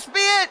 Could this be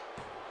it?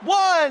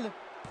 1,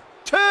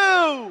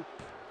 2,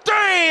 3.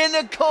 And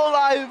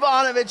Nikola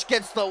Ivanovic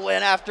gets the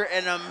win after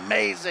an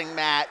amazing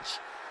match.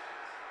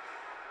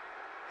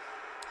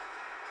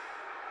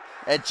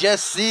 It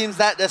just seems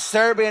that the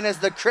Serbian is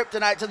the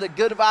kryptonite to the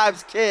Good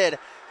Vibes Kid.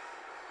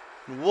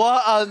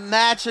 What a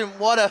match and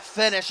what a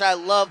finish. I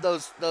love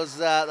those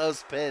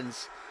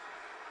pins.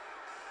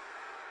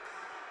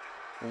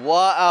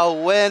 What a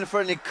win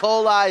for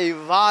Nikola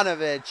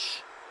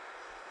Ivanovic.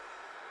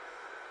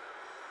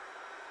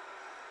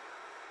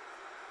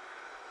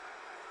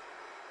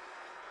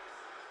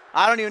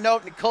 I don't even know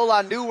if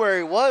Nikola knew where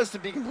he was, to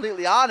be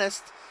completely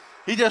honest.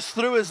 He just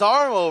threw his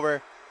arm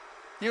over.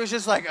 He was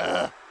just like,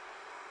 ugh.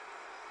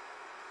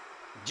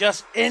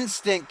 Just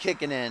instant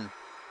kicking in.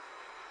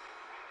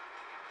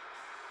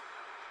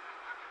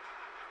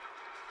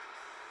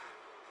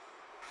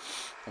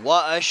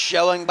 What a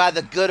showing by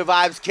the Good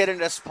Vibes Kid, and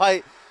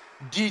despite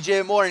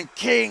DJ Moore and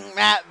King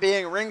Matt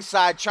being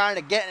ringside trying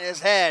to get in his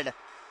head,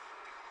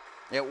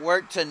 it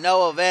worked to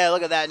no avail.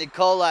 Look at that.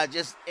 Nikola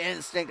just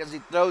instinct as he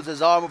throws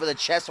his arm over the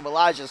chest of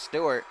Elijah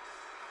Stewart.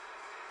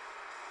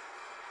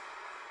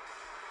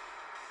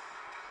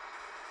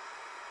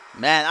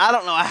 Man, I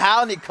don't know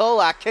how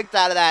Nikola kicked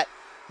out of that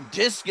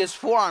discus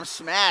forearm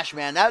smash,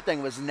 man. That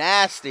thing was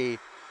nasty.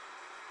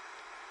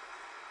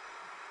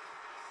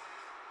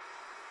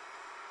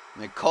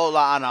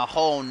 Nikola on a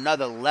whole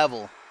nother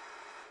level.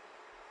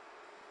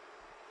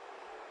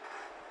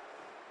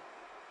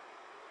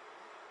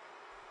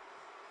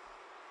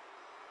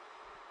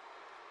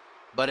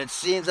 But it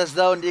seems as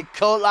though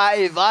Nikola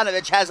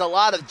Ivanovic has a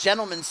lot of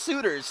gentleman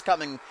suitors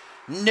coming,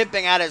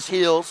 nipping at his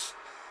heels.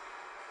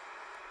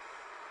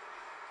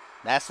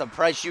 That's the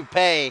price you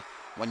pay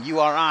when you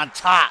are on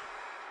top.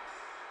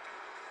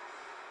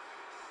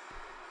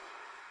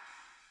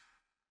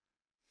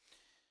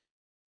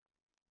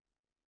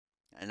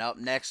 And up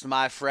next,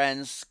 my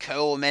friends,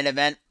 co-main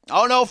event.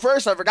 Oh no,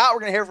 first, I forgot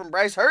we're going to hear from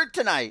Bryce Hurt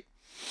tonight.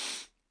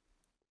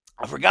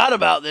 I forgot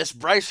about this.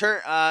 Bryce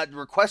Hurt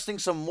requesting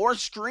some more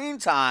screen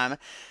time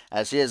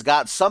as he has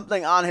got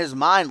something on his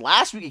mind.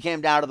 Last week he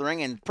came down to the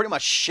ring and pretty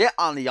much shit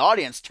on the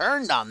audience,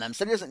 turned on them,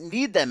 said he doesn't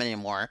need them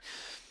anymore.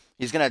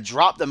 He's going to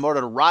drop them in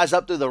order to rise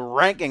up through the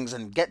rankings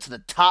and get to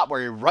the top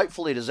where he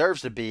rightfully deserves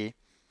to be.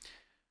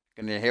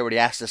 Going to hear what he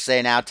has to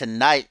say now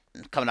tonight.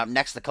 Coming up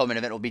next, the co-main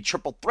event will be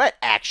triple threat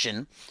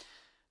action.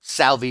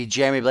 Salvi,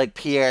 Jeremy Blake,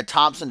 Pierre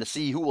Thompson to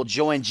see who will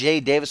join Jay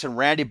Davis and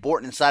Randy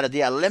Borton inside of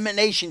the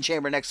Elimination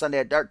Chamber next Sunday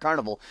at Dark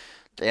Carnival.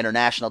 The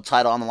international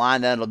title on the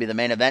line, then it'll be the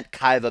main event.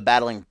 Kaiva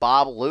battling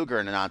Bob Luger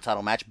in a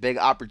non-title match. Big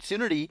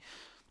opportunity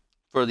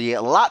for the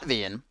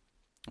Latvian.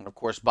 And of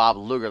course, Bob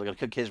Luger going to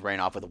kick his reign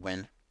off with a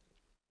win.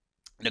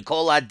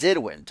 Nikola did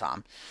win,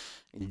 Tom.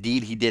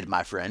 Indeed he did,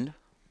 my friend.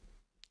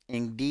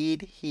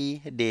 Indeed he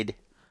did.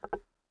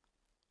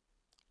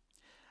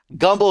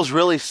 Gumbel's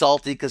really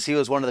salty because he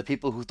was one of the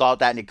people who thought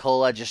that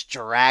Nikola just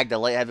dragged the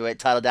light heavyweight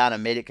title down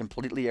and made it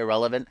completely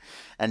irrelevant.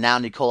 And now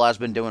Nikola's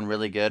been doing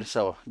really good,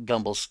 so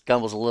Gumbel's a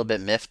little bit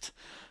miffed.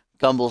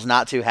 Gumbel's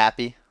not too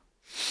happy.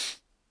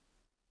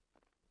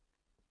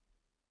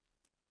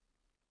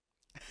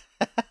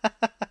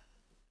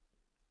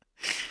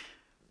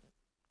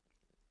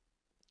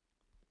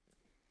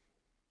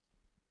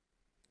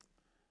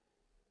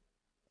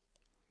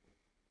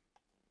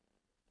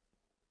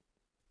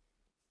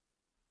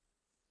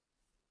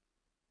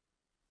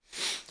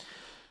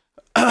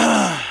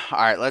 All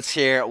right, let's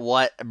hear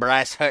what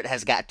Bryce Hurt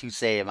has got to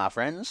say, my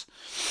friends.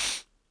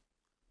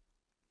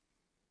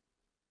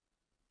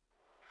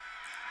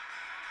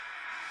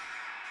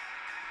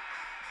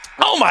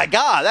 Oh my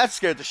God, that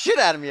scared the shit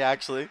out of me,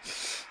 actually.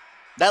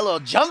 That little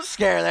jump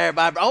scare there,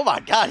 oh my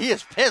God, he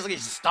is pissed.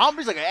 He's stomping.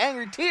 He's like an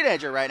angry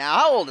teenager right now.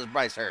 How old is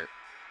Bryce Hurt?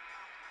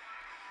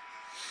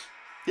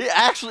 He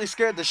actually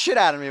scared the shit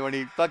out of me when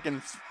he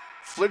fucking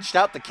Flinched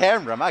out the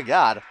camera, my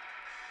God.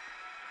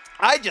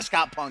 I just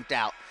got punked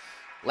out.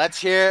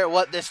 Let's hear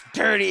what this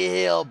dirty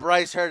heel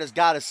Bryce Hurt has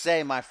got to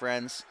say, my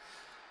friends.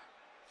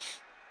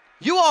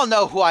 You all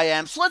know who I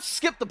am, so let's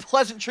skip the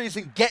pleasantries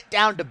and get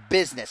down to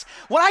business.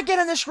 When I get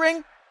in this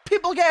ring,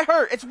 people get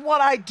hurt. It's what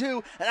I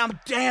do, and I'm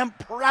damn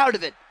proud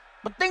of it.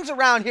 But things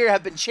around here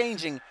have been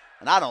changing,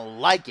 and I don't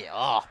like it.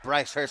 Oh,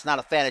 Bryce Hurt's not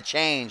a fan of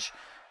change.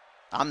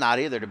 I'm not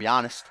either, to be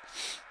honest.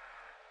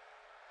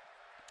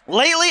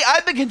 Lately,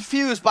 I've been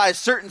confused by a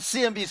certain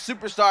CMV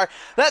superstar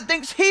that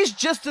thinks he's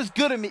just as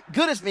good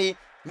as me,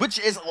 which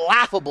is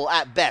laughable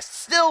at best.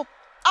 Still,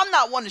 I'm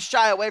not one to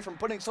shy away from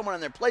putting someone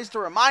in their place to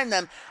remind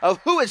them of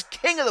who is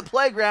king of the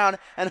playground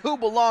and who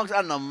belongs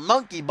on the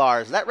monkey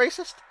bars. Is that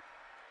racist?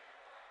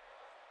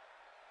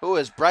 Who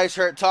is Bryce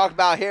Hurt talking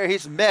about here?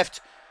 He's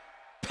miffed.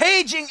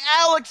 Paging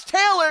Alex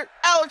Taylor.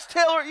 Alex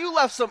Taylor, you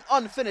left some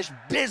unfinished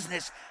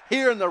business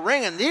here in the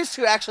ring, and these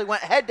two actually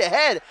went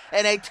head-to-head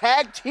in a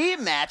tag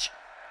team match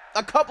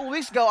a couple of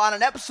weeks ago on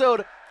an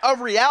episode of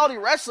Reality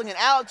Wrestling, and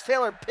Alex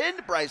Taylor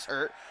pinned Bryce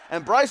Hurt,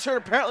 and Bryce Hurt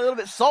apparently a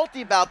little bit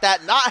salty about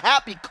that, not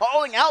happy,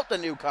 calling out the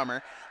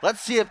newcomer. Let's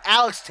see if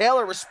Alex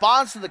Taylor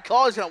responds to the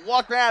call. He's going to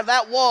walk around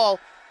that wall.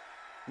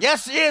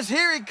 Yes, he is.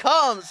 Here he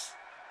comes.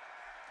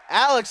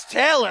 Alex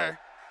Taylor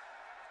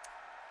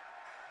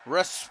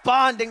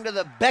responding to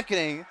the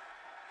beckoning.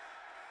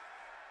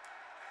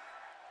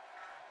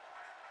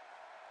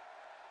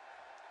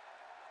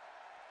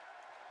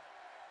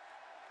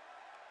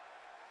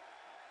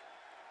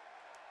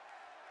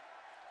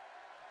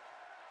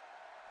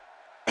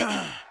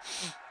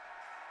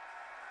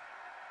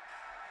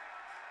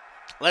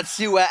 Let's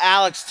see what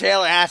Alex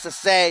Taylor has to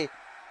say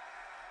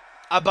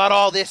about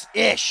all this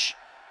ish.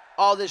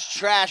 All this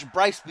trash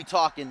Bryce be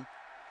talking.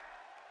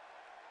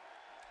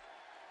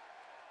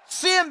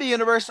 CMV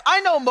Universe, I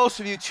know most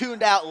of you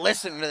tuned out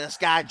listening to this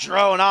guy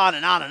drone on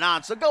and on and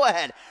on, so go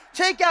ahead.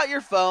 Take out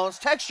your phones,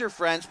 text your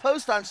friends,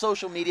 post on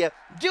social media,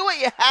 do what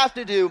you have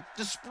to do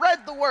to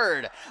spread the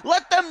word.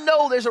 Let them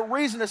know there's a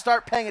reason to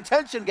start paying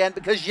attention again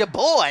because your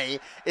boy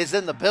is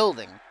in the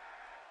building.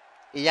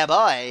 Yeah,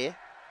 boy.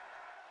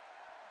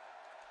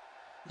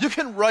 You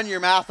can run your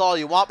mouth all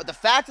you want, but the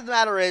fact of the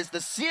matter is the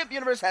CMV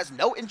Universe has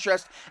no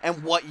interest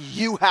in what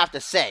you have to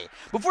say.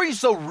 Before you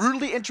so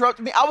rudely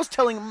interrupted me, I was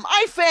telling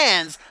my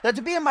fans that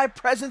to be in my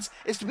presence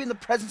is to be in the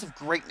presence of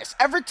greatness.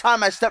 Every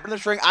time I step in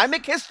this ring, I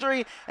make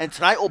history, and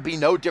tonight will be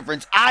no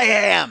difference. I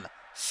am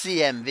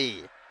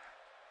CMV.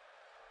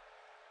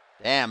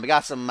 Damn, we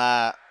got some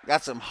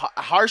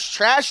harsh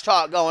trash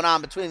talk going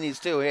on between these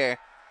two here.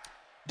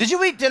 Did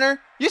you eat dinner?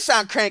 You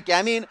sound cranky.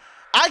 I mean,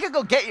 I could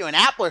go get you an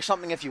apple or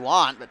something if you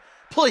want, but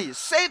please,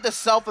 save the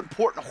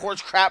self-important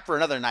horse crap for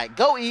another night.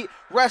 Go eat,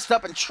 rest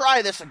up, and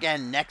try this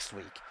again next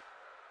week.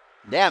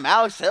 Damn,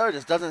 Alex Taylor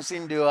just doesn't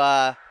seem to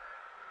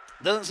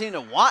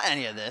want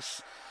any of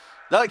this.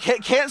 No,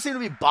 can't seem to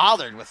be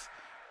bothered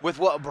with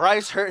what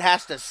Bryce Hurt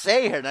has to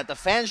say here, that the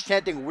fans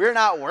chanting, "We're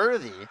not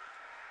worthy."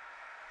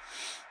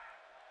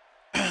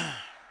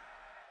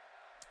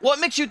 What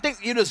makes you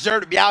think you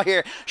deserve to be out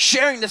here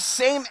sharing the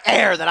same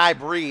air that I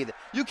breathe?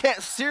 You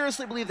can't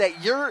seriously believe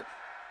that you're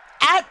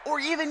at or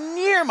even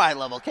near my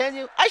level, can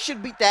you? I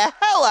should beat the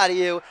hell out of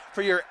you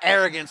for your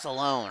arrogance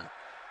alone.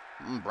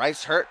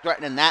 Bryce Hurt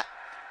threatening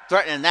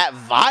that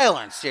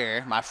violence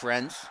here, my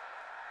friends.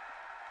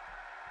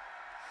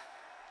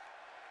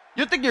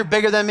 You think you're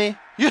bigger than me?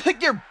 You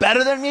think you're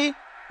better than me?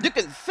 You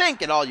can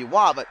think it all you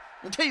want, but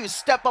until you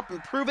step up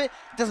and prove it,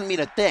 it doesn't mean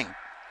a thing.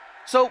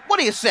 So what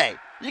do you say?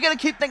 You gonna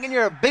keep thinking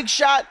you're a big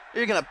shot, or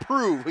you're gonna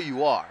prove who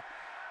you are?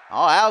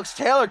 Oh, Alex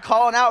Taylor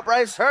calling out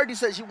Bryce Hurt. He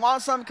says, "You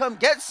want some? Come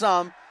get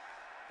some."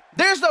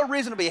 There's no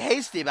reason to be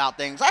hasty about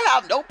things. I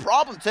have no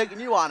problem taking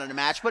you on in a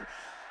match, but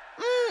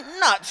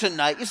not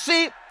tonight. You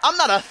see, I'm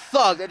not a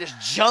thug that just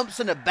jumps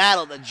into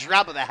battle at the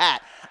drop of a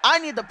hat. I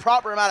need the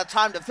proper amount of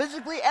time to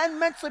physically and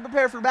mentally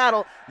prepare for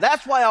battle.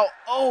 That's why I'll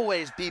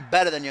always be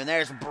better than you. And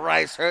there's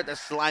Bryce Hurt, the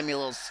slimy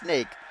little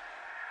snake,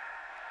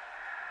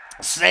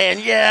 saying,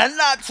 "Yeah,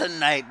 not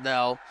tonight,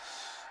 though."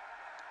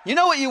 You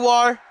know what you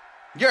are?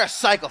 You're a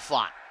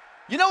psychophant.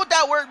 You know what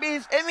that word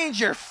means? It means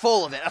you're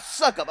full of it. A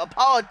suck-up, a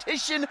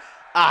politician,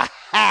 a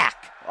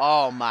hack.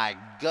 Oh my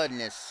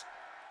goodness.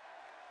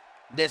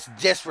 This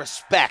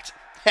disrespect.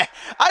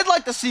 I'd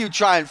like to see you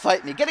try and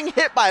fight me. Getting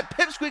hit by a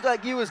pipsqueak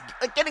like you is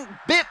like getting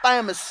bit by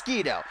a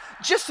mosquito.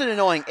 Just an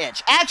annoying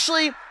itch.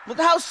 Actually, with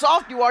how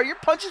soft you are, your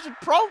punches would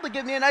probably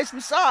give me a nice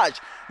massage.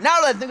 Now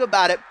that I think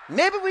about it,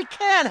 maybe we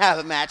can have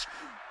a match.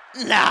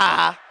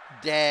 Nah.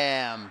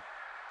 Damn.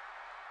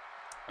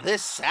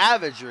 This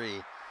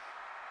savagery.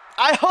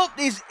 I hope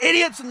these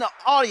idiots in the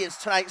audience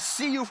tonight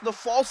see you for the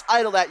false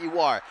idol that you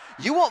are.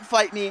 You won't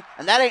fight me,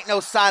 and that ain't no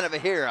sign of a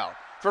hero.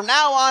 From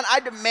now on, I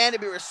demand to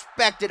be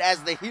respected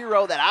as the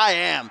hero that I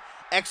am.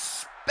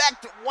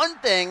 Expect one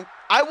thing,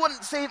 I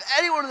wouldn't save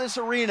anyone in this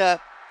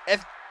arena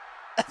if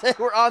they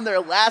were on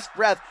their last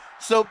breath.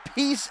 So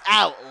peace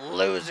out,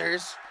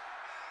 losers.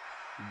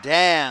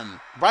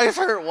 Damn. Bryce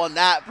Hurt won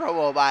that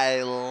promo by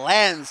a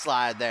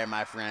landslide there,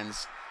 my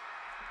friends.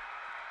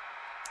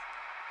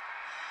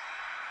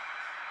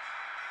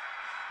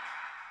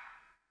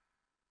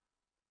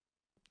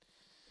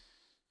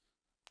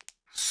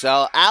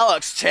 So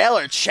Alex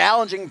Taylor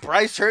challenging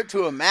Bryce Hurt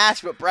to a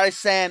match, but Bryce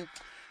saying,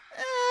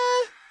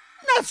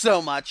 not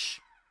so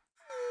much.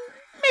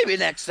 Maybe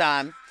next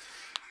time.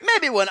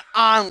 Maybe when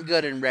I'm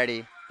good and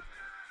ready.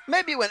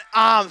 Maybe when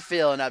I'm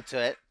feeling up to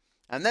it.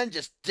 And then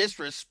just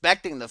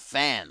disrespecting the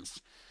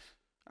fans.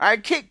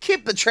 Alright,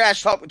 keep the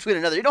trash talk between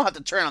another. You don't have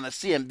to turn on the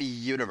CMV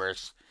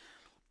universe.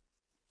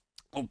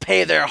 Will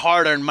pay their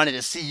hard-earned money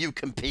to see you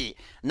compete,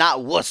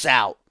 not wuss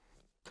out.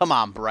 Come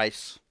on,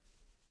 Bryce.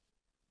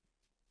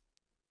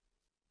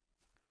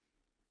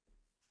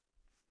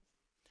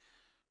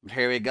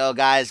 Here we go,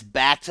 guys.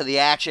 Back to the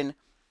action.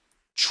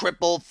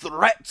 Triple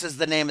Threats is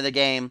the name of the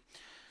game.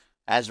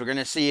 As we're going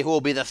to see who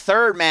will be the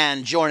third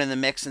man joining the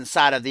mix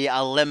inside of the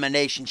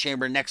Elimination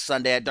Chamber next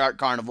Sunday at Dark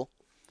Carnival.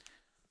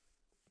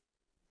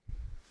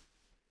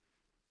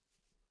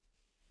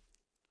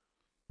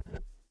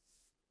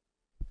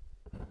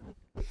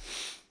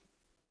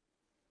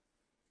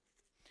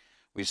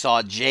 We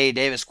saw Jay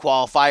Davis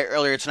qualify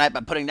earlier tonight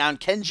by putting down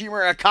Kenji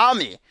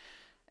Murakami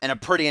in a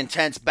pretty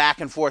intense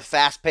back-and-forth,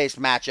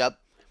 fast-paced matchup,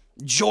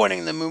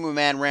 joining the Moo Moo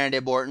Man Randy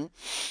Orton.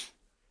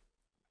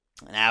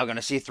 Now we're going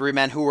to see three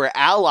men who were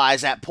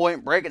allies at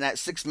Point Break in that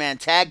six-man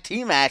tag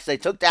team match. They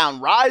took down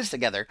Rise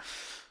together.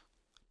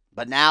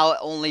 But now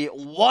only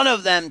one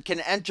of them can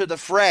enter the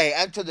fray,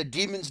 enter the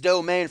Demon's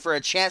Domain for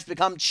a chance to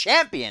become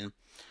champion.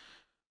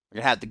 We're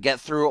going to have to get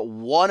through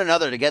one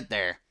another to get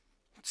there.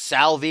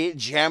 Salvi,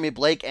 Jeremy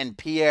Blake, and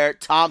Pierre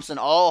Thompson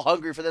all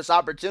hungry for this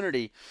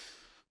opportunity.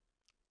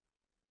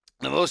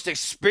 The most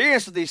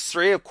experienced of these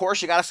three, of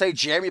course, you got to say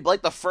Jeremy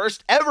Blake, the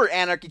first ever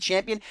Anarchy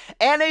champion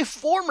and a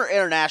former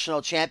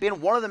international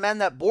champion, one of the men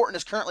that Borton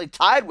is currently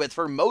tied with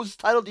for most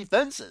title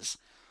defenses.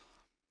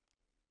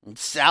 And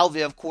Salvi,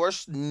 of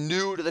course,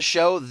 new to the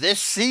show this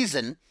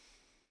season.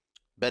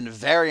 Been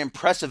very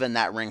impressive in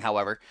that ring,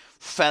 however.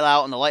 Fell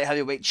out in the light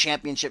heavyweight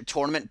championship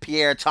tournament.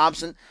 Pierre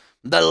Thompson,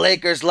 the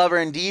Lakers lover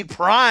indeed,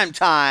 prime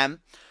time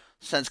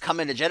since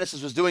coming to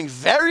Genesis, was doing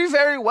very,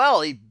 very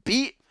well. He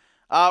beat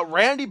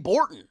Randy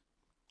Borton.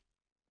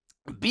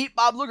 Beat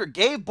Bob Luger,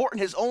 gave Borton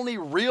his only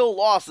real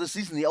loss this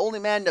season, the only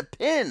man to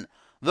pin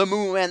the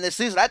Moo Man this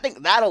season. I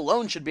think that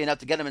alone should be enough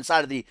to get him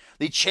inside of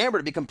the chamber,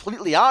 to be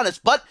completely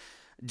honest. But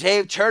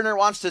Dave Turner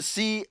wants to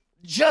see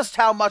just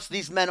how much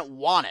these men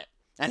want it.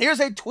 And here's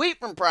a tweet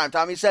from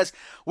Primetime. He says,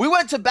 "We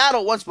went to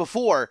battle once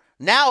before.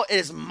 Now it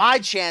is my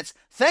chance.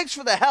 Thanks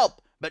for the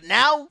help, but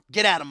now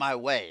get out of my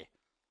way."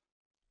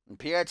 And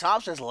Pierre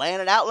Thompson is laying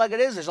it out like it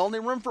is. There's only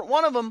room for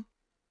one of them.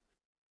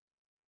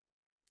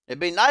 It'd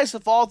be nice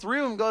if all three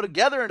of them go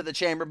together into the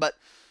chamber, but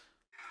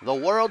the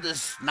world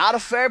is not a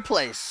fair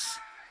place.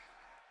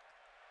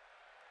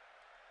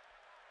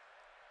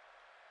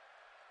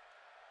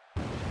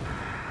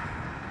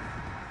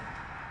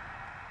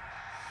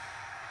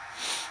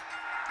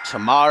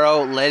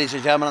 Tomorrow, ladies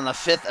and gentlemen, on the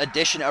 5th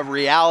edition of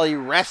Reality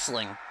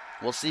Wrestling,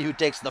 we'll see who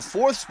takes the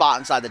 4th spot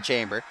inside the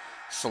chamber.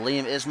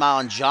 Salim Ismail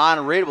and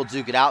John Reed will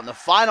duke it out in the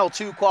final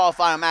 2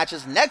 qualifying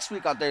matches next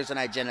week on Thursday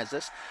Night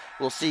Genesis.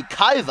 We'll see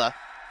Kaiva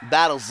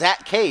battle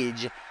Zach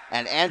Cage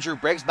and Andrew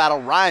Briggs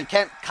battle Ryan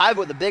Kent. Kaiva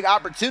with a big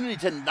opportunity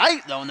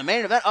tonight, though, in the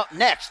main event up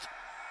next,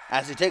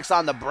 as he takes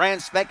on the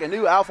brand spanking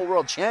new Alpha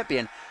World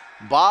Champion,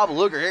 Bob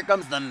Luger. Here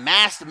comes the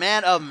masked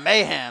man of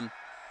mayhem,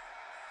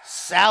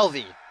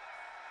 Salvi,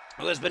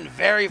 who has been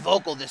very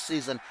vocal this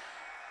season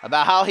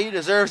about how he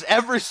deserves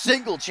every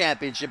single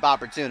championship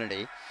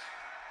opportunity.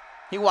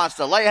 He wants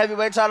the light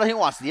heavyweight title, he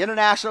wants the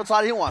international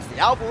title, he wants the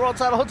Alpha World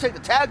title, he'll take the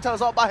tag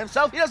titles all by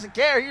himself. He doesn't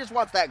care, he just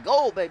wants that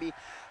gold, baby.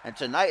 And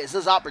tonight is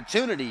his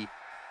opportunity.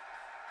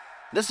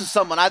 This is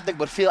someone I think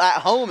would feel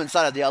at home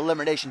inside of the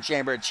Elimination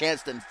Chamber, a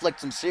chance to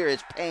inflict some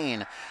serious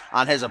pain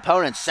on his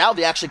opponents.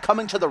 Salvi actually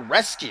coming to the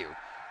rescue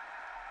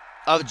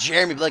of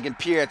Jeremy Blake and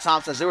Pierre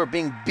Thompson as they were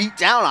being beat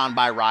down on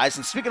by Rise.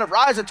 And speaking of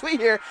Rise, a tweet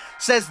here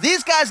says,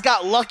 "These guys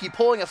got lucky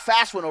pulling a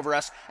fast one over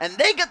us, and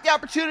they get the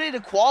opportunity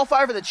to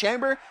qualify for the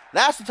chamber.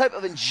 That's the type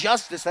of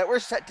injustice that we're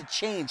set to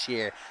change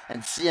here."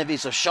 And CMV,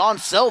 so Sean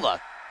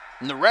Silva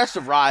and the rest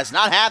of Rise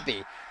not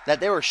happy that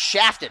they were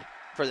shafted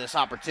for this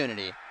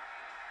opportunity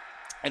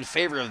in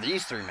favor of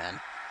these three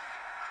men.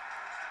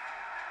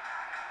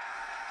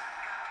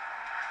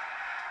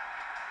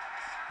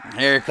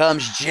 Here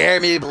comes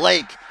Jeremy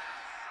Blake,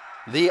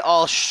 the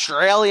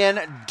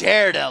Australian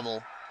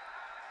Daredevil.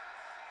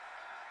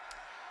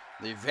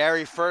 The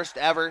very first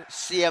ever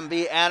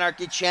CMV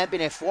Anarchy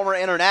champion, a former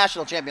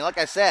international champion. Like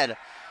I said,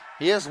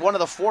 he is one of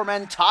the 4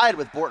 men tied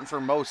with Borton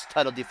for most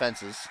title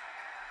defenses.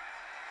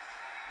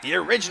 He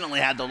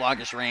originally had the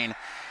longest reign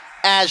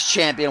as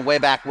champion way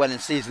back when in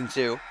Season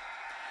 2.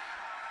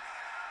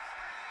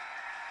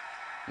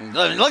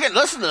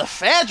 Listen to the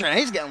fans right now.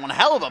 He's getting one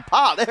hell of a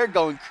pop. They're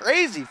going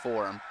crazy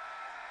for him.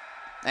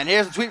 And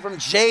here's a tweet from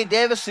Jay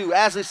Davis, who,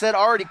 as we said,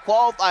 already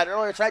qualified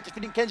earlier tonight,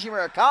 defeating Kenji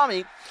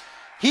Murakami.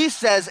 He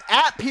says,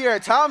 "At Pierre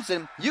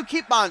Thompson, you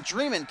keep on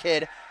dreaming,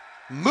 kid.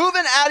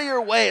 Moving out of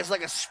your way is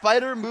like a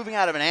spider moving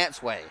out of an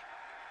ant's way."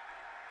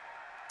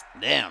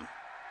 Damn.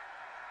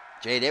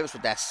 Jay Davis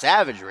with that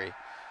savagery.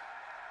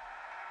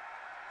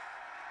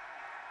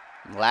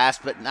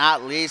 Last but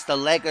not least, the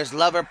Lakers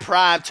lover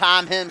prime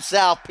time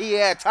himself,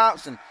 Pierre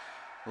Thompson.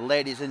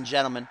 Ladies and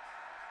gentlemen,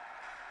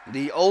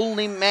 the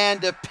only man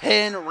to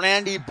pin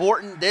Randy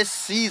Orton this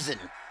season.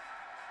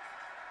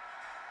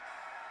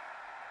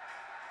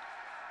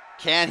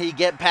 Can he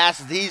get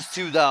past these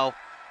two, though?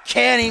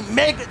 Can he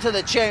make it to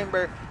the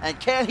chamber? And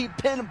can he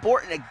pin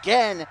Orton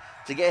again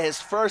to get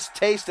his first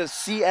taste of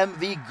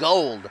CMV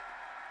gold?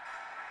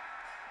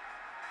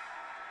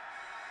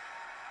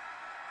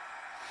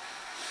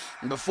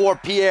 And before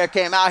Pierre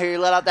came out here, he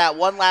let out that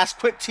one last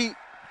quick teat.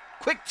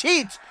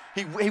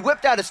 He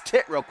whipped out his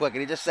tit real quick,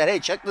 and he just said, hey,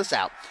 check this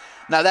out.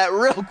 Now, that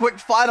real quick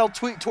final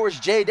tweet towards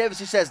Jay Davis,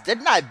 he says,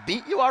 didn't I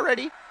beat you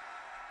already?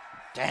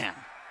 Damn.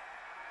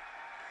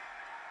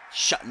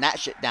 Shutting that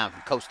shit down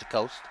from coast to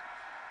coast.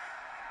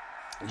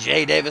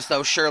 Jay Davis,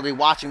 though, surely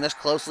watching this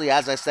closely.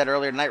 As I said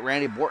earlier tonight,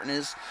 Randy Orton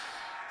is,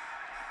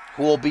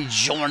 who will be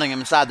joining him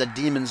inside the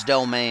Demon's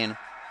domain.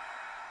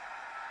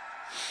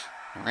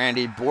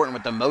 Randy Orton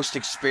with the most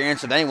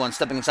experience of anyone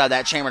stepping inside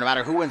that chamber, no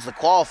matter who wins the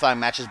qualifying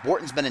matches.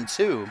 Orton's been in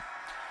 2.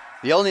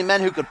 The only men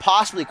who could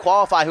possibly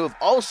qualify who have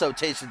also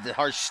tasted the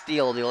harsh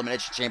steel of the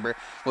Elimination Chamber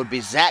would be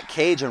Zach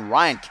Cage and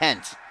Ryan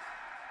Kent.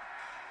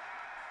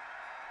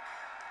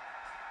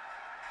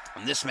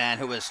 And this man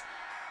who was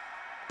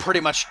pretty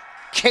much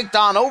kicked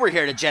on over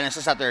here to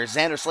Genesis after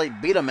Xander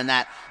Slate beat him in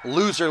that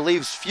loser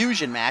leaves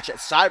fusion match at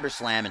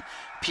CyberSlam, and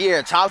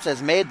Pierre Thompson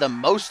has made the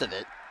most of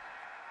it.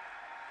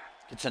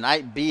 Could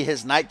tonight be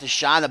his night to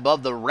shine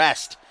above the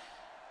rest?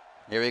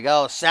 Here we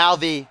go.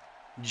 Salvi,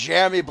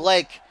 Jeremy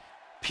Blake,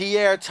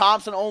 Pierre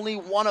Thompson, only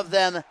one of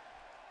them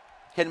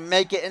can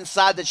make it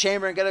inside the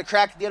chamber and get a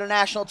crack at the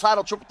international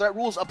title. Triple threat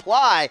rules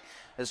apply.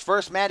 His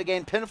first man to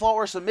gain pinfall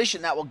or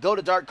submission, that will go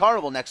to Dark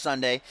Carnival next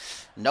Sunday.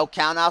 No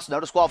countouts, no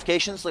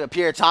disqualifications. Look at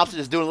Pierre Thompson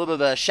just doing a little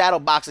bit of a shadow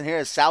boxing here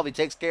as Salvi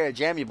takes care of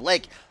Jeremy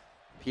Blake.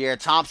 Pierre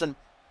Thompson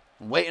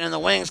waiting in the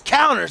wings.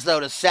 Counters, though,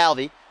 to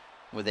Salvi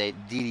with a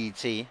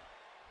DDT.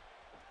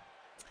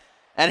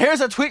 And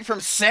here's a tweet from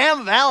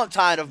Sam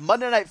Valentine of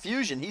Monday Night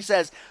Fusion. He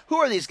says, who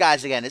are these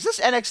guys again? Is this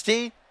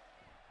NXT?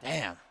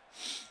 Damn.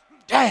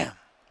 Damn.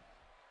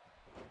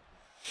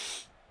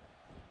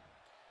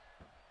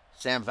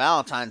 Sam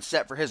Valentine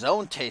set for his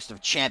own taste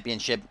of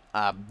championship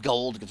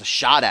gold. Gets a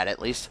shot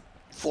at least.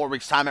 4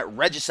 weeks' time at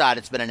Regicide,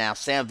 it's been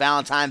announced. Sam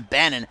Valentine,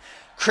 Bannon,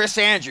 Chris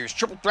Andrews.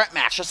 Triple threat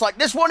match, just like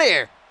this one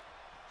here.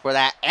 For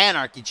that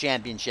Anarchy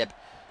Championship.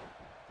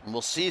 And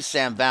we'll see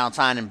Sam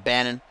Valentine and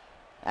Bannon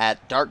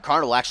at Dark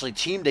Carnival actually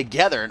team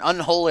together, an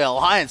unholy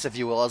alliance, if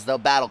you will, as they'll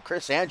battle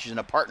Chris Andrews and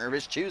a partner of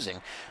his choosing.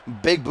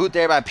 Big boot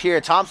there by Pierre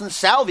Thompson.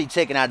 Salvi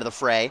taken out of the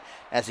fray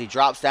as he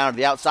drops down to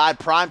the outside.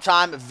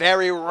 Primetime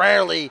very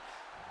rarely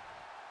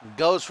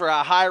goes for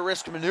a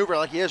high-risk maneuver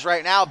like he is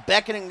right now,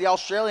 beckoning the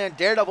Australian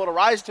Daredevil to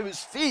rise to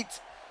his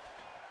feet.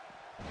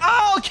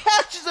 Oh,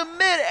 catches him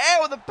mid-air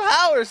with a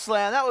power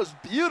slam. That was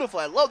beautiful.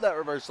 I love that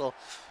reversal.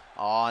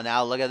 Oh,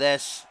 now look at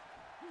this.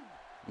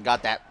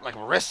 Got that like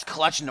wrist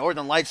clutch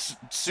Northern Lights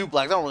suplex.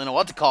 I don't really know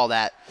what to call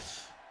that.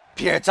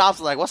 Pierre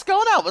Thompson like, what's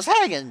going on? What's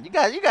hanging? You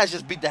guys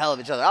just beat the hell of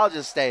each other. I'll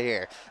just stay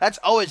here. That's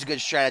always a good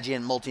strategy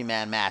in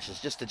multi-man matches,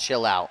 just to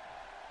chill out.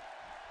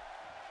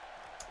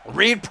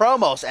 Read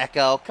promos,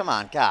 Echo. Come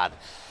on, God.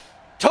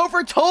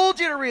 Topher told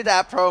you to read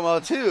that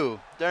promo too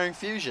during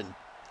Fusion.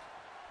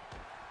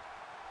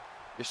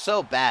 You're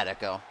so bad,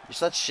 Echo. You're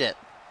such shit.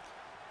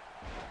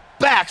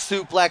 Back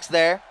suplex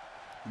there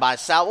by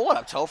Sal. What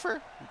up,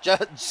 Topher?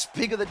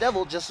 Speak of the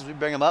devil, just as we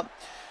bring him up.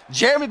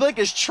 Jeremy Blake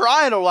is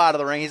trying to roll out of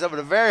the ring. He's having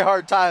a very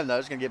hard time, though.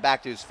 He's going to get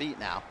back to his feet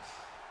now.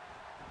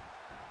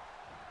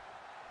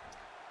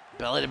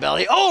 Belly to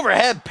belly.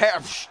 Overhead pair.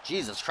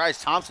 Jesus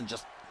Christ, Thompson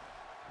just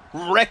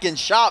wrecking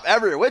shop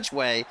every which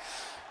way.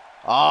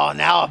 Oh,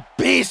 now a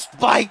beast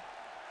bite.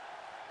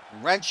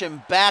 Wrench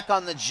him back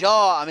on the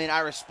jaw. I mean, I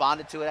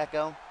responded to it,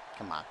 Echo.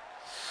 Come on.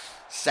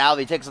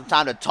 Salvi, take some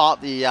time to taunt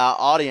the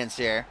audience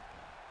here.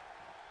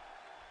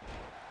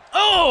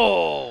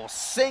 Oh,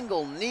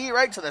 single knee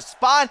right to the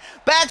spine.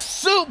 Back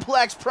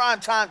suplex.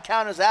 Primetime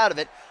counters out of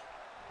it.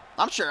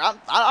 I'm sure. I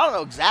don't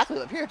know exactly,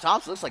 but Pierre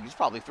Thompson looks like he's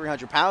probably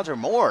 300 pounds or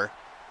more.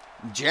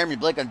 Jeremy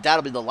Blake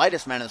undoubtedly the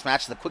lightest man in this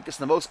match, the quickest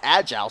and the most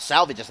agile.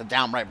 Salvi just a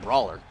downright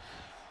brawler.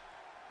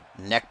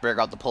 Neckbreaker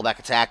out the pullback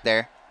attack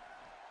there.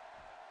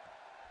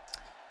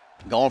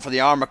 Going for the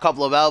arm, a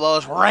couple of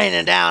elbows,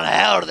 raining down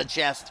hell to the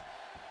chest.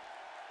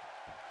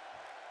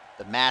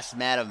 The masked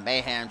man of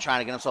mayhem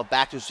trying to get himself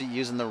back to his feet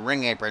using the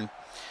ring apron.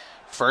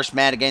 First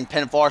man to gain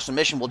pinfall or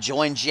submission will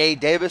join Jay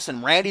Davis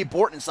and Randy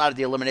Orton inside of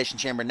the Elimination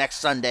Chamber next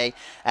Sunday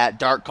at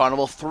Dark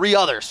Carnival. 3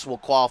 others will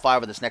qualify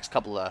over this next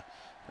couple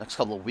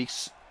of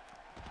weeks.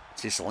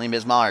 Let's see, Salim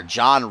Ismail or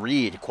John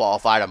Reed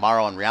qualify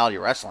tomorrow in Reality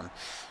Wrestling.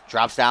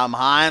 Drops down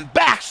behind,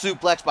 back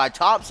suplex by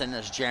Thompson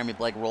as Jeremy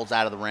Blake rolls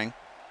out of the ring.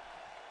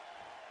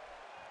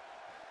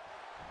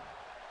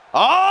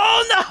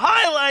 Oh, and the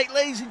highlight,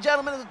 ladies and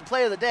gentlemen, is the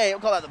play of the day.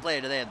 We'll call that the play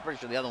of the day. I'm pretty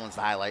sure the other one's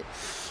the highlight.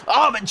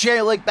 Oh, but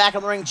Jerry Lake back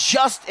in the ring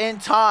just in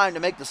time to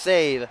make the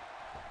save.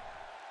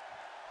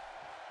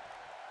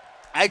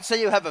 I'd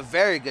say you have a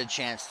very good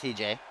chance,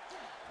 TJ,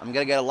 I'm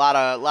gonna get a lot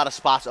of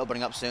spots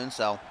opening up soon,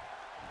 so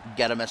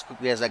get them as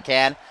quickly as I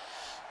can.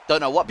 Don't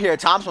know what Pierre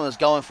Thompson was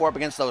going for up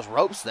against those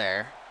ropes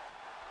there.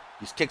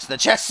 These kicks to the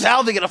chest.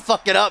 Salvi gonna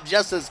fuck it up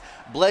just as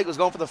Blake was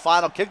going for the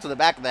final kick to the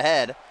back of the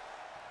head.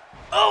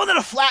 Oh, and then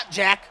a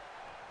flapjack.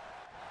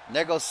 And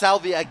there goes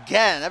Salvi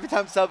again. Every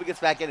time Salvi gets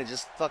back in, it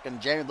just fucking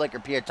Jeremy Blake or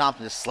Pierre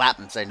Thompson just slap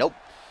him and say, nope,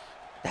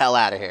 the hell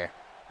out of here.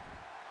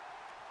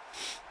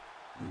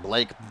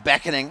 Blake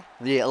beckoning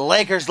the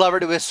Lakers lover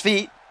to his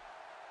feet.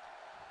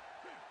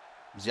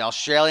 The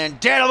Australian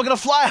Daredevil gonna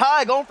fly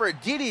high, going for a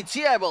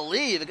DDT, I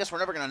believe. I guess we're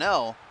never gonna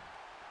know.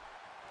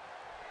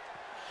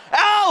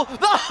 Ow!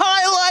 The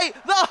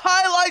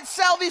highlight!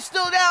 Salvi's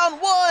still down.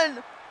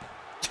 1,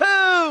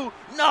 2.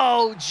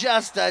 No,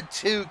 just a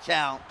 2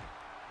 count.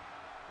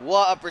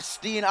 What a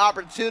pristine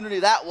opportunity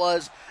that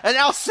was. And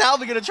now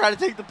Salvi gonna try to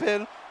take the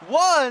pin.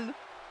 1.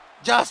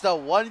 Just a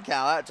 1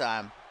 count that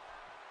time.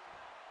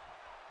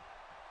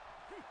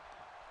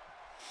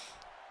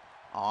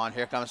 On,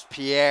 here comes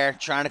Pierre,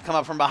 trying to come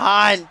up from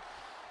behind.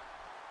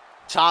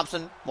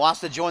 Thompson wants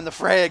to join the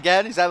fray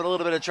again. He's having a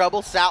little bit of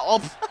trouble.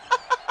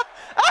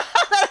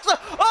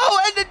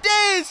 Oh, end of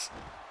days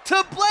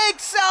to Blake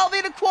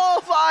Salvi to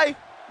qualify.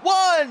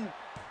 1,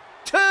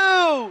 2,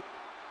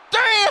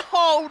 3.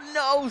 Oh,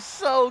 no,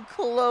 so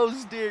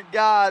close, dear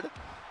God.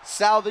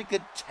 Salvi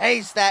could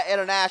taste that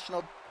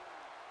international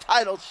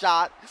title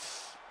shot.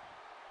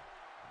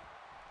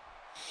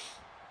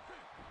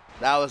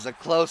 That was a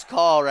close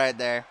call right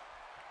there.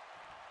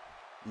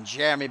 And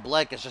Jeremy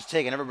Blake is just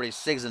taking everybody's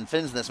SIGs and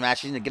fins in this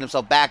match. He's going to get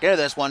himself back into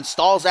this one.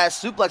 Stalls that,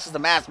 suplexes the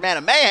masked man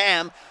of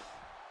mayhem.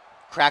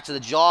 Crack to the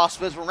jaw,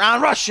 spins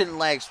around, Russian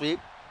leg sweep.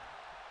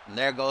 And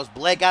there goes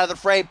Blake out of the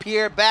fray.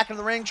 Pierre back in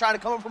the ring, trying to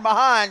come up from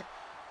behind.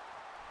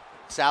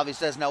 Salvi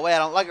says, no way, I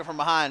don't like it from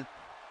behind.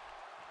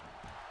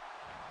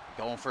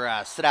 Going for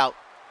a sit-out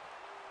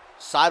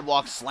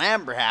sidewalk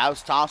slam,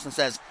 perhaps. Thompson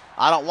says,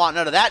 I don't want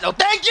none of that. No,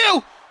 thank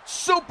you!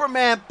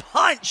 Superman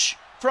punch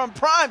from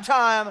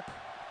Primetime.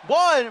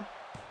 1,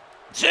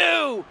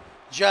 2.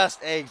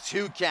 Just a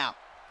 2 count.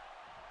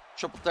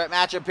 Triple threat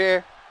matchup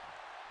here.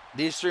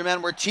 These 3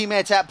 men were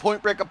teammates at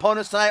Point Break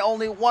opponents tonight.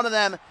 Only one of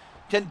them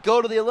can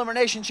go to the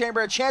Elimination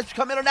Chamber, a chance to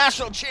become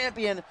international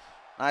champion.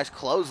 Nice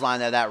clothesline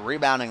there, that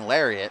rebounding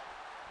lariat.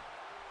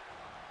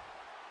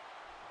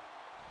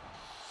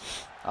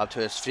 Up to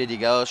his feet he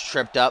goes,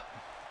 tripped up.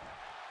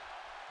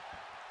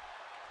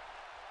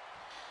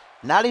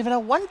 Not even a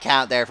 1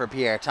 count there for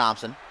Pierre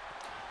Thompson.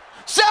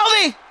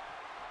 Salvi!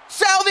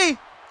 Salvi!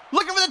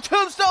 Looking for the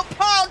tombstone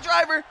pile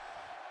driver.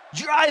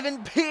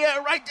 Driving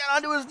Pierre right down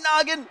onto his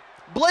noggin.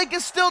 Blake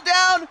is still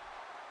down.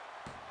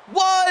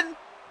 1,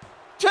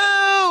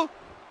 2.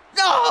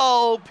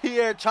 No!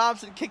 Pierre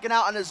Thompson kicking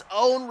out on his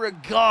own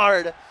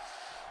regard.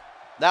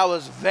 That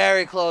was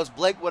very close.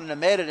 Blake wouldn't have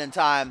made it in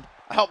time.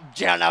 I hope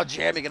now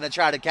Jeremy going to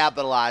try to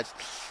capitalize.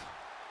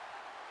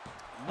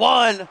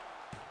 1,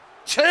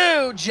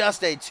 2.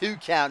 Just a 2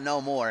 count,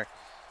 no more.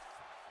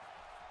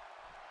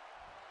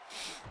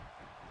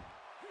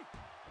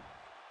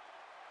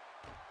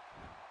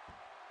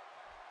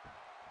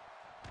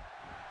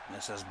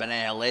 This has been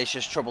a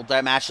hellacious triple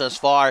threat match thus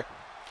far.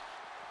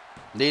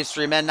 These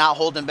 3 men not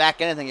holding back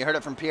anything. You heard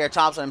it from Pierre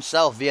Thompson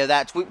himself via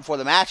that tweet before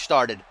the match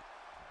started.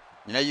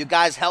 You know, you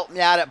guys helped me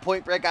out at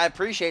Point Break. I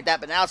appreciate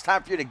that, but now it's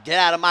time for you to get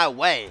out of my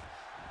way.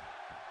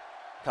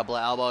 A couple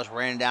of elbows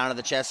raining down to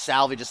the chest.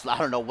 Salvi just, I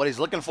don't know what he's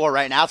looking for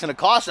right now. It's going to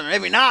cost him,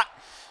 maybe not.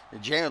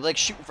 Jeremy Blake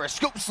shooting for a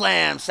scoop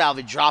slam.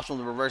 Salvi drops him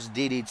with a reverse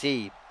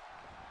DDT.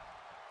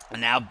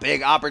 And now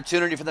big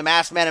opportunity for the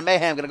Masked Man of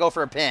Mayhem. Going to go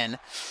for a pin.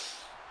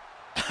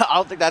 I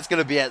don't think that's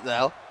going to be it,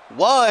 though.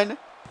 1,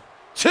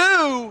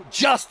 2.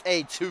 Just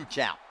a 2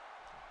 count.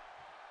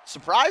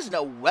 Surprised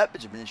no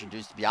weapons have been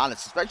introduced, to be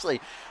honest. Especially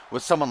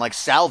with someone like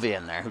Salvi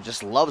in there, who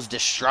just loves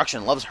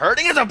destruction, loves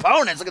hurting his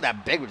opponents. Look at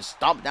that big one just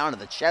stomp down to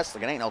the chest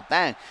like it ain't no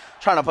thing.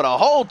 Trying to put a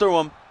hole through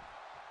him.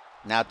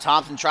 Now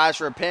Thompson tries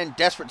for a pin.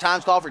 Desperate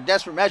times call for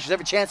desperate measures.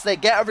 Every chance they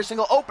get, every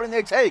single opening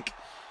they take.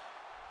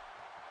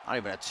 Not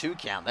even a 2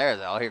 count there,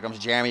 though. Here comes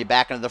Jeremy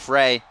back into the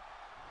fray.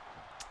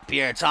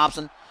 Pierre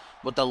Thompson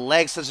with the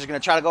leg scissors going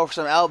to try to go for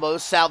some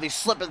elbows. Salvi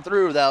slipping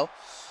through, though.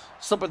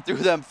 Slipping through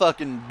them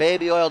fucking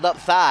baby oiled up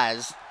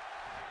thighs.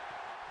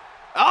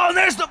 Oh, and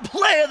there's the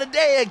play of the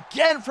day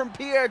again from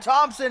Pierre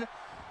Thompson.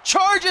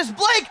 Charges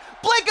Blake.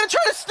 Blake going to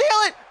try to steal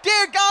it.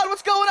 Dear God,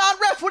 what's going on?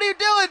 Ref, what are you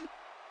doing?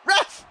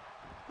 Ref.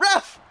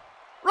 Ref.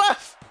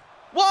 Ref.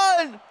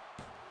 1,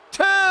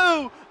 2.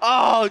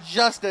 Oh,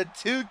 just a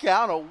 2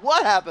 count. Oh,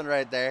 what happened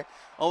right there?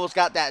 Almost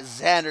got that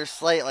Xander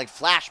Slate like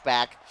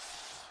flashback.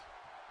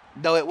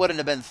 Though it wouldn't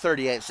have been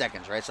 38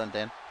 seconds, right,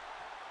 Suntan?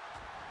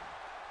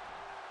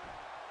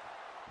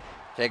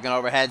 Taking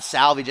overhead,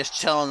 Salvi just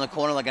chilling in the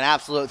corner like an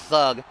absolute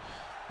thug.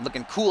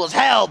 Looking cool as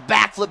hell,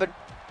 backflipping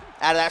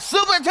out of that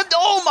super attempt.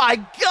 Oh my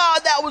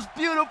God, that was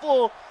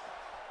beautiful.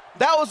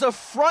 That was a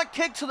front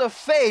kick to the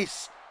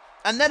face.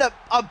 And then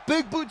a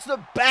big boot to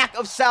the back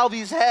of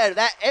Salvi's head.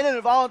 That ended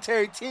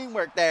involuntary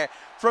teamwork there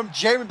from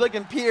Jeremy Blake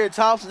and Pierre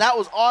Thompson. That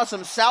was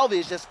awesome. Salvi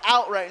is just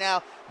out right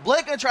now.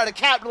 Blake gonna try to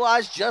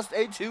capitalize, just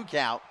a 2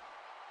 count.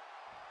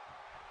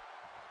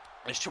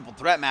 This triple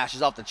threat match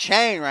is off the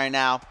chain right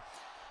now.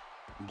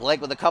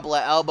 Blake with a couple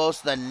of elbows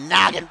to the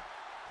noggin.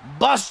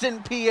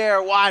 Busting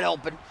Pierre wide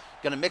open.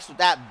 Gonna mix with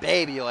that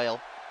baby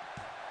oil.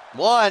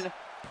 1,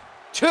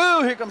 2.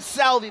 Here comes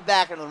Salvi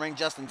back into the ring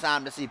just in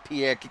time to see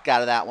Pierre kick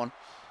out of that one.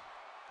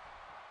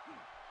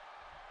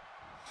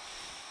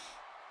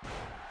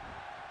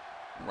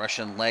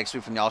 Russian leg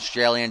sweep from the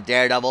Australian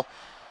Daredevil.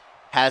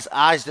 Has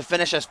eyes to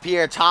finish as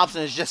Pierre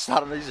Thompson is just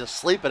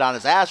sleeping on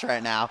his ass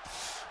right now.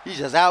 He's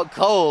just out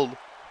cold.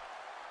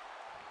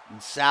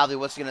 And Salvi,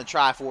 what's he going to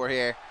try for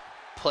here?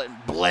 Putting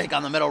Blake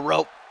on the middle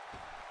rope.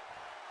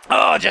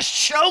 Oh, just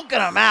choking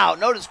him out.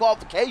 No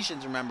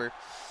disqualifications, remember.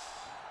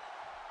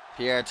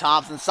 Pierre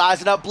Thompson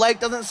sizing up. Blake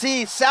doesn't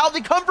see.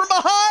 Salvi come from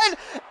behind.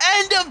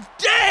 End of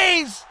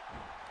days.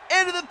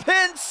 Into the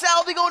pin.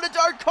 Salvi going to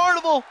Dark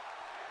Carnival.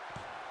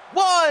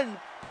 1,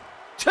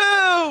 2.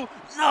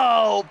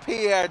 No.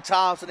 Pierre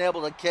Thompson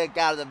able to kick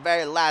out of the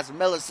very last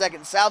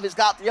millisecond. Salvi's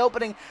got the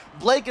opening.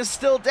 Blake is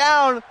still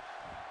down.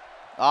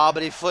 Oh,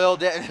 but he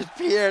foiled it. And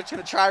Pierre's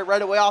going to try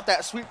right away off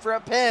that sweep for a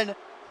pin.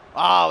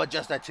 Oh, with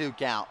just a 2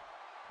 count.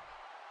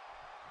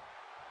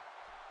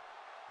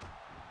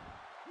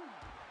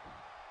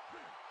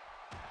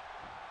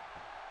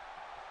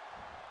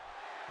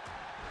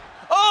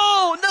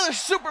 Oh, another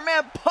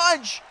Superman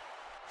punch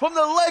from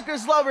the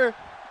Lakers lover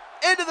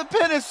into the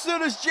pin as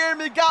soon as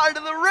Jeremy got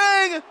into the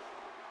ring.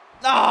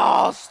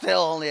 Oh,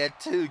 still only a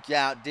 2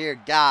 count, dear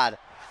God.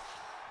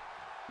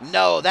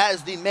 No, that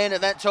is the main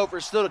event topper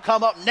still to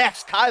come. Up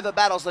next, Kaiva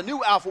battles the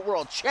new Alpha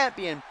World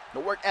Champion, the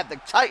work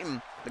ethic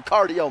Titan, the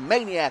cardio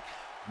maniac,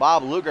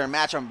 Bob Luger, a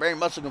match I'm very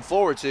much looking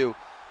forward to.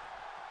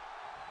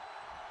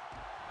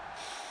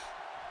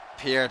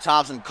 Pierre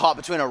Thompson caught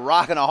between a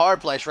rock and a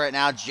hard place right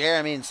now.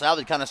 Jeremy and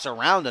Salvi kind of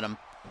surrounded him.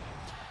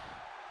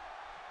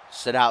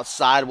 Sit out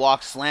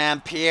sidewalk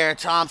slam. Pierre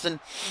Thompson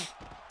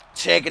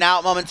taken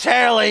out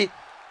momentarily.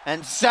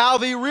 And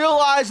Salvi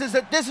realizes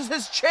that this is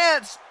his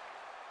chance.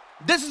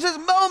 This is his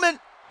moment.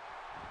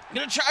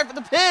 Gonna try for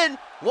the pin.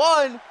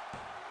 1,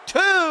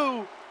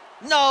 2.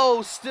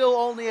 No, still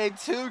only a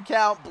 2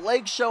 count.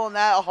 Blake showing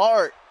that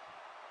heart.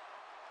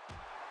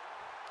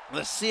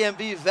 The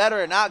CMV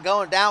veteran not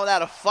going down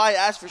without a fight,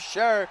 that's for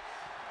sure.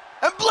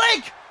 And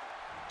Blake!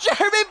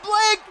 Jeremy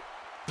Blake!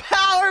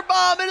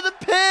 Powerbomb into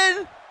the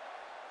pin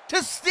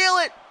to steal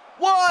it.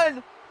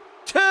 1,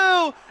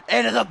 2.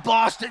 Into the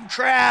Boston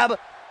Crab.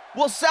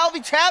 Will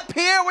Salvi tap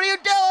Pierre? What are you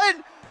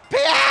doing?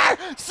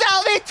 Pierre!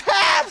 Salvi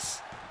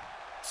taps!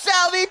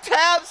 Salvi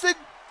taps and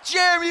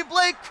Jeremy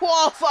Blake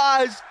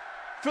qualifies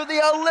for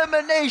the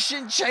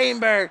Elimination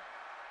Chamber.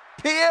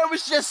 Pierre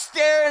was just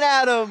staring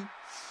at him.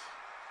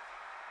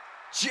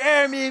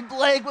 Jeremy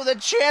Blake with a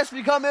chance to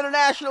become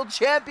international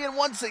champion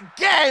once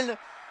again.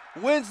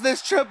 Wins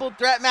this triple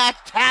threat match,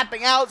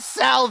 tapping out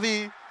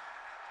Salvi.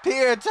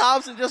 Pierre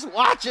Thompson just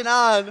watching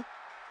on.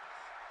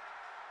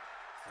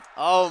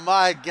 Oh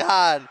my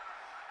God.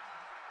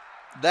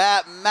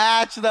 That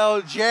match though,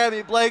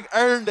 Jeremy Blake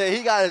earned it.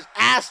 He got his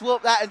ass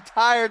whooped that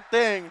entire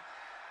thing.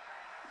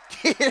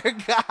 Dear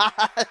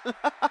God.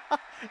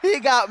 He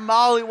got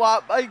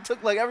mollywopped. He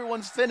took like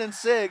everyone's fin and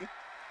sig.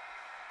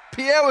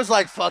 Pierre was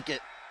like, fuck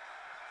it.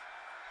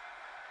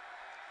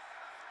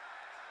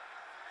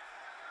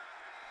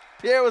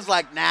 Pierre was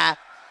like, nah,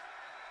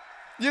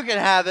 you can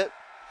have it.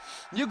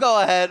 You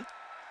go ahead.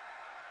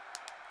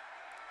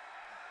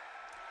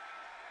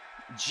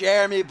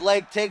 Jeremy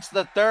Blake takes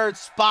the 3rd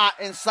spot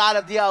inside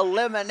of the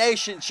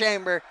Elimination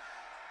Chamber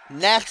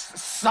next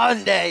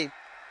Sunday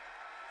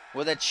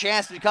with a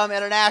chance to become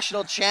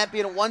international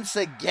champion once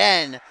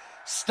again.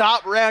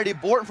 Stop Randy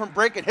Orton from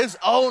breaking his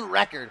own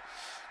record.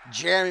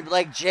 Jeremy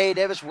Blake, Jay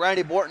Davis,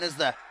 Randy Orton is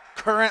the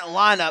current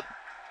lineup.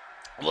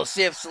 We'll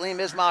see if Salim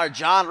Ismail or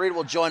John Reed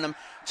will join them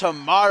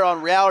tomorrow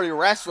on Reality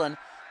Wrestling.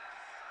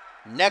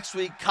 Next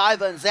week,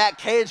 Kaiva and Zach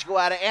Cage go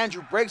at it.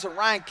 Andrew Briggs and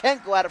Ryan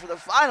Kent go at it for the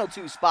final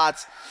 2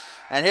 spots.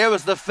 And here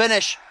was the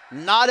finish.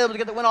 Not able to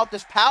get the win off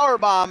this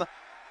powerbomb.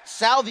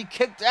 Salvi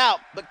kicked out,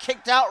 but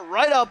kicked out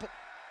right up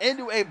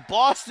into a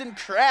Boston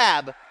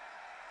Crab.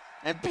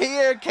 And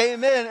Pierre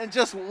came in and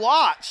just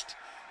watched.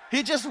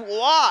 He just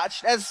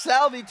watched as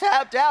Salvi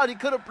tapped out. He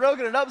could have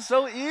broken it up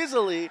so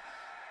easily.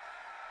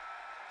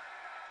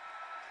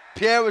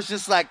 Pierre was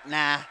just like,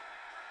 nah.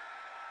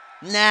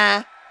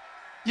 Nah.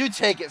 You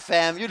take it,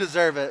 fam. You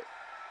deserve it.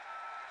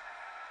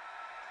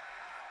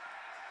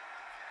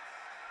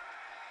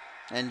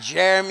 And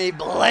Jeremy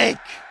Blake,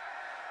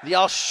 the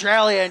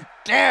Australian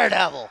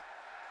Daredevil.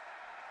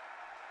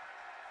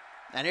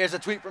 And here's a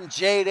tweet from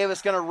Jay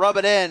Davis, gonna rub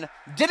it in.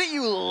 Didn't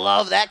you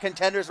love that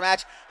contenders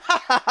match?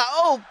 Ha ha ha.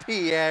 Oh,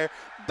 Pierre.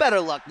 Better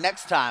luck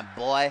next time,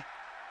 boy.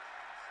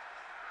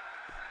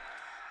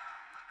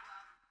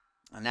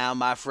 And now,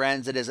 my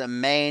friends, it is a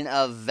main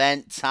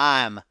event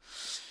time.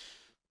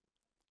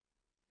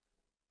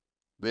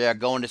 We are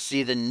going to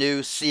see the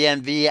new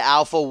CMV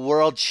Alpha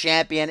World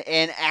Champion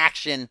in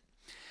action.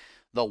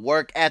 The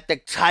work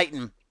ethic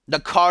Titan, The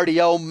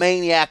cardio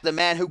maniac, the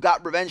man who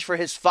got revenge for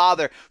his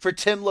father, for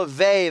Tim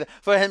LaVey,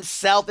 for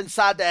himself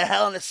inside the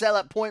Hell in a Cell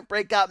at Point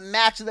Breakout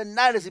match of the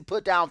night as he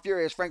put down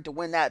Furious Frank to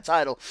win that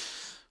title.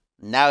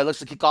 Now he looks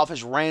to kick off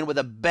his reign with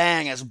a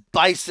bang as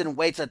Bison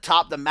waits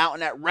atop the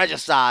mountain at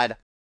Regicide.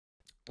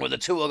 Where the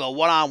two will go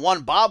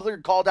one-on-one. Bob Luger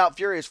called out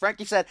Furious Frank.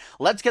 He said,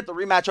 let's get the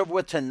rematch over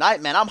with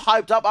tonight, man. I'm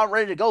hyped up. I'm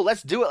ready to go.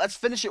 Let's do it. Let's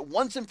finish it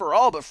once and for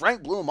all. But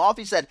Frank blew him off.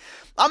 He said,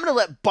 I'm going to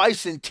let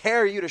Bison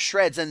tear you to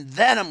shreds, and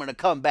then I'm going to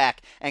come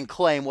back and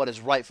claim what is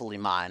rightfully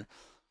mine.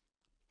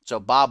 So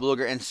Bob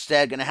Luger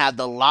instead going to have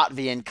the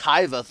Latvian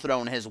Kaiva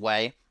thrown his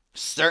way.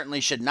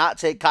 Certainly should not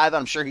take Kaiva.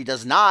 I'm sure he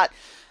does not.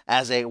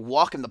 As a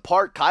walk in the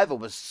park, Kaiva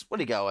was, what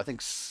did he go? I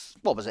think,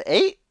 what was it,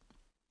 8?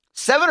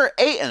 7 or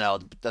 8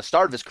 at the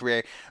start of his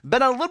career.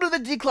 Been on a little bit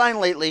of a decline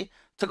lately.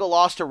 Took a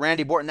loss to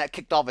Randy Orton that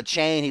kicked off a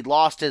chain. He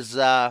lost his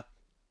light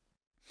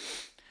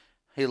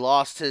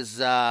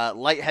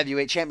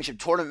heavyweight championship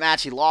tournament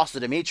match. He lost to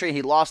Dimitri.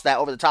 He lost that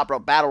over the top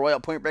rope battle royal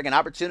Point Break. An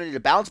opportunity to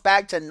bounce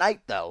back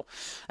tonight though,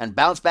 and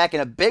bounce back in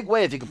a big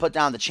way if he can put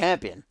down the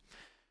champion.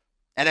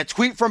 And a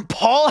tweet from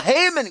Paul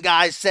Heyman,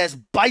 guys, says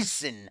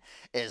Bison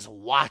is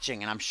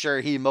watching, and I'm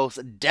sure he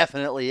most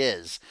definitely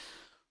is.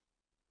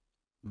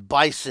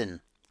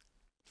 Bison,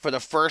 for the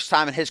first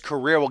time in his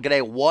career, will get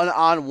a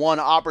one-on-one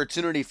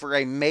opportunity for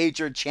a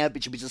major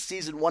championship. He's a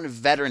Season 1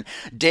 veteran.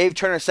 Dave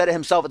Turner said it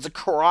himself, it's a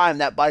crime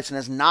that Bison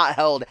has not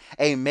held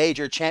a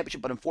major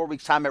championship, but in 4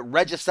 weeks' time at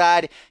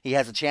Regicide, he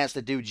has a chance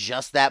to do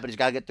just that, but he's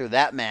got to get through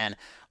that man,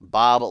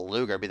 Bob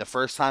Luger. It'll be the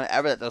first time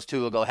ever that those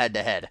two will go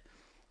head-to-head.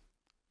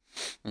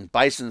 And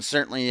Bison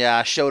certainly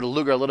showed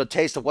Luger a little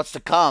taste of what's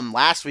to come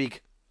last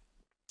week.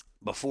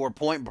 Before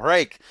Point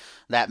Break,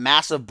 that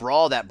massive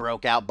brawl that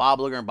broke out,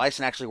 Bob Luger and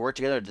Bison actually worked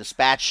together to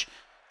dispatch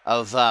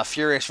of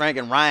Furious Frank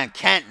and Ryan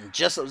Kent. And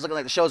just it was looking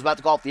like the show was about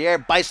to go off the air,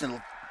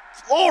 Bison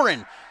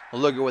flooring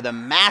Luger with a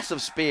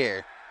massive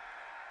spear.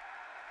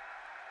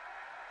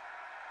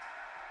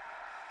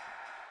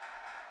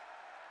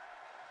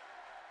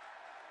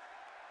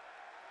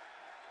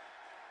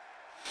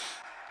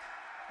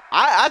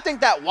 I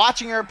think that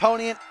watching your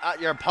opponent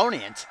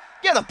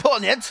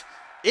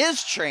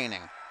is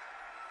training.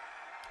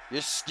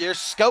 You're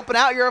scoping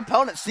out your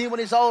opponent, seeing what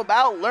he's all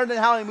about, learning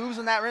how he moves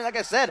in that ring. Like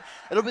I said,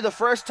 it'll be the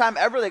first time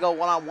ever they go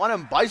one-on-one,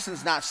 and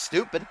Bison's not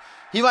stupid.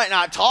 He might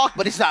not talk,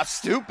 but he's not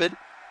stupid.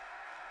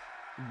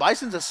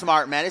 Bison's a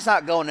smart man. He's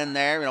not going in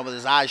there, with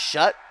his eyes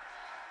shut.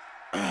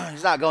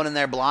 He's not going in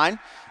there blind.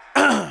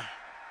 Of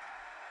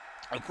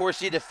course,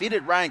 he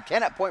defeated Ryan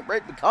Kent at Point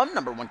Break, become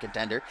 #1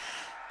 contender.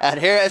 And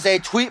here is a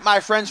tweet, my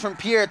friends, from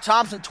Pierre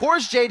Thompson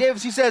towards Jay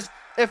Davis. He says,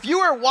 if you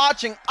were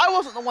watching, I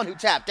wasn't the one who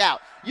tapped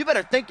out. You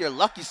better thank your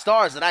lucky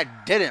stars that I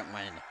didn't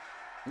win.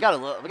 We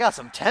got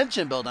some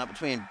tension building up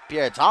between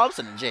Pierre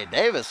Thompson and Jay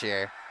Davis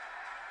here.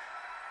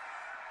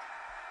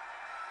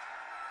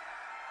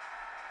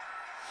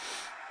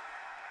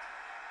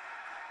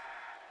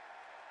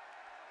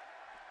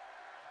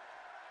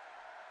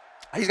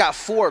 He's got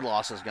 4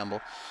 losses,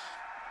 Gumble.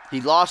 He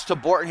lost to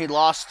Borton, he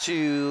lost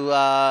to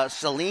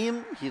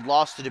Salim, he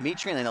lost to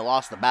Dimitri, and then he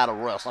lost the Battle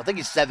Royal. So I think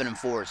he's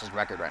 7-4 is his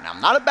record right now.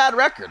 Not a bad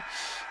record,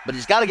 but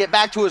he's got to get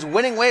back to his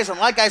winning ways. And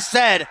like I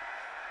said,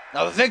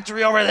 a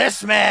victory over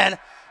this man,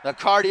 the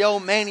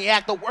cardio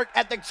maniac, the work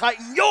ethic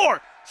titan, your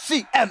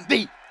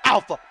CMV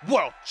Alpha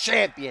World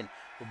Champion,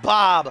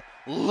 Bob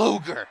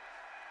Luger,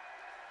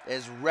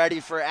 is ready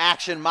for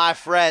action, my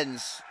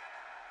friends.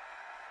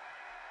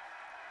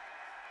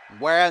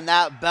 Wearing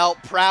that belt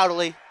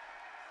proudly.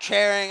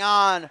 Carrying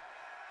on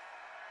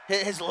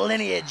his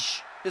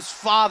lineage, his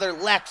father,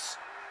 Lex,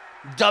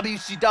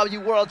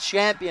 WCW World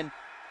Champion.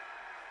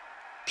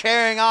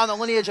 Carrying on the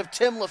lineage of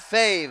Tim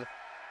LaFave.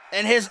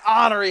 In his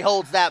honor, he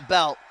holds that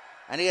belt.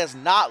 And he is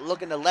not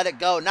looking to let it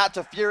go. Not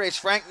to Furious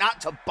Frank, not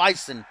to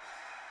Bison.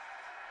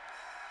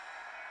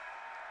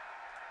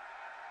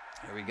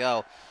 Here we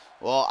go.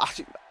 Well,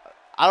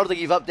 I don't think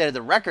you've updated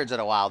the records in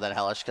a while then,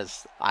 Hellish,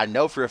 because I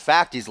know for a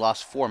fact he's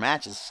lost 4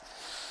 matches.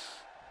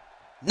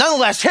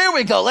 Nonetheless, here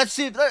we go. Let's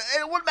see.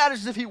 What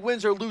matters if he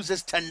wins or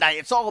loses tonight?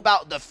 It's all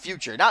about the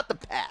future, not the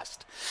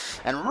past.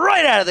 And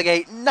right out of the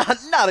gate,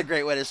 not a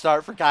great way to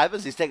start for Kaiva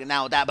as he's taking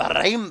down with that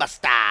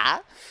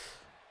Barrimbasta.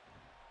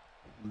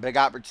 Big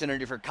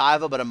opportunity for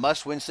Kaiva, but a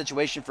must-win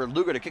situation for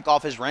Luger to kick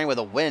off his reign with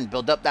a win.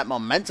 Build up that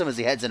momentum as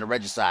he heads into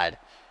Regicide.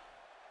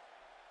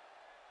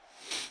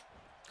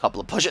 Couple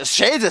of pushes.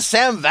 Shades of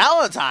Sam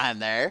Valentine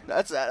there.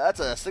 That's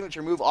a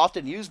signature move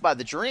often used by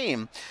the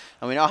Dream.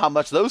 And we know how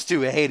much those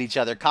two hate each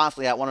other,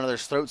 constantly at one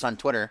another's throats on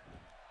Twitter.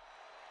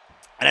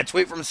 And a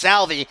tweet from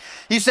Salvi.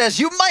 He says,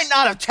 you might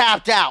not have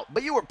tapped out,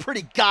 but you were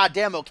pretty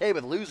goddamn okay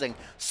with losing.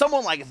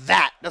 Someone like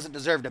that doesn't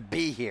deserve to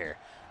be here.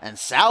 And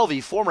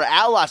Salvi, former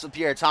allies with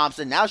Pierre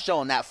Thompson, now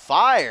showing that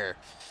fire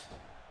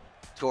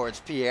towards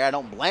Pierre. I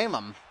don't blame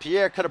him.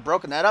 Pierre could have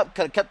broken that up,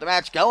 could have kept the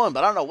match going,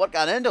 but I don't know what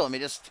got into him.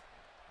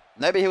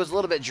 Maybe he was a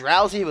little bit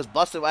drowsy. He was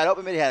busted wide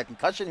open. Maybe he had a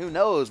concussion. Who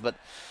knows? But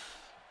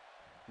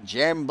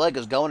Jeremy Blake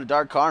is going to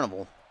Dark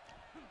Carnival.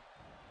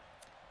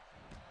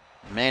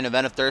 Main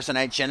event of Thursday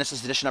Night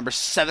Genesis edition number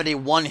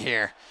 71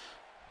 here.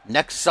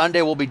 Next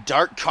Sunday will be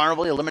Dark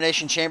Carnival. The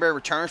Elimination Chamber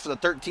returns for the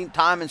 13th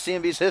time in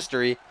CMV's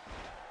history.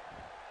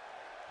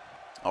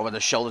 Over the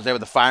shoulders there with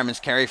the fireman's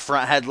carry.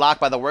 Front headlock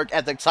by the work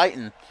ethic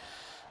titan.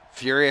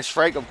 Furious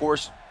Frank, of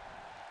course,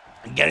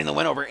 getting the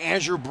win over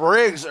Andrew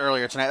Briggs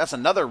earlier tonight. That's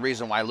another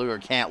reason why Luger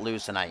can't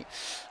lose tonight.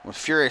 With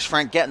Furious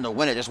Frank getting the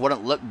win, it just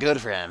wouldn't look good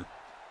for him.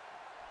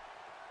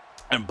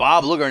 And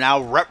Bob Luger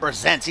now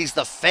represents. He's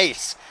the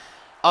face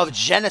of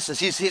Genesis.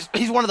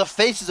 He's one of the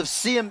faces of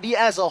CMV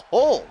as a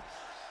whole.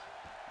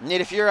 And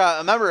if you're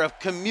a member of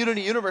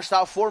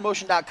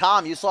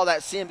CommunityUniverse.4motion.com, you saw that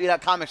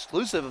CMV.com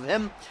exclusive of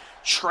him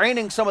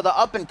training some of the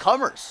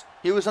up-and-comers.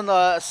 He was in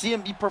the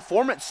CMV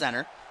Performance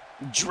Center,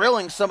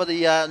 drilling some of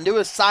the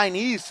newest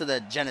signees to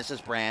the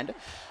Genesis brand,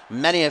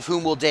 many of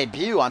whom will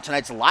debut on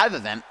tonight's live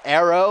event.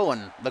 Arrow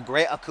and the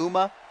Great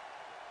Akuma.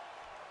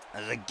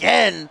 As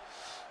again,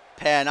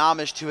 paying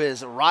homage to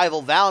his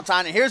rival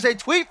Valentine. And here's a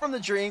tweet from the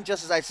Dream,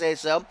 just as I say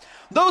so.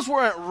 Those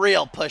weren't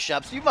real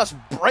push-ups. You must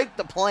break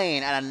the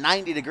plane at a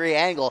 90-degree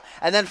angle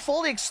and then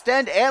fully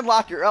extend and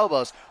lock your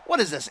elbows.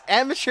 What is this,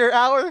 amateur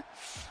hour?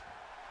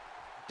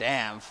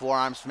 Damn,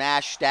 forearm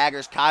smash,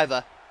 staggers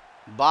Kaiva.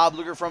 Bob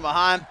Luger from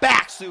behind,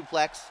 back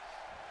suplex.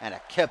 And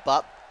a kip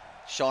up,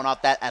 showing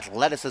off that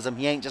athleticism.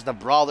 He ain't just a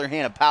brawler, he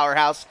ain't a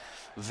powerhouse.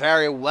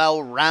 Very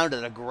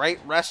well-rounded, a great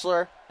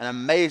wrestler, an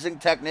amazing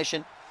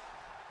technician.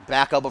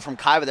 Back elbow from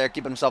Kaiva there,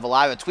 keeping himself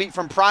alive. A tweet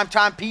from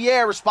Primetime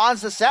Pierre responds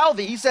to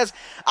Salvi. He says,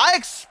 I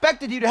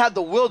expected you to have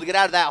the will to get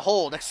out of that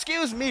hold.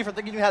 Excuse me for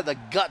thinking you had the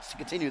guts to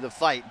continue the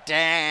fight.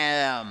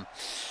 Damn.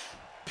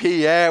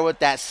 Pierre with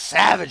that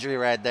savagery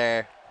right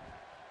there.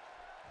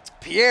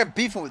 Pierre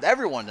beefing with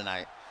everyone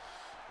tonight.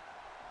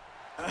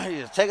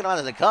 He's taking on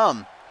as they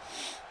come.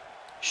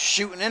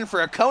 Shooting in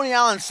for a Coney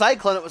Island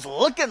Cyclone. It was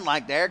looking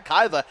like there.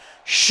 Kaiva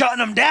shutting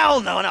him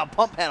down, though. Now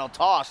pump handle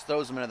toss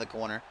throws him into the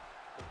corner.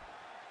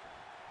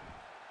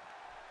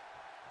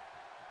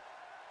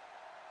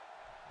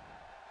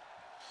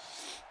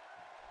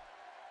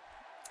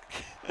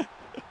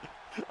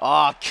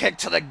 Oh, kick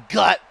to the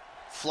gut.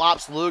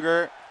 Flops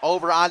Luger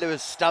over onto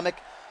his stomach.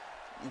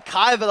 And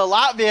Kaiva, the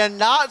Latvian,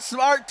 not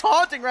smart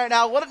taunting right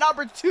now. What an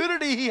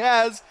opportunity he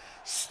has.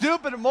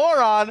 Stupid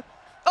moron.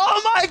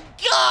 Oh my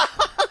God!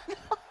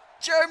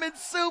 German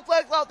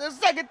suplex off the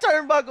second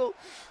turnbuckle.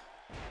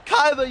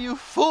 Kaiva, you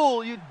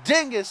fool, you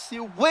dingus,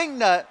 you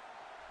wingnut,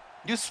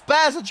 you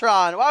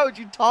spazatron. Why would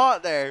you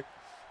taunt there?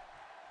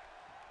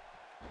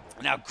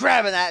 Now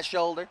grabbing that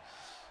shoulder.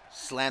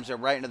 Slams it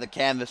right into the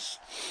canvas.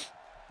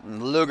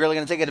 And Luger going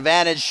to take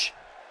advantage.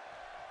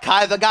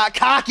 Kaiva got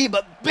cocky,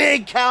 but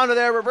big counter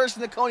there,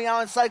 reversing the Coney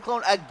Island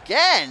Cyclone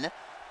again.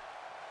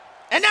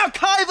 And now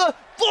Kaiva,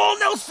 full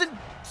Nelson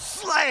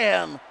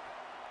slam.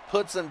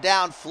 Puts him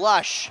down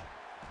flush.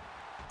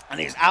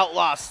 And these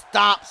Outlaw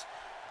stomps,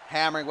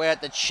 hammering away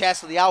at the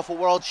chest of the Alpha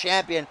World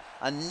Champion.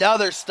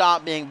 Another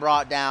stomp being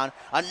brought down.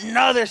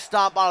 Another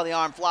stomp out of the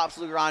arm, flops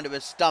Luger onto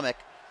his stomach.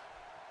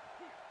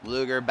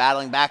 Luger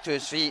battling back to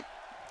his feet.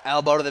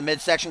 Elbow to the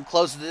midsection,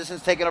 closes the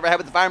distance, taking overhead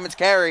with the fireman's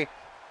carry.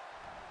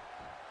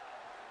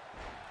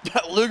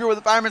 Luger with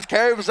the fireman's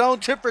carry of his own,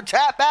 tip for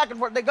tap, back and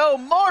forth they go.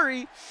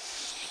 Maury.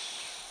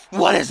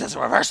 What is this, a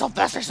reversal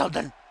fest or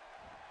something?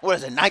 What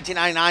is it,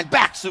 1999?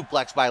 Back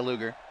suplex by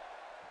Luger.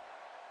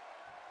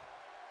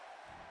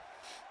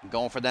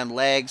 Going for them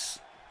legs.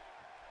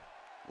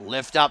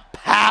 Lift up,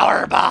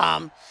 power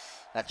bomb.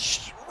 That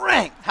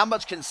strength. How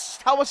much can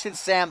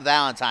Sam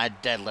Valentine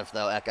deadlift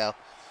though, Echo?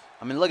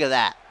 I mean, look at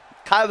that.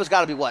 Kaiva's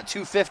got to be what,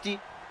 250?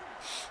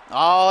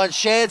 Oh, and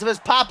shades of his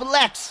Papa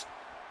Lex.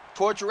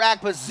 Torture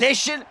rack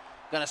position.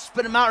 Gonna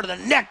spin him out to the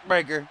neck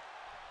breaker.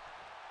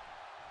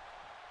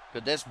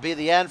 Could this be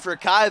the end for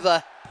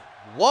Kaiva?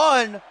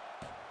 1,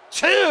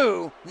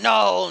 2.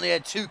 No, only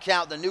a 2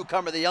 count. The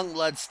newcomer, the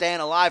Youngblood,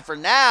 staying alive for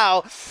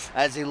now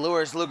as he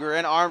lures Luger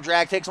in. Arm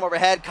drag takes him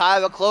overhead.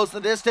 Kaiva close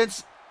the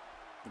distance.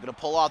 We're gonna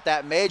pull off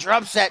that major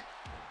upset.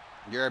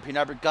 European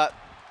uppercut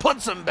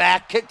puts him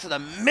back. Kick to the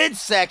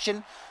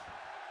midsection.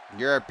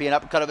 European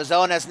uppercut of his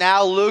own as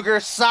now Luger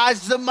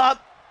sizes him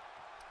up.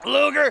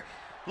 Luger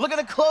looking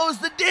to close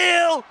the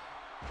deal.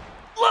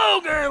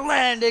 Luger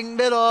landing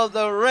middle of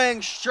the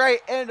ring straight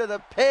into the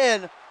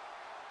pin.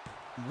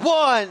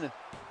 1,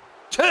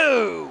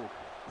 2.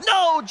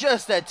 No,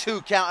 just a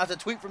 2 count. That's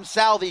a tweet from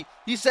Salvi.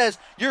 He says,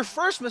 your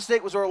first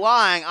mistake was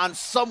relying on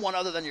someone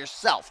other than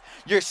yourself.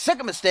 Your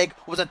second mistake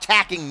was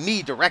attacking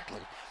me directly.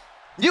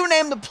 You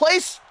name the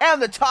place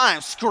and the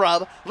time,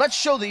 scrub. Let's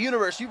show the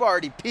universe you've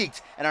already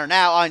peaked and are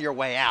now on your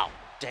way out.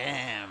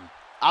 Damn.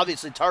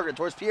 Obviously targeted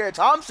towards Pierre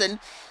Thompson.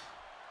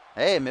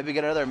 Hey, maybe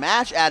get another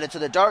match added to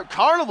the Dark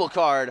Carnival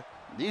card.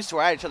 These two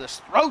are at each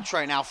other's throats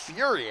right now,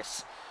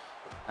 furious.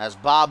 As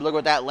Bob Luger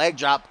with that leg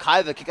drop,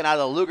 Kaiva kicking out of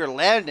the Luger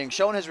landing,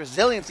 showing his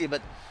resiliency,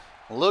 but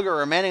Luger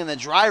remaining in the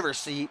driver's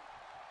seat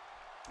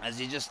as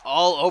he just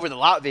all over the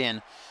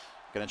Latvian.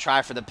 Gonna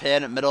try for the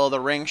pin, middle of the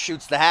ring,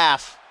 shoots the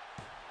half.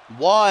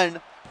 1,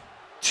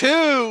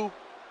 2,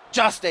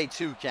 just a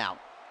 2 count.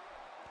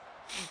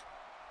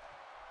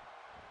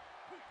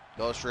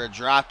 Goes for a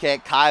drop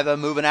kick. Kaiva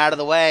moving out of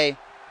the way.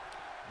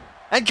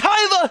 And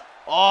Kaiva,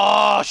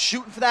 oh,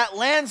 shooting for that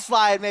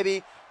landslide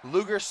maybe.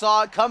 Luger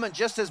saw it coming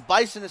just as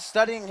Bison is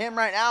studying him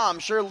right now. I'm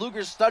sure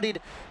Luger studied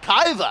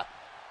Kaiva.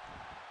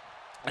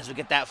 As we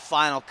get that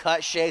final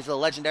cut, shades of the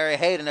legendary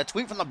Hayden. A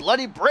tweet from the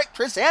Bloody Brick,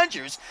 Chris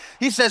Andrews.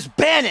 He says,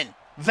 Bannon,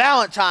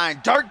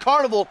 Valentine, Dark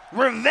Carnival,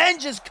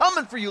 revenge is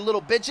coming for you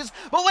little bitches.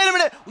 But wait a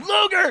minute,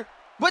 Luger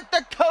with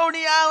the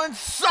Coney Island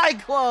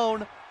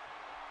Cyclone.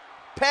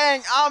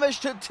 Paying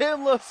homage to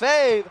Tim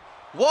LaFave.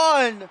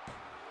 1,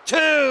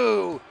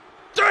 2,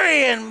 3,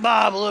 and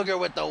Bob Luger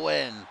with the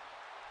win.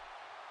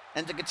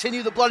 And to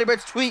continue the Bloody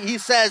Bricks tweet, he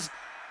says,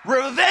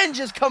 revenge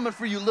is coming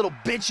for you little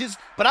bitches,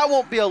 but I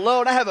won't be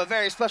alone. I have a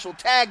very special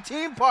tag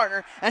team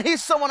partner, and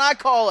he's someone I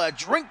call a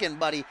drinking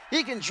buddy.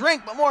 He can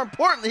drink, but more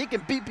importantly, he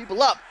can beat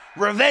people up.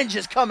 Revenge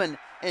is coming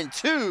in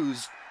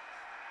 2s.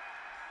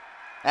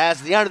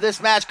 As the end of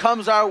this match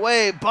comes our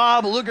way,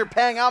 Bob Luger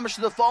paying homage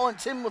to the fallen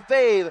Tim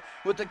LaFave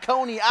with the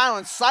Coney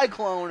Island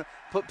Cyclone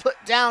put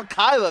down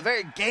Kaiva.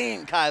 Very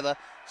game Kaiva.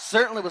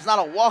 Certainly was not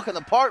a walk in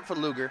the park for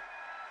Luger.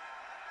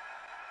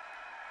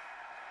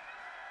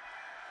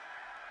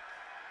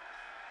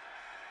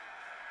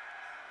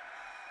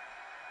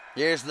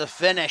 Here's the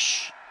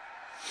finish.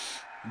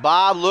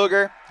 Bob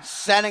Luger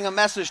sending a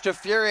message to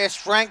Furious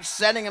Frank,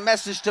 sending a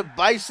message to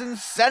Bison,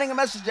 sending a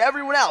message to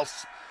everyone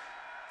else.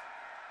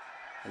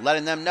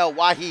 Letting them know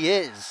why he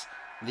is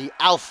the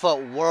Alpha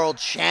World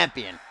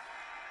Champion.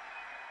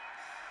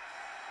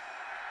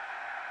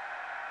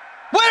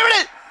 Wait a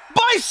minute!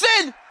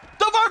 Bison,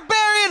 the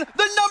Barbarian,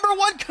 the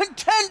 #1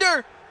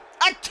 contender,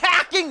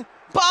 attacking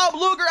Bob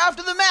Luger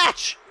after the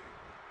match.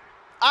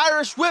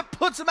 Irish Whip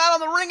puts him out on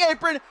the ring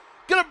apron.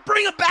 Gonna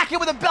bring him back in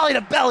with a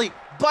belly-to-belly.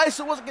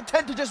 Bison wasn't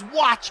content to just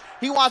watch.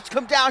 He wants to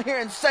come down here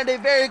and send a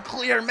very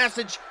clear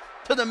message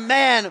to the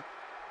man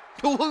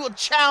who will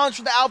challenge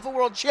for the Alpha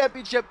World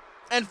Championship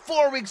in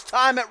 4 weeks'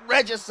 time at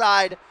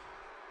Regicide.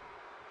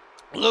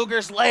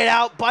 Luger's laid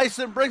out.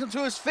 Bison brings him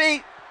to his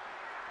feet.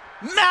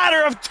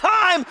 Matter of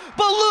time,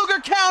 but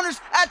Luger counters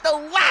at the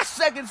last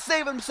second,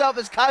 save himself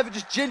as Kaiva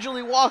just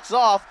gingerly walks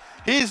off.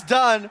 He's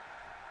done.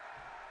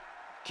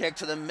 Kick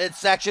to the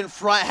midsection,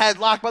 front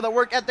headlock by the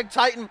Work Ethic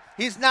Titan.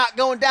 He's not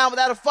going down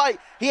without a fight.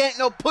 He ain't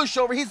no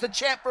pushover. He's the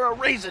champ for a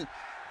reason.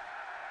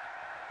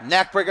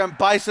 Neckbreaker and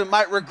Bison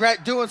might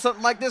regret doing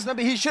something like this.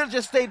 Maybe he should have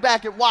just stayed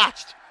back and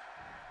watched.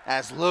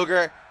 As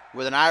Luger,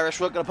 with an Irish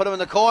Whip, gonna put him in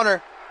the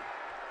corner.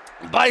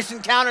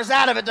 Bison counters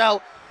out of it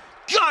though.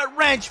 Gut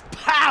wrench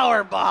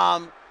power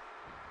bomb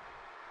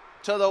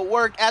to the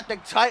Work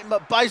Ethic Titan,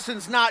 but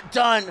Bison's not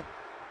done.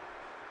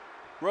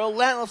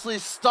 Relentlessly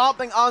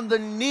stomping on the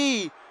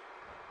knee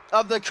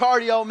of the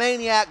Cardio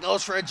Maniac.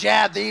 Goes for a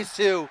jab. These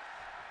two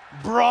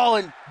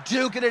brawling,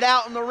 duking it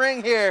out in the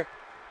ring here.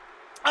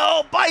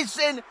 Oh,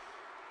 Bison.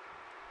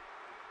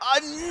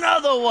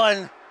 Another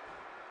one.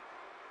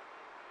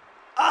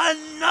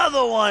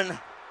 Another one.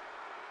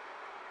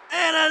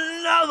 And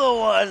another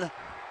one.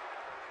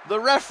 The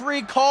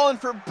referee calling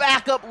for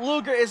backup.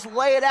 Luger is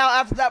laid out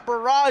after that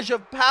barrage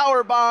of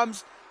power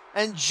bombs.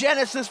 And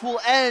Genesis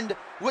will end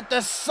with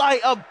the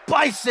sight of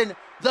Bison,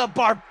 the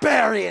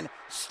Barbarian,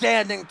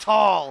 standing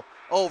tall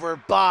over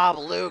Bob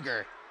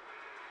Luger.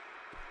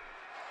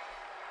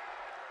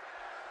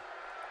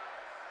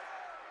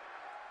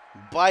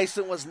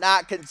 Bison was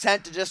not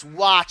content to just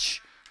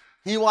watch.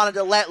 He wanted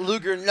to let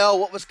Luger know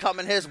what was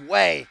coming his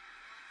way.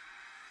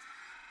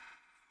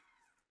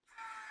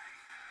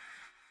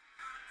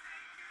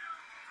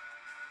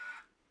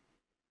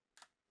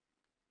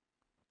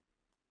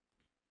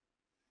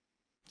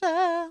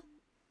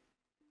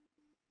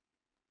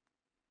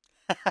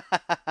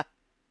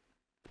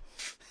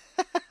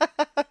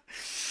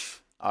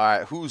 All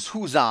right,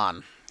 who's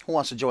on? Who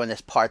wants to join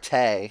this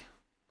partay? Who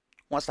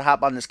wants to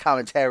hop on this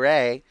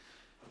commentary?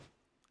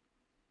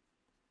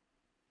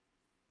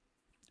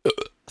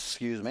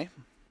 Excuse me.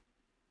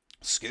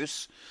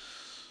 Excuse.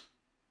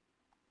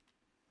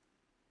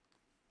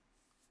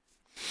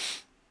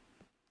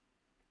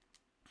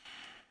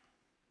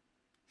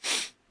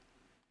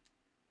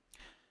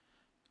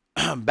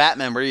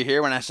 Batman, were you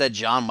here when I said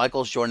John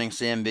Michaels joining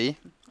CMV?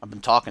 I've been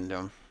talking to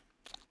him.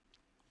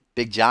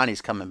 Big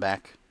Johnny's coming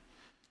back.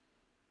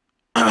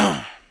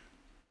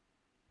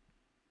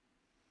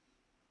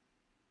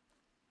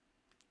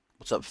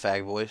 What's up,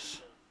 fag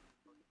voice?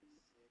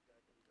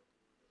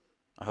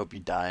 I hope you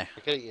die.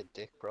 You're gonna get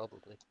dick,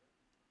 probably.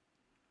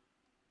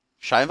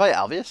 Should I invite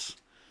Alvius?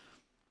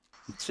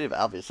 Let's see if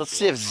Alvius. Let's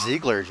see if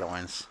Ziggler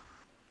joins.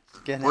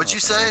 What'd you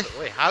say?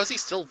 Wait, how is he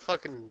still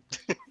fucking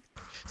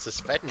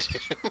suspended?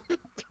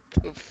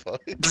 The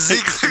fuck?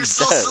 Ziggler's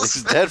still dead. suspended.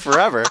 He's dead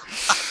forever.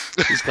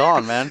 He's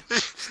gone, man.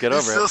 Just get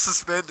over He's still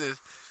suspended.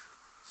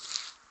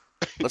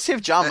 Let's see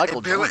if John Michael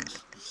and Billy,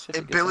 joins.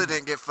 And Billy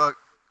didn't get fucked.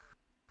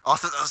 I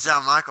thought that was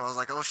John Michael. I was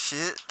like, oh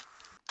shit.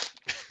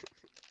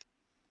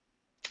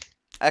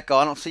 Echo,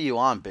 I don't see you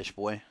on, bitch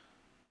boy.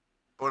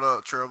 What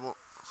up, Trouble?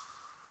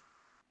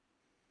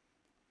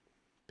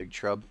 Big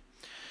Trub.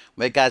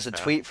 Wait, guys, a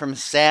tweet from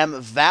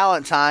Sam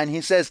Valentine. He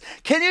says,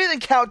 can you even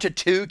count to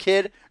 2,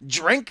 kid?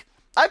 Drink,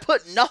 I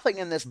put nothing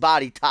in this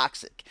body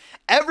toxic.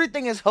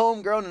 Everything is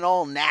homegrown and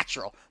all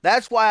natural.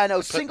 That's why I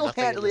know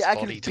single-handedly I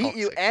can beat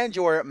you and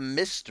your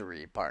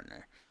mystery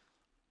partner.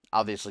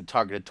 Obviously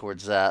targeted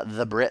towards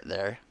the Brit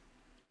there.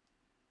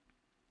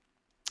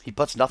 He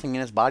puts nothing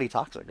in his body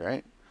toxic,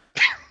 right?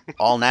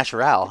 All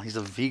natural. He's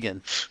a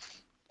vegan.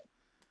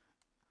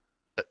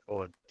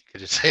 Or you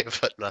could just say,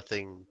 "Put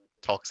nothing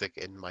toxic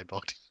in my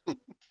body."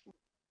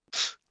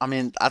 I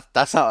mean,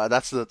 that's what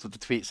the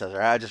tweet says,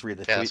 right? I just read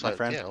the tweet, my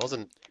friend. Yeah, I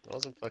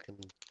wasn't fucking.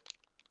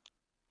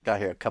 Got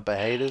here a cup of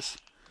haters.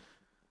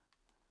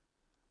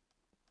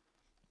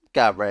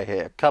 Got right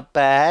here a cup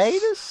of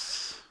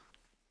haters.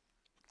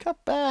 Cup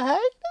of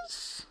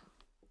haters.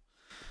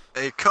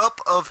 A cup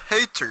of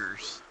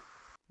haters.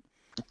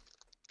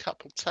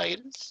 Couple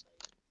taters.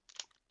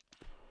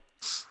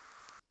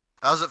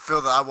 How does it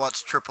feel that I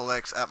watched Triple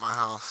X at my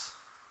house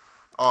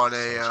on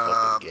a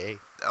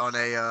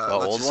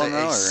old one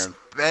though,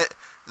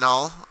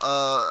 no,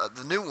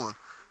 the new one.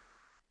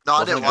 No,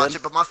 I didn't Wasn't it watch good?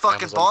 it, but my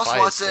fucking Amazon boss Fire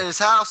watched it at Stick. his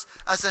house.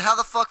 I said, "How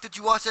the fuck did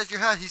you watch that at your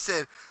house?" He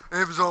said,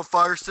 "Amazon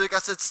Fire Stick." I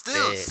said,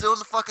 "Still, it's Yeah. still in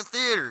the fucking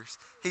theaters."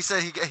 He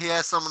said he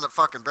has someone that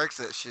fucking breaks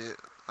that shit.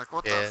 Like,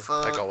 what the Yeah,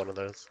 fuck? I got one of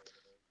those.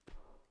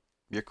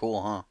 You're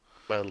cool, huh?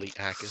 My elite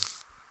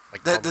hackers.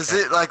 Like Does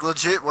Tomcat. it like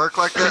legit work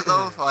like that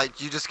though? Like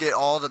you just get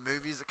all the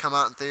movies that come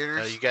out in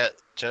theaters? You get,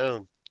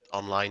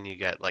 online you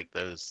get like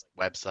those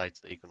websites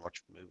that you can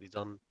watch movies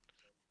on.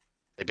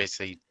 They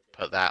basically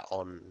put that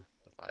on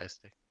the Fire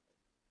Stick.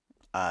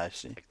 I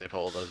see. Like they put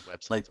all those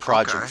websites. Like on.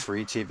 Project Okay.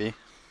 Free TV.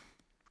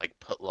 Like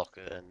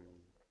Putlocker and.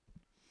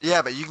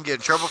 Yeah, but you can get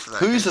in trouble for that.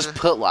 Who's can't this you?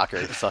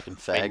 Putlocker, you fucking I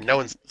fag? mean, no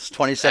one's. It's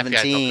FBI is not gonna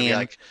 2017. be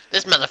like,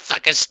 this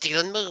motherfucker's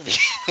stealing movies.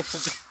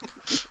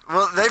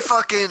 Well, they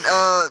fucking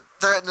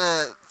threatened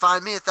to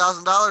fine me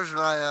 $1,000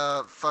 when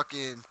I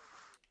fucking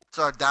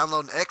started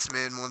downloading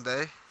X-Men one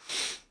day,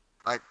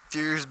 like a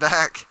few years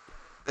back.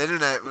 The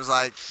internet was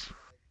like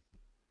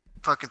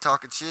fucking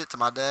talking shit to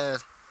my dad.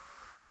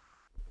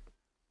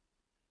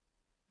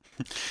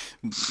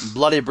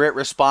 Bloody Brit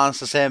responds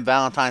to Sam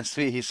Valentine's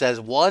tweet. He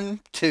says, 1,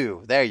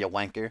 2. There, you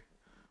wanker.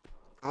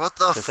 What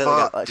the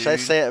fuck, dude? Should I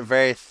say it in a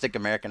very thick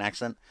American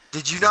accent?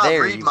 Did you not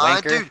There, read you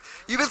mine, wanker. dude?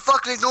 You've been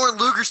fucking ignoring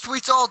Luger's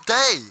tweets all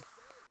day.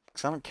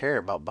 Because I don't care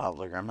about Bob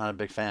Luger. I'm not a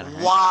big fan.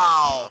 Right?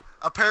 Wow.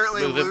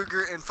 Apparently Luger.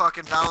 Luger and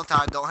fucking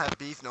Valentine don't have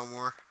beef no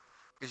more.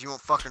 Because you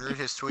won't fucking read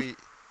his tweet.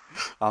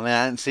 Oh,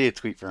 man, I didn't see a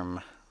tweet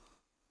from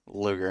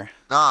Luger.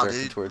 Nah,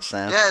 directed dude. towards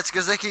Sam. Yeah, it's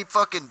because they keep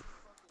fucking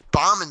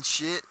bombing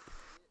shit.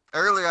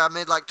 Earlier, I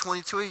made like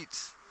 20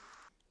 tweets.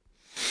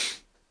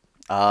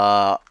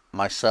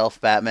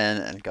 Myself,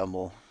 Batman, and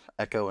Gumball,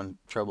 Echo, and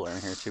Trouble are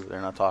in here too, but they're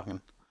not talking.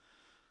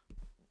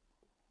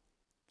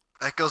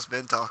 Echo's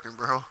been talking,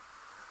 bro.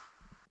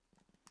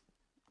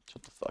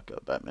 Shut the fuck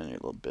up, Batman, you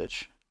little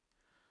bitch.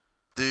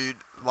 Dude,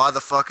 why the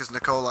fuck is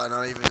Nikolai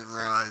not even in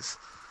Rise?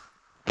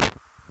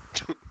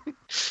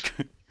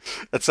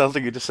 That sounds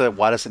like you just said,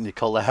 why doesn't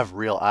Nicola have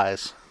real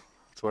eyes?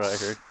 That's what I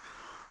heard.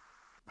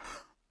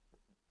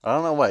 I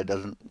don't know why it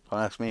doesn't. Don't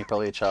ask me.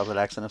 Probably a childhood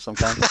accent of some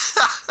kind.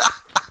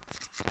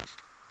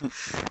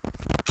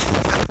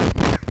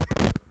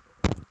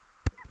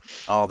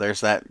 Oh,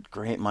 there's that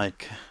great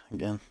mic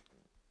again.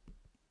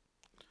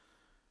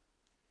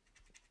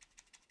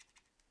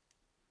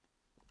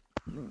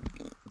 Do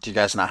you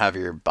guys not have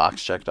your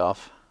box checked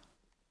off?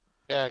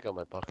 Yeah, I got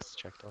my box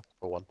checked off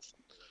for once.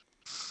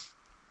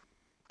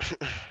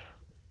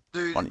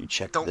 Dude, Why don't you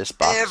check don't this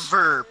box?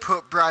 ever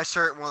put Bryce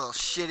Hurt in one of those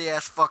shitty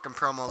ass fucking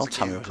promos Don't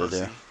tell me again, what to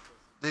do. pussy.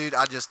 Dude,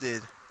 I just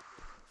did.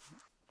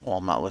 Well,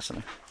 I'm not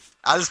listening.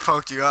 I just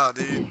poked you out,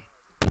 dude.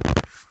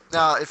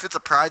 Now, if it's a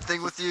pride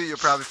thing with you, you'll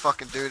probably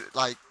fucking do it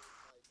like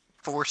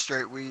 4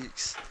 straight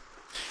weeks.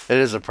 It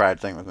is a pride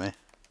thing with me.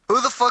 Who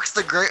the fuck's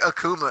the great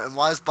Akuma and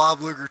why is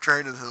Bob Luger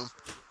training him?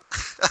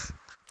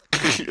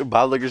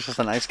 Bob Luger's just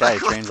a nice guy. He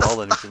Like, what trains the all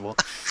the new people.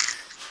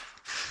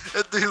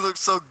 That dude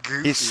looks so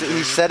goofy. He's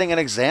dude. setting an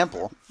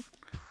example.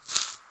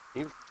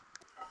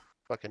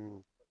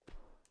 Fucking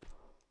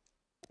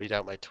read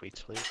out my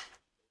tweets, please.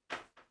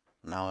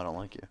 No, I don't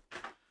like you.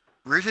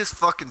 Read his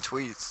fucking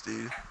tweets,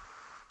 dude.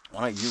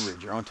 Why don't you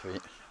read your own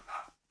tweet?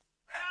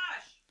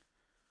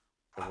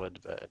 I would,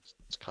 but it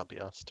can't be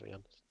asked, to be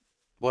honest.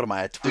 What am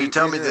I, a tweet Dude,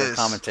 tell me reader or a this.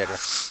 commentator?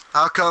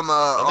 How come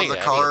on think the any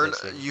of card those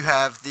things. you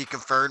have the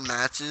confirmed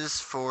matches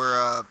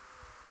for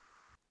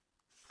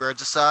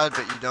Regicide,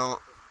 but you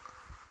don't?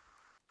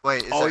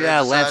 Wait, is Oh that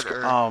yeah, Lance.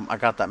 Regicide or... I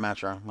got that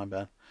match wrong. My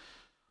bad.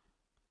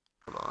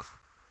 Hold on.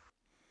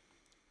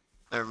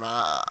 Never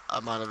mind. I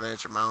might have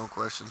answered my own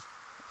question.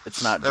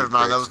 It's not. Never Duke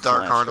mind. That Grace, was it's Dark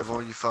Lance Carnival.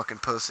 Griffin. You fucking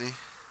pussy.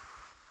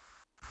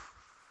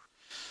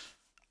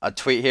 A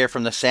tweet here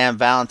from the Sam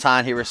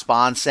Valentine. He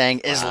responds saying,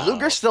 "Is Wow.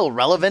 Luger still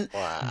relevant?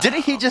 Wow.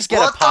 Didn't he just get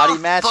What a potty the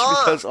match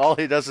fuck? because all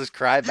he does is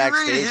cry You read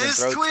backstage and his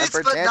throw tweets,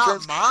 temper but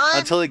tantrums not mine.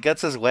 until he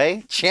gets his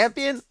way?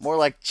 Champion? More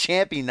like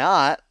champy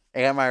not.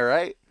 Am I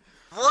right?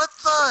 What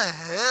the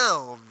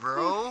hell,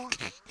 bro?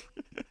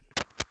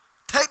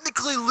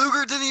 Technically,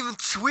 Luger didn't even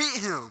tweet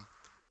him.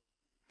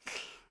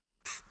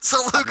 So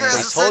Luke I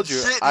hasn't told said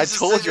you. shit. I He's just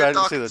told sitting you I there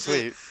didn't see the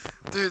talking tweet.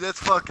 shit. Dude, that's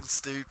fucking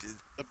stupid.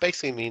 It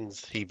basically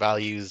means he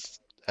values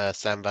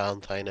Sam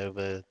Valentine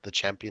over the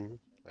champion.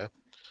 Yeah.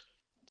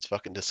 It's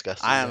fucking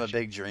disgusting. I am a actually.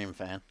 big Dream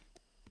fan.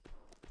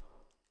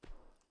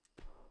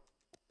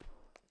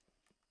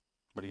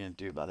 What are you gonna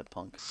do about it,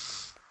 Punk?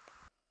 That's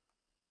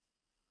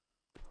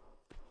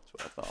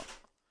what I thought.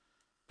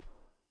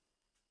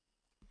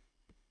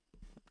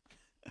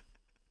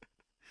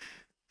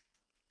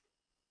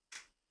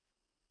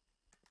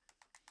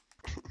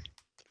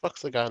 The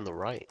fuck's the guy on the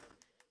right?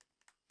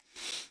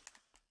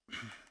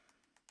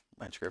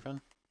 Lance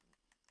Griffin?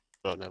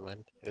 Oh, never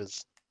mind. It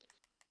was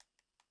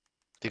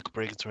Dick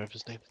Briggs, whatever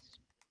his name is.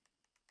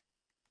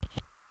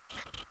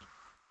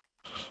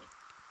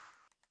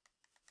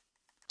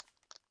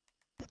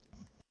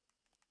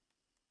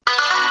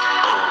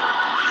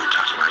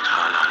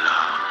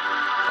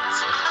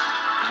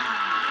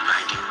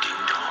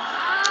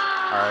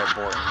 Alright,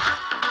 Borton.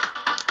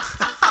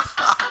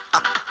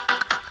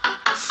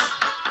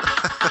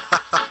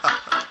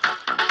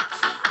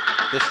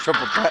 This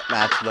triple threat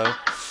match, though.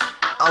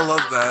 I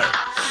love that.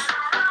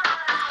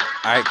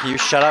 Alright, can you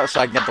shut up so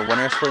I can get the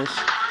winners, please?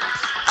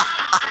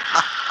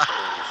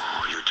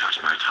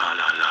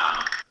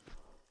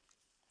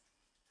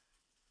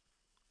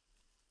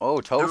 Oh,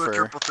 Do a Topher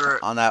triple threat.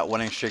 on that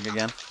winning streak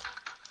again.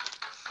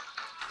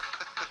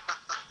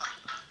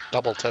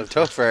 Double toe.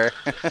 Topher.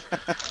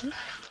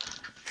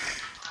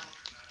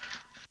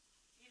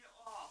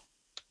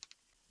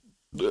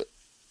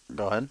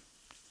 Go ahead.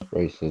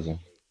 Racism.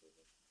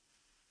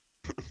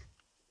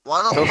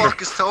 Why the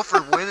fuck is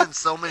Topher winning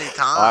so many times?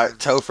 Alright,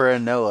 Topher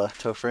and Noah.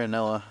 Topher and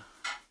Noah.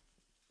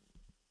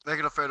 Make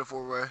it a fatal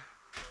 4-way.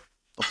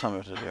 Don't tell me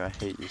what to do. I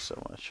hate you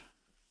so much.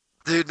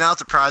 Dude, now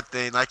it's a pride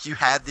thing. Like, you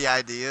had the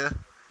idea,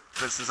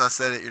 but since I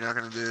said it, you're not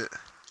gonna do it.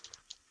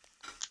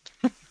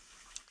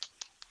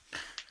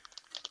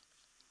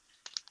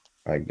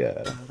 I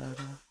got it.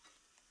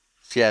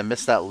 See, I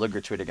missed that Luger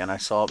tweet again. I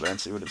saw it, but I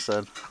didn't see what it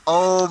said.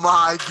 Oh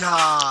my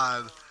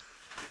god.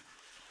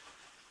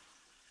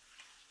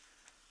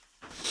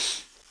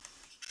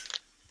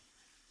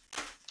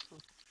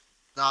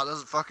 Nah, it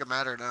doesn't fucking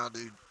matter now,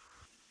 dude.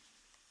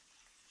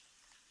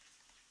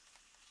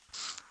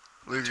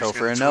 Luger's Topher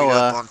gonna and tweet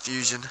up Noah. on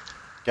Fusion.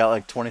 Got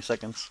like 20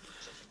 seconds.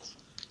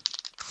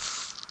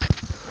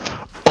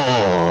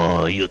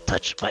 Oh, you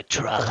touched my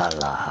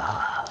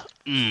tra-la-la.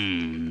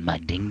 My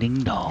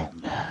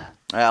ding-ding-dong.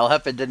 Well,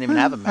 Hefe didn't even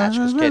have a match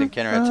because Caden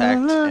Kenner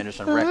attacked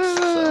Anderson Rex.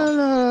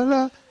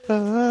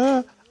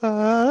 So.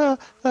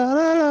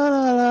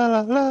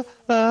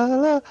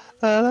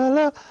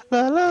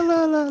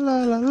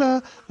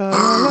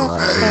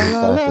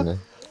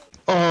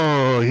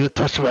 Oh, you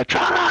touched my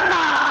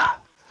tra-la-la.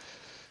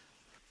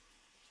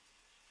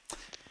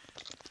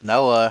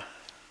 Noah,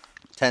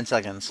 10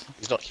 seconds.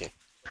 He's not here.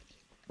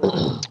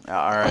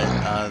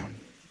 Alright,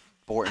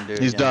 Borton, dude.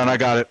 He's done. I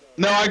got it.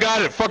 No, I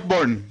got it. Fuck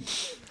Borton.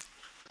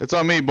 It's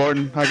on me,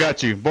 Borton. I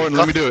got you. Borton,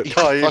 let me do it.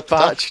 Oh, you Fucked up.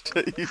 botched.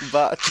 You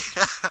botched.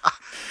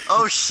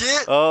 Oh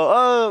shit!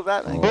 Oh,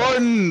 Batman.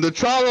 Borton, the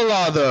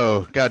tra-la-la,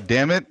 though. God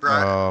damn it.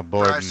 Oh,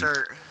 Borton. Bryce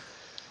hurt.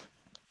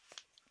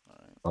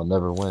 I'll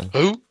never win.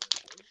 Who?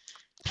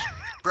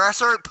 Bryce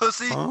hurt,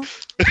 pussy. Huh?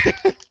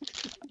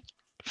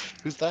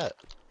 Who's that?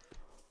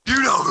 You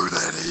know who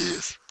that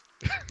is.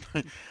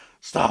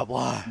 Stop,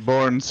 why?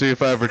 Borton, see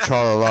if I ever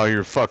tra-la-la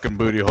your fucking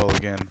booty hole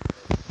again.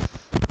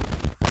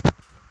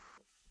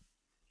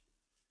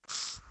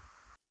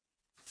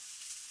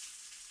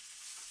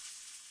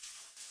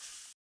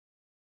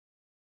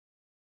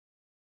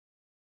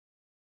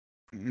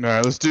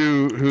 Alright, let's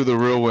do who the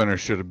real winner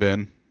should have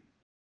been.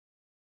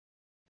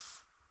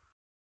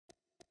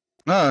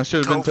 No, it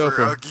should have been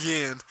Topher Topher.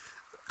 again.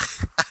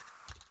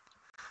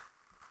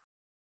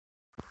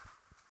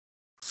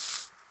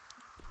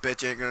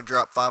 Bet you ain't gonna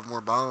drop 5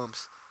 more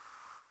bombs.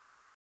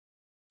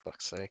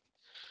 Fuck's sake.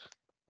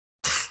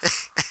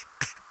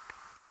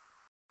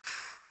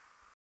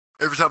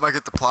 Every time I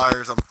get the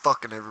pliers, I'm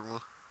fucking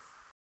everyone.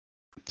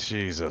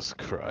 Jesus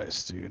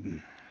Christ,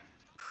 dude.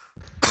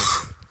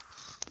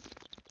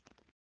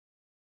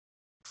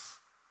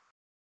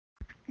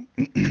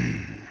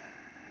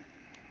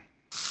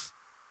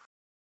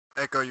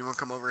 Echo, you wanna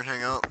come over and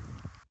hang out?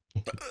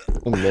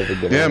 I'm never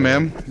gonna Yeah, win.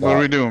 man. What are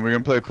we doing? We're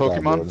gonna play Stop,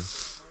 Pokemon? Borton.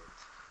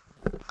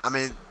 I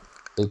mean,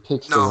 It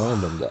picks No. the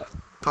random guy.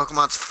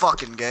 Pokemon's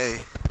fucking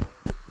gay.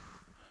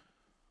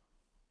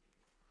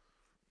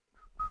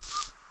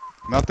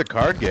 Not the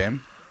card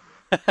game.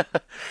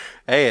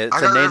 Hey, it's I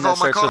a got rid name of that all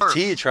my starts with cards.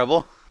 T,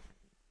 Trouble.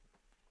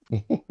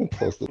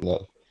 Close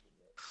enough.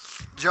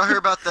 Did y'all hear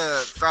about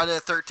the Friday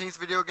the 13th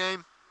video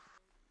game?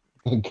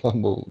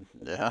 Gumbo.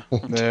 Yeah.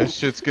 Yeah,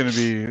 shit's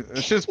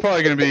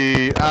probably gonna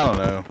be, I don't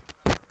know.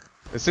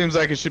 It seems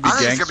like it should be I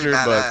think it's gangster,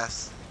 gonna be but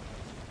badass.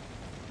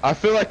 I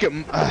feel like it,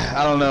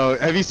 I don't know.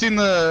 Have you seen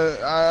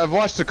I've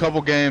watched a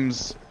couple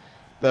games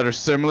that are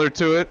similar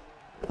to it,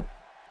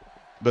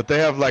 but they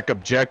have like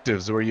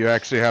objectives where you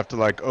actually have to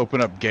like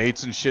open up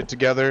gates and shit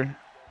together.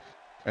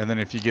 And then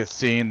if you get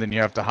seen, then you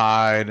have to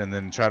hide and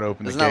then try to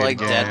open Isn't the that gate like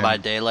again. Dead by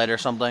Daylight or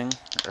something?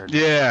 Or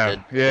Yeah,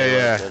 Dead yeah, Daylight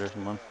yeah. Dead or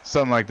something?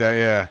 Something like that,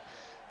 yeah.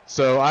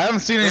 So I haven't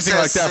seen This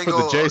anything like says that for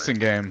the single- Jason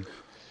game.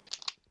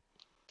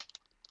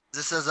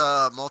 This is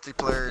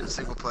multiplayer and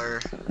single player.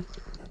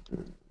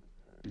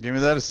 Give me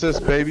that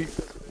assist, baby.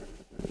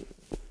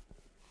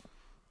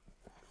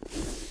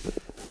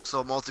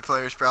 So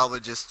multiplayer is probably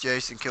just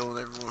Jason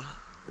killing everyone.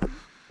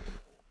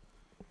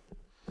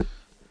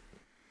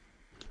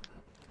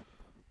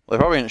 Well, they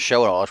probably didn't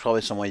show it all. There's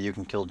probably some way you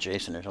can kill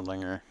Jason or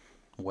something or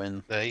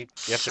win. No, you have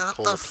to Shut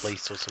call the a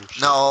police or some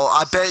shit. No,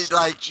 I bet Stupid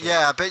like shit.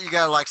 yeah, I bet you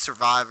gotta like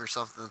survive or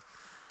something.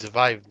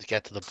 Survive to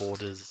get to the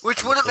borders. Which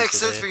and the wouldn't make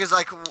police are sense there. because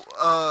like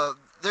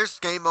there's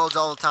game modes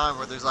all the time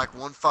where there's like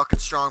one fucking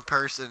strong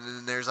person and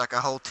then there's like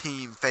a whole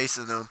team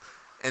facing them,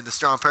 and the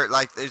strong person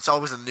like it's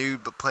always a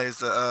noob but plays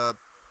the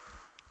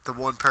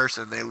one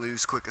person, they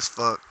lose quick as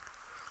fuck.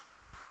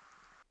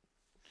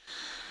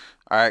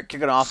 All right,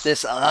 kicking off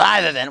this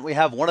live event, we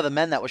have one of the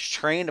men that was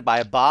trained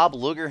by Bob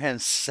Luger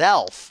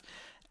himself,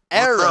 What the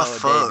Arrow,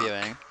 fuck?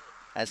 debuting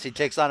as he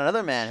takes on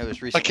another man who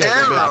was recently can't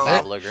trained by remember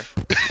Bob that. Luger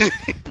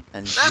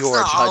and That's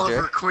George not Hunter.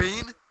 Oliver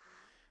Queen.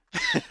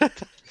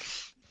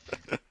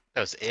 That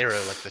was Aero,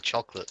 like the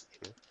chocolate.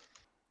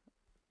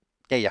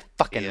 Yeah, you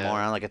fucking Yeah.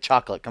 moron, like a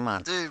chocolate. Come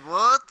on. Dude,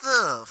 what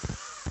the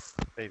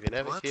Have you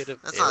never what? heard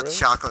of That's Aero? not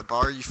chocolate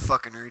bar, you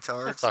fucking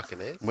retard. That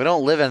fucking is. We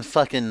don't live in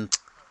fucking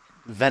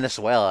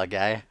Venezuela,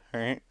 guy. All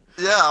right.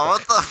 Yeah,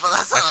 what the fuck?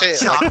 That's not Actually, a like,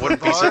 chocolate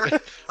wouldn't be, bar.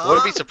 wouldn't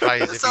be Huh?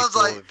 surprised That if you sounds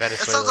thought like- that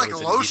sounds Venezuela like was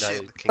in lotion. the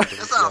United Kingdom.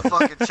 That's not a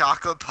fucking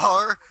chocolate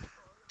bar.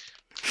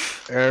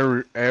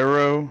 Aero.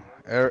 Aero.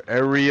 How-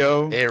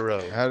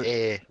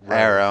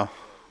 Arrow.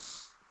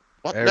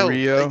 What? No, Aero.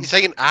 you're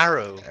saying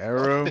arrow.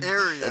 Arrow.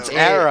 Area. It's Eh,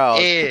 Arrow.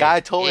 eh, The guy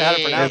told me how to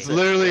eh. pronounce It's it.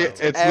 literally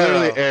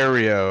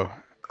Aero.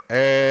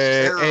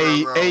 Aero.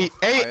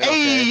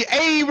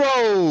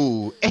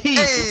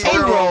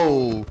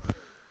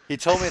 He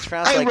told me it's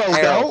pronounced like Arrow,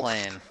 dog.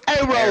 aeroplane.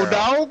 Arrow,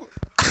 dog.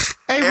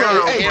 Arrow.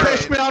 Arrow, Hey, bro.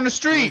 catch me on the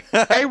street.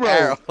 Arrow.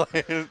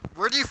 Aeroplane.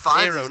 Where do you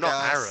find Arrow, these not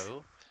guys?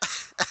 arrow.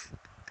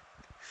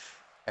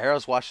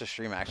 Arrow's watched the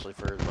stream actually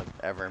for like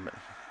ever, but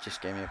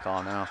just gave me a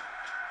call now.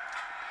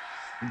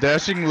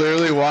 Dashing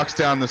literally walks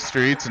down the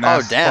streets and Oh,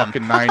 asks damn.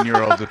 fucking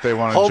 9-year-olds if they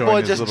want to Whole join boy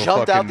his just little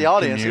jumped out fucking the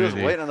audience. community.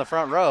 He was waiting in the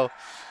front row.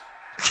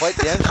 Quite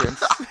the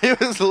entrance. He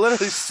was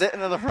literally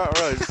sitting in the front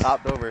row. He just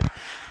hopped over.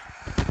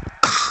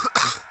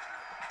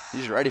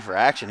 He's ready for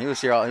action. He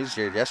was here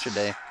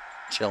yesterday,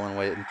 chilling,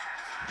 waiting.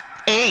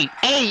 Hey,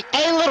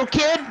 little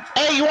kid.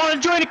 Hey, you want to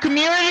join the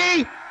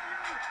community?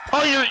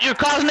 Oh, your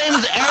cause name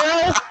is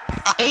Arrow?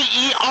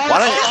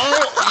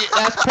 A-E-R-O-O? Yeah,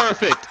 that's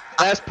perfect.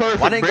 That's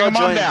perfect. Why didn't Bring you him go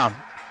on join- down.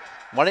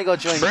 Why don't you go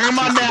join Bring him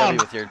on down.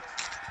 TCW with your?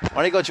 Why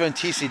don't you go join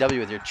TCW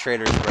with your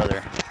traitor's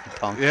brother,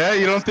 punk? Yeah,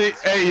 you don't think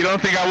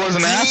I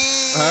wasn't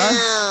asked?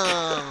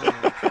 Huh?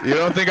 Damn. You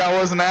don't think I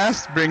wasn't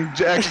asked? Bring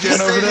Jack He Jen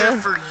over stayed here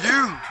there? for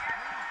you.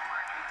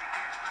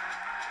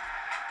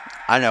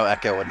 I know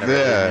Echo would never.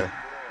 Yeah.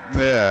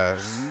 Yeah.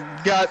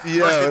 Fucking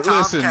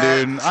Listen,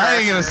 Tomcat, dude. I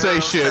ain't gonna say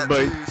arrows, shit,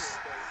 but tattoos.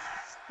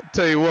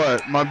 tell you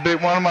what, one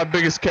of my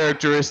biggest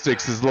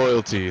characteristics is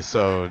loyalty,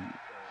 so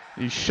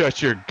you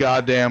shut your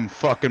goddamn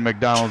fucking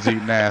McDonald's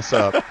eating ass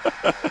up.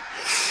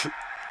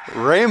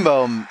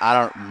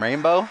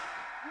 Rainbow.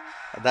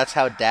 That's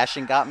how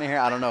Dashing got me here.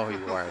 I don't know who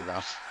you are though.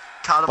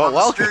 Caught him But on the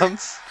welcome.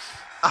 streets.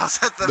 I was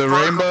at the The park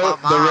with rainbow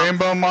my the mom.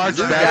 rainbow march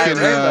You back got in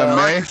Rainbow. I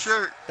like May. your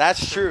shirt.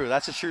 That's true.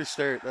 That's a true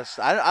shirt.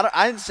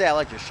 I didn't say I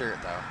like your shirt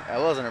though. It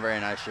wasn't a very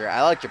nice shirt.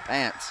 I liked your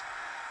pants.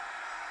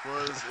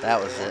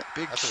 That was it.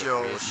 Big That's a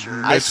show weird-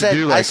 shirt. I bet you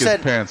do like his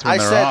pants when I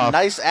they're said off,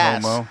 nice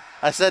ass. homo.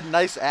 I said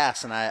nice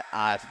ass, and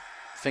I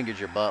fingered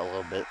your butt a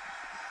little bit.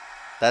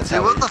 That's Dude,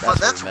 how what we, the fuck?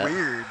 that's That's how we met.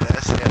 weird.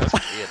 That's Yeah, that's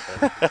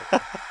weird. Then.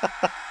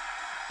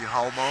 you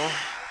homo.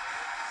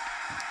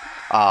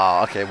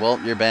 Oh, okay. Well,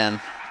 you're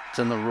banned. It's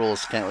in the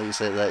rules. Can't let you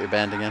say that. You're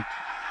banned again.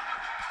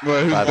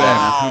 Well, who's Bye, banning?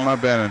 Wow. Who am I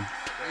banning?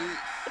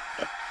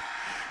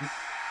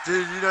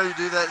 Dude, you know you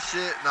do that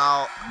shit and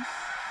I'll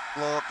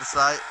blow up the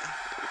site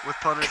with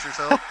Punisher's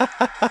help.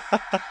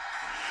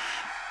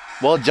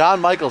 Well, John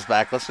Michael's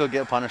back. Let's go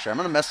get Punisher. I'm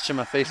gonna message him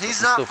on Facebook.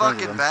 He's I'm not still friends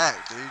with fucking him.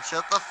 back, dude.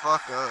 Shut the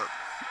fuck up.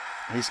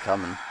 He's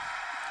coming.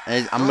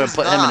 And I'm No, gonna he's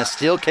put him in a not.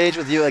 steel cage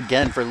with you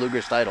again for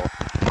Luger's title.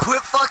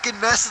 Quit fucking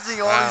messaging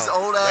all Wow. these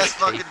old ass That's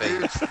fucking kayfabe.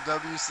 dudes from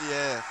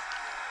WCF.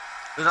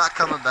 They're not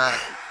coming back.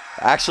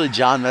 Actually,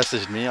 John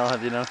messaged me. I'll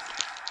have you know.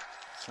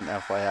 It's an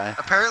FYI.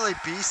 Apparently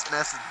Beast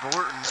messaged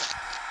Borton.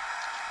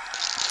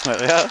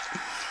 Yeah.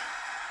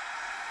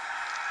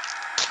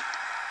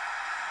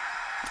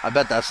 I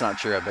bet that's not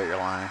true. I bet you're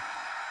lying.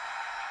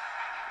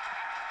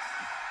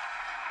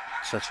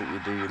 So that's what you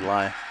do. You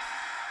lie.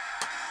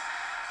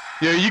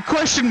 Yo, you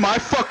question my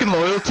fucking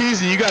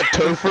loyalties and you got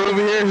Topher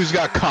over here who's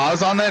got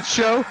cause on that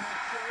show?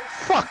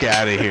 Fuck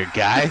out of here,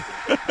 guy.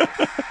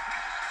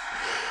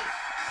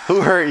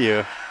 Who hurt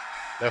you?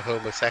 No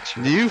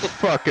homosexual. You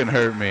fucking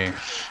hurt me.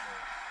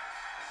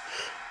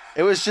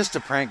 It was just a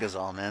prank, is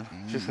all, man.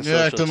 Just a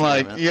You're social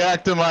experiment.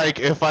 acting like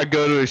if I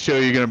go to a show,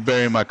 you're gonna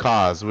bury my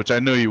cause, which I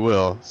know you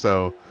will.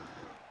 So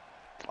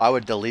I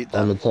would delete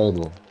On the them.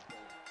 table.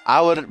 I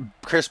would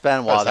Chris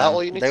Benoit is that them.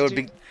 all you need They to would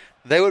do? be,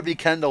 they would be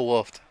Kendall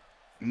Wolfed.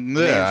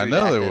 yeah, I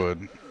know they redacted.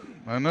 would.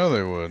 I know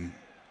they would.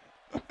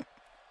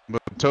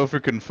 But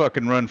Topher can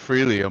fucking run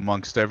freely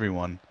amongst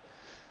everyone,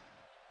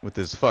 with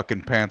his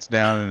fucking pants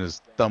down and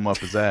his thumb up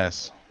his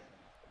ass.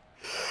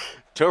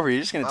 Tover, you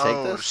just gonna take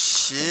Oh this?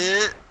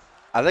 shit!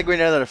 I think we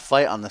know that a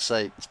fight on the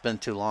site. It's been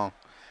too long.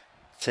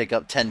 Take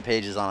up 10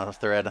 pages on a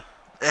thread. It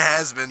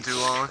has been too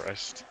long.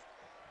 Christ.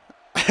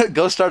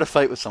 Go start a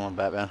fight with someone,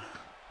 Batman.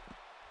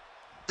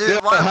 Dude, Yeah,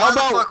 why how the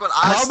about- fuck would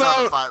I how start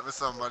a about- fight with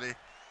somebody?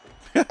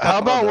 How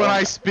about when bro.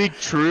 I speak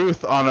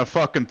truth on a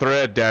fucking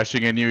thread,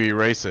 dashing and you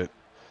erase it?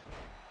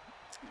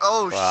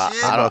 Oh Well,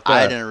 shit! I about don't.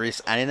 I that? didn't read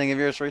anything of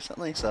yours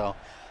recently, so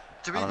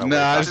To be, I don't know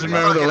No, I to just be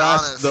remember fucking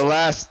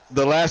honest,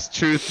 the last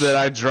truth that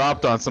I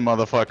dropped on some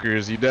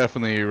motherfuckers. You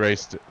definitely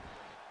erased it.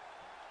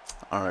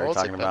 I don't know what Well, you're it's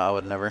talking like about. I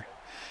would never.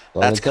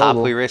 On That's the cop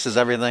table. who erases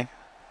everything.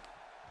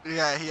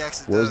 Yeah, he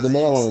actually Where's does. the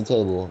mail He's- on the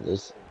table?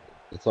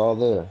 It's all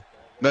there.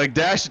 Like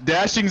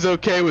dashing's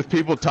okay with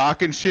people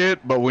talking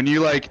shit, but when you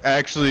like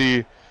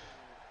actually,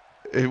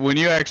 when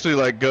you actually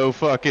like go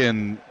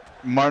fucking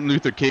Martin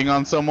Luther King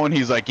on someone,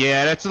 he's like,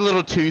 yeah, that's a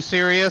little too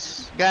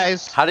serious,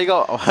 guys. How do you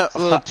go? a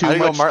little too how do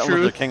you go much Martin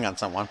Luther truth. King on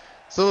someone?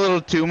 It's a little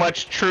too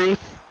much truth.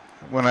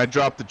 When I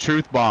drop the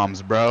truth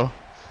bombs, bro.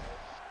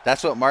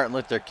 That's what Martin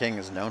Luther King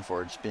is known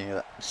for, just being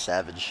a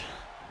savage.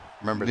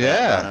 Remember that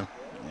Yeah. about him.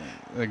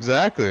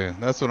 Exactly.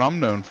 That's what I'm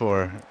known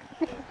for.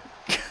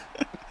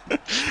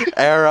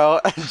 Arrow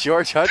and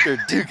George Hunter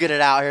duking it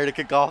out here to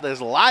kick off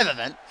this live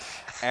event.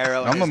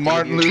 Arrow. and I'm the his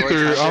Martin debut, George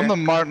Luther. I'm Hunter. the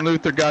Martin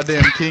Luther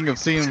goddamn king of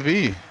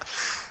CMV.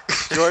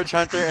 George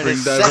Hunter in Bring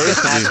his second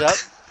diversity.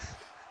 matchup.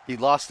 He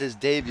lost his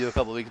debut a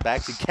couple weeks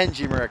back to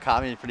Kenji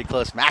Murakami in a pretty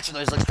close match, and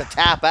always looks to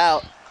tap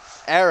out.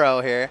 Arrow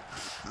here.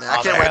 Man, I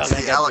Oh, can't man, wait to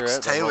they see got Alex through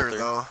it, they Taylor rolled through.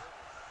 though.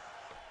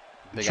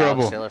 Big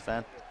Trouble. Alex Taylor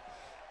fan.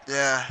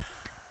 Yeah.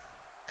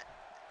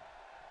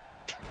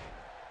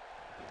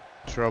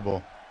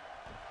 Trouble.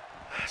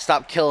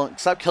 Stop killing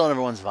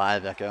everyone's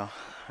vibe, Echo.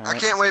 I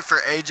Alright. can't wait for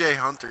AJ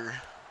Hunter.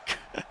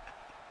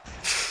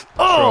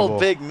 Oh, Trouble.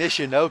 big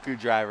Michinoku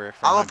driver.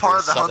 from I'm a part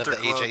of the Son of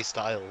Hunter the Club. AJ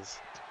Styles.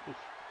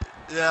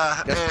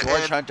 Yeah, Guess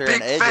George and Hunter big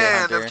and AJ fan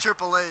Hunter. of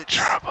Triple H.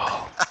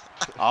 Trouble.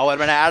 Oh, wait a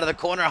minute, out of the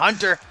corner,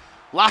 Hunter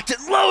locked it,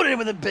 loaded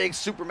with a big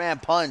Superman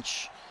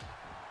punch.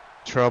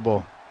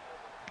 Trouble.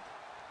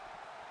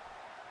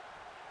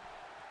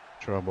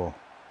 Trouble.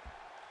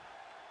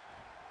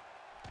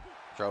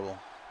 Trouble,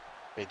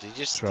 Wait, did you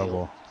just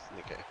Trouble. steal?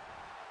 Okay.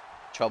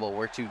 trouble.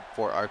 Where to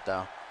for art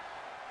thou?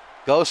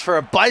 Goes for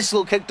a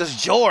bicycle kick. Does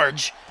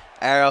George?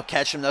 Arrow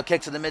catch him though.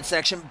 Kick to the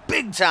midsection,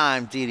 big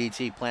time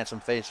DDT. Plants him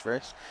face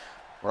first.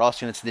 We're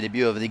also going to see the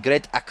debut of the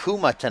great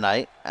Akuma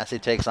tonight as he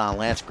takes on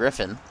Lance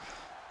Griffin.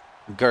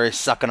 Gurry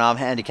sucking off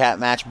handicap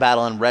match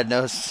battling Red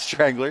Nose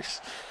Stranglers.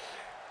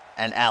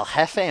 And El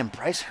Jefe and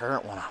Bryce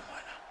Hurt one on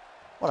one.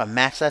 What a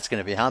match that's going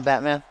to be, huh,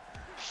 Batman?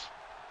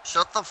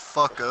 Shut the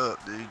fuck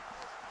up, dude.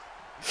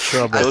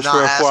 Trouble. I Goes did for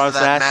not a ask forearm for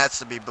that smash. match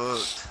to be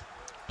booked.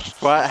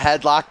 Front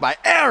headlock by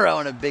Arrow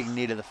and a big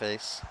knee to the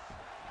face.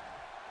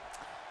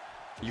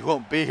 You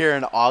won't be here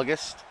in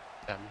August.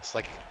 It's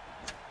like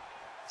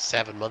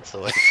 7 months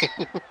away.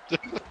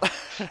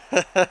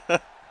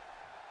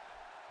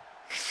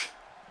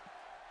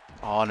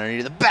 Oh, underneath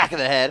to the back of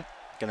the head.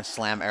 Gonna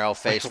slam Arrow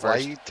face Why are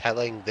first. you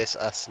telling this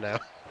us now?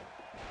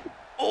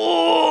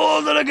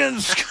 Oh, then again.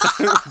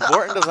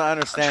 Borton doesn't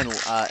understand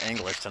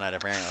English tonight,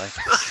 apparently.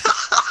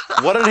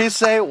 What did he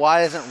say?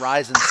 Why isn't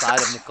Rise inside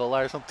of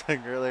Nicola or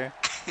something earlier?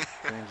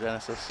 In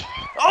Genesis.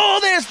 Oh,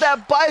 there's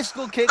that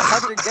bicycle kick.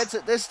 Hunter gets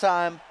it this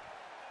time.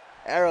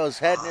 Arrow's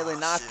head nearly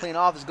knocked clean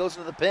off as goes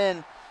into the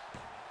pin.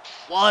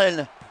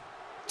 1,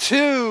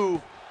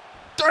 2,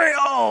 3.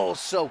 Oh,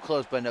 so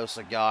close, but no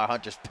cigar.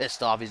 Hunter's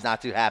pissed off. He's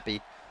not too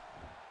happy.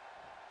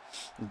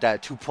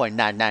 That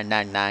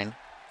 2.9999.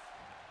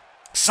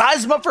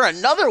 Size him up for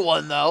another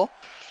one, though.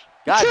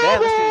 God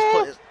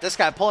damn, this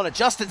guy pulling a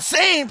just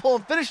insane,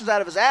 pulling finishes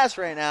out of his ass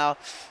right now.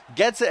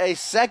 Gets it a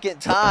second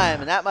time,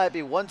 and that might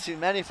be one too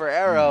many for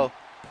Arrow.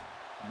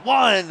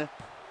 1,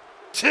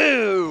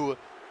 2,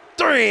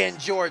 3, and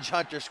George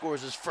Hunter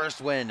scores his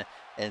first win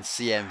in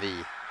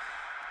CMV.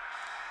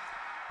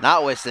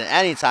 Not wasting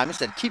any time.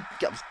 Instead,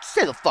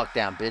 stay the fuck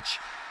down, bitch.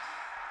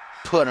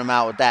 Put him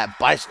out with that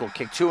bicycle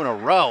kick, 2 in a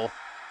row.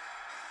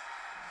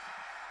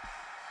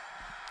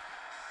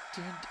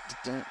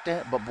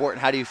 But Borton,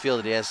 how do you feel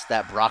that he has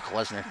that Brock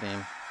Lesnar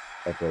theme?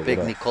 Okay, Big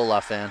what up?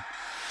 Nicola fan.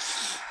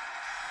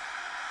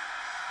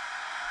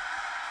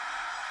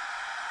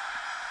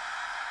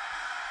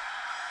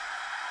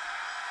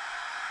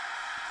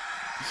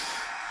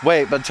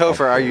 Wait, but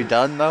Topher, are you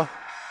done though?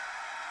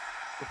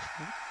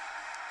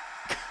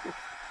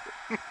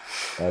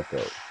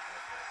 Okay.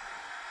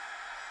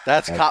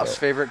 That's Okay. Cop's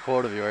favorite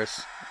quote of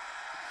yours.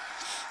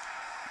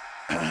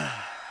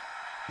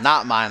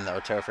 Not mine though,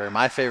 Topher.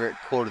 My favorite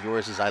quote of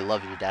yours is "I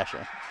love you,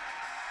 Dasher."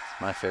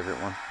 My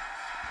favorite one.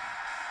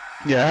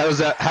 Yeah,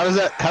 how does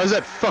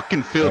that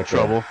fucking feel, Okay.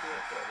 Trouble?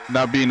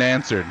 Not being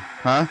answered,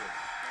 huh?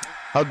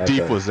 How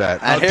deep Okay. was that?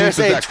 How And deep here's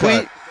was a that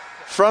tweet cut?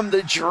 from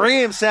the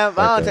Dream. Sam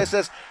Valentine Okay.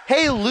 says,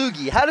 "Hey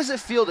Loogie, how does it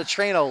feel to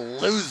train a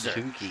loser?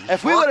 Doogie.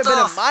 If we What would have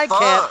been the in my fuck?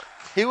 camp,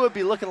 he would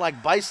be looking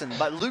like Bison.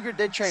 But Luger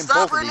did train Stop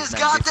both of reading these his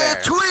men. To be goddamn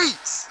fair,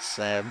 tweets.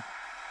 Sam.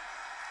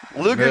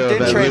 Luger No,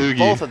 did that train Loogie.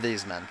 both of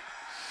these men.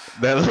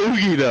 That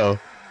loogie though.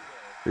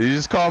 Did you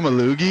just call him a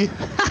loogie?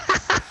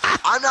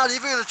 I'm not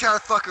even gonna try to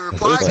fucking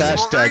reply. Let's 'cause he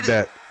won't hashtag read it.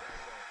 that.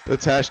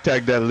 Let's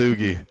hashtag that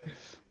loogie.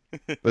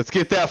 Let's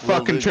get that Lil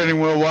fucking Loogie. trending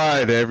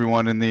worldwide,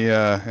 everyone in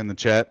the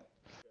chat.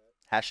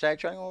 Hashtag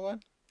triangle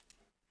one.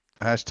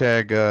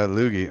 Hashtag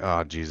loogie.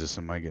 Oh Jesus,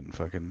 am I getting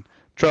fucking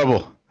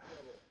trouble?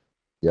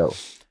 Yo.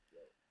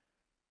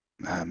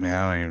 Ah, man,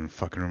 I don't even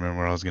fucking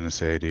remember what I was gonna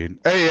say, dude.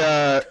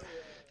 Hey,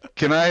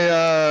 can I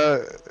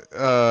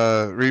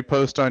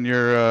repost on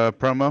your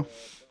promo?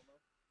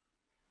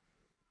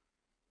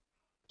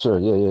 Sure.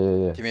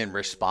 Yeah. Do you mean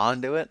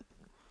respond to it?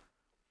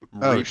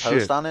 Oh, Repost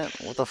shit. on it?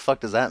 What the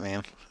fuck does that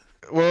mean?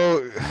 Well,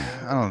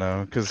 I don't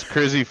know, cause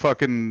Crizzy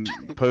fucking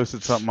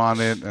posted something on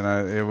it, and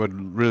I would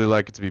really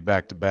like it to be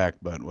back to back,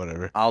 but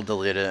whatever. I'll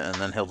delete it and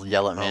then he'll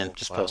yell at me and Oh,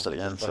 just wow. post it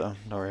again. So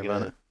don't worry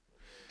about Yeah. it.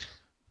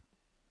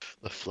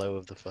 The flow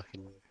of the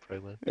fucking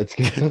promo. It's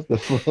good. The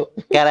flow.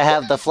 Gotta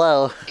have the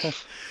flow.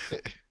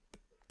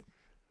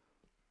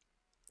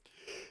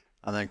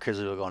 And then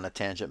Grizzly will go on a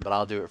tangent, but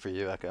I'll do it for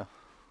you, Echo.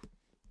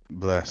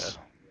 Bless.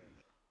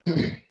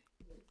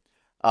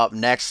 Up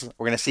next,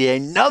 we're gonna see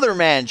another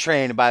man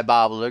trained by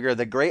Bob Luger,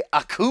 the great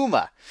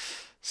Akuma,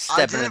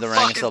 step into didn't the ring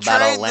and fucking still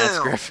battle train Lance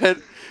them.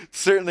 Griffin.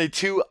 Certainly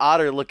two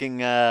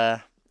otter-looking. Oh,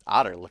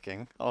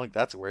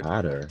 that's a word.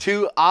 Otter.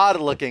 Two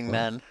odd-looking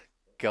men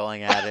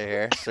going at it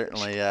here.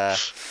 Certainly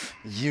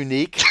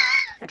unique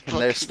in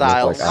their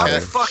styles. like If otter.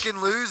 he fucking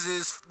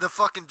loses, the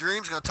fucking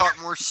Dream's gonna talk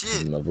more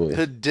shit. My voice.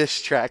 The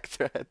diss track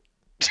thread.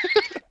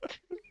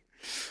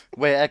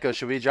 Wait, Echo,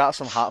 should we drop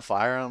some hot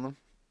fire on them?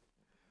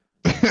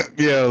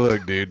 Yeah,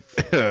 look, dude.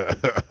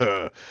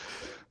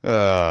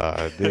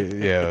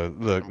 Yeah,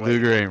 look,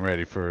 Luger ain't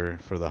ready for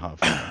the hot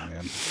fire,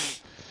 man.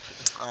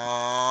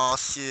 Oh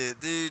shit,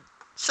 dude.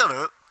 Shut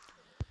up.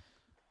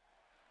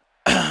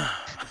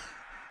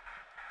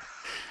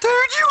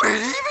 Dude, you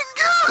ain't even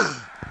good.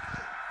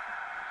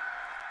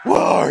 Where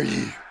are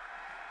you?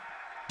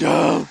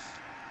 Dumb.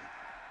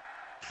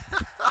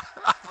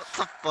 What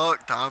the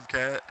fuck,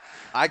 Tomcat?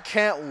 I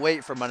can't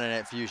wait for Monday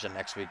Night Fusion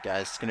next week,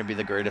 guys. It's gonna be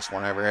the greatest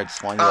one ever. I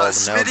just want you all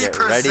to know. Smitty Get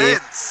ready.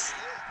 presents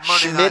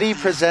Monday Night Schmitty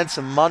Fusion. presents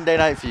Monday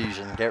Night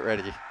Fusion. Get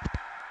ready.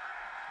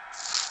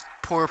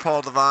 Poor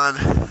Paul Devine.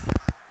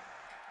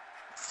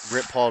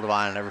 Rip Paul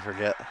Devine, I'll never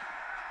forget.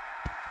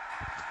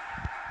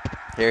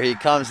 Here he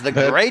comes, the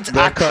That, great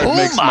that card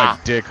makes my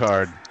Akuma. dick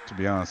hard, to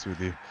be honest with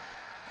you.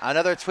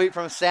 Another tweet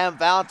from Sam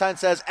Valentine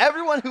says,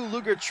 "Everyone who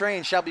Luger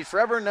trains shall be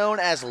forever known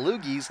as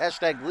Loogies."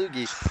 Hashtag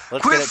Loogie.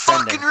 Let's Quit get it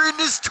trending. fucking reading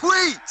his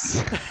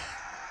tweets.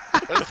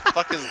 What the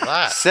fuck is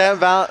that? Sam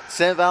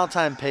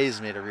Valentine pays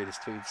me to read his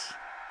tweets.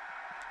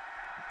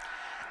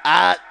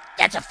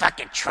 That's a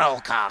fucking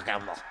troll call,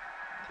 Gumbel.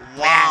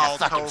 Wow,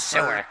 fucking Topher.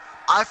 sewer.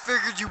 I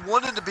figured you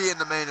wanted to be in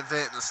the main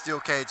event in a steel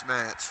cage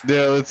match.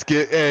 Yeah, let's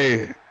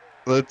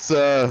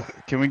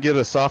can we get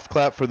a soft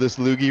clap for this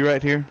loogie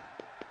right here?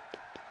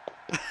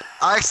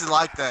 I actually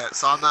like that,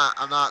 so I'm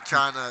not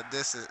trying to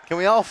diss it. Can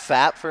we all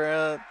fap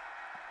for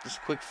just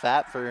a quick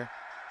fap for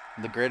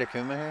the great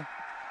Akuma here?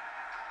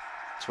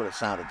 That's what it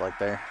sounded like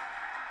there.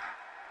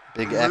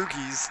 Big X.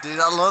 Loogies, dude,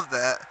 I love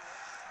that.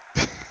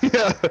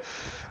 Yeah,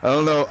 I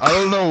don't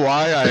know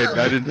why I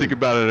didn't think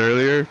about it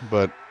earlier,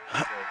 but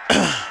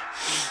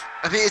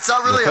I mean, it's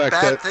not really a fact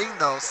bad that- thing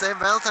though. Sam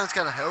Valentine's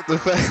kind of helping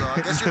The him, fact- so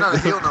I guess you're not a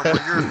heel no more.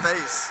 You're a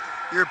face.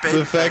 You're a baby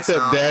the fact face that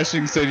now.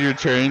 Dashing said you're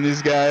training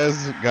these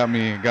guys got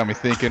me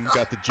thinking.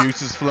 Got the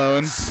juices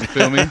flowing. You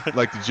feel me?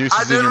 Like the I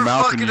juices in your never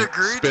mouth when fucking you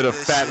agreed spit to a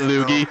this fat shit,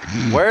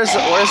 loogie. Where's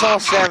all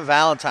Sam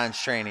Valentine's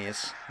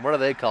trainees? What are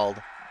they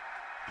called?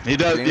 He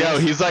does. Yo, Dreamers?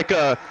 he's like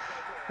a.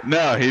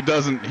 No, he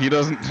doesn't. He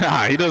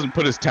doesn't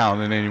put his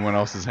talent in anyone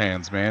else's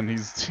hands, man. He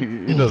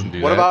doesn't do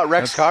that. What about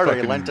Rex That's Carter? He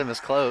fucking- lent him his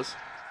clothes.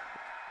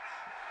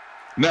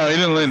 No, he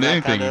didn't lend That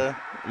anything. kinda-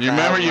 You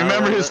kinda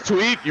remember how his it-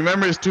 tweet? You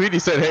remember his tweet? He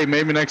said, "Hey,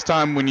 maybe next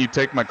time when you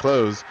take my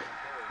clothes,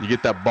 you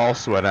get that ball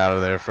sweat out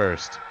of there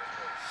first."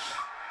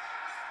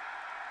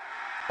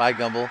 Bye,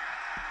 Gumbel.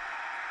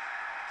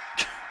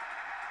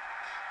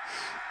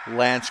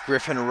 Lance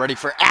Griffin ready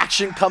for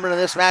action coming to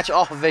this match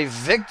off of a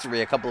victory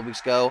a couple of weeks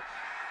ago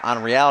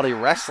on Reality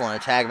Wrestling, a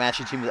tag match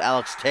he teamed with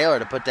Alex Taylor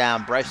to put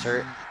down Bryce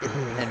Hurt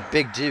and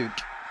Big Duke.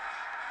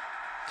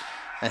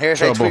 And here's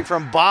a Trouble. tweet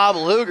from Bob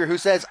Luger who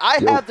says, "I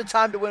Yo. have the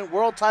time to win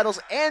world titles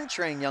and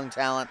train young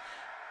talent.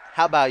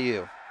 How about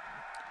you?"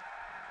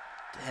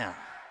 Damn.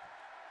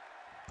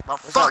 My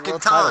Where's that fucking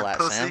world title time, at,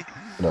 pussy. Sam?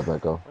 What up,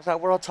 Echo? Where's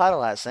that world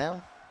title at,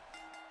 Sam?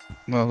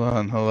 Hold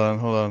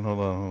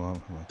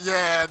on.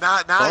 Yeah, now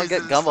Someone he's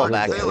get in his Gumbel fucking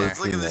back in feelings.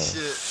 there. Look at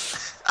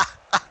this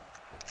shit.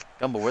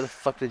 Gumbel, where the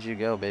fuck did you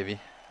go, baby?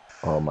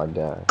 Oh my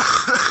God.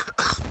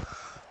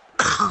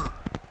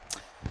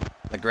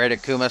 great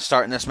Akuma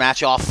starting this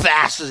match off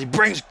fast as he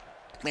brings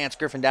Lance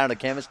Griffin down to the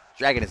canvas,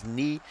 dragging his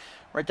knee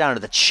right down to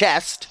the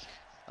chest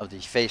of the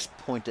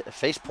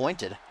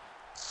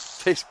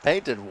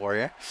face-painted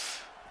warrior.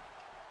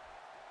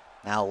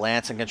 Now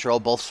Lance in control,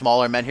 both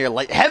smaller men here,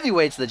 light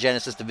heavyweights of the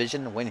Genesis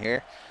division, win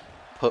here.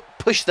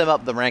 Push them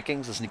up the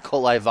rankings as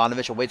Nikolai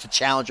Ivanovich awaits a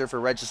challenger for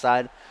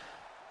Regicide.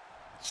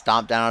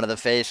 Stomp down onto the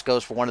face,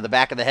 goes for one to the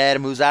back of the head,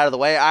 moves out of the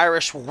way.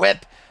 Irish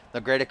whip. The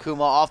great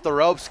Akuma off the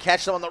ropes,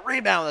 catches him on the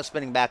rebound with a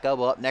spinning back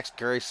elbow. Up next,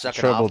 Curry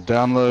sucking off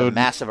download. the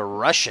massive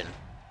Russian.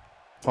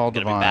 Paul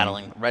Going to be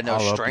battling Red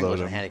Nose Stranglers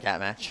in a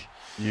handicap match.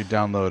 You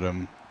download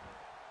him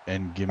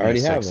and give me Already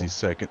a have sexy him.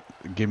 second.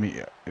 Give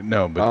me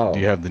no, but do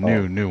you have the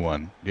new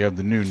one? Do you have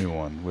the new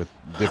one with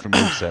different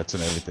movesets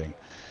and everything?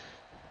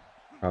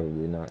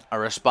 Probably not. A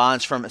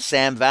response from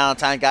Sam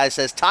Valentine, guy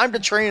says, "Time to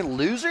train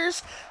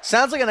losers?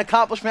 Sounds like an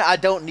accomplishment I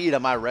don't need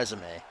on my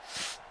resume."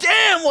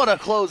 Damn, what a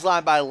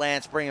clothesline by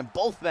Lance, bringing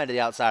both men to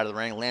the outside of the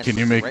ring. Lance Can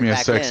you make right me a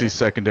back sexy in.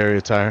 secondary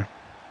attire?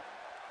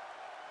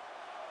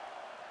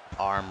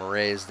 Arm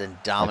raised in I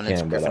dominance.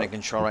 can, Griffin but in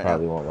control I right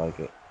probably now. won't like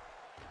it.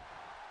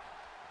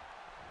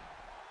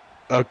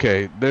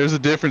 Okay, there's a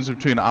difference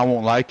between I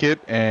won't like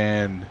it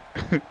and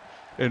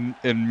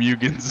and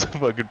Mugen's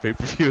fucking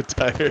pay-per-view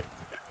attire.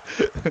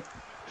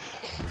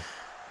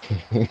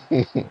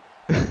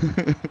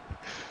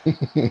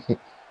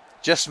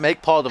 Just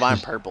make Paul Divine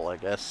purple, I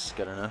guess.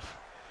 Good enough.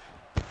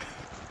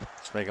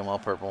 Just make him all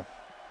purple.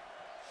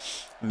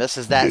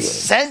 Misses that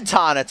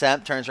senton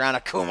attempt. Turns around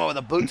Akuma with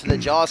a boot to the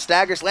jaw.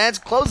 Staggers Lance.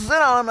 Closes in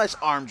on him. Nice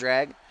arm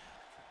drag.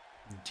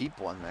 Deep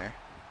one there.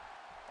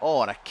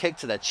 Oh, and a kick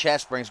to the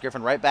chest brings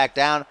Griffin right back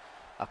down.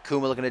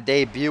 Akuma looking to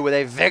debut with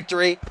a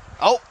victory.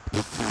 Oh,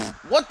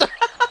 what the?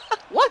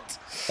 What?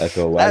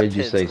 Echo, why That did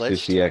you pin's say glitched.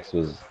 Sushi X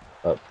was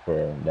up for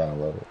a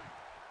download?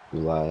 You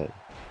lied.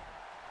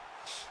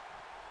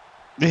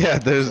 Yeah,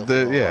 there's Still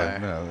the a yeah liar.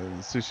 no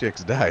Sushi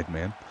X died,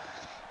 man.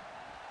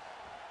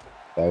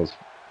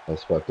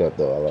 That's fucked up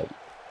though. I like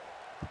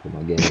put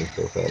my game in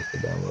so fast to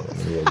download. I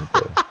mean, he wasn't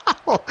there.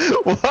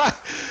 What?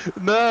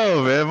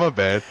 No, man, my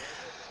bad.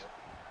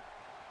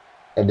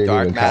 I didn't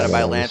Dark even matter comment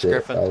by on the Lance shit.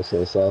 Griffin. I was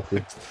so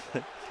salty.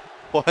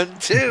 1,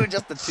 2.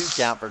 Just the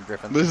 2 count for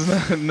Griffin. There's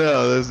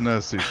no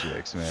Sushi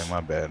X, man.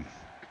 My bad.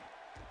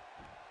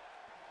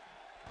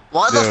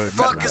 Why the Dude,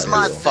 fuck not is bad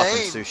my either. Fucking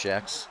name? Sushi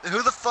X.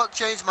 Who the fuck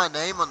changed my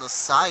name on the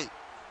site?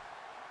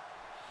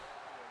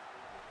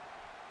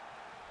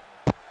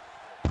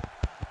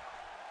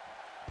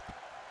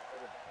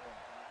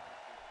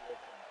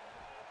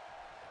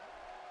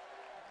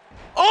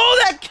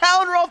 Oh, that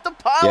counter off the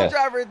pile Yes.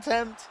 driver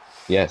attempt.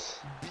 Yes.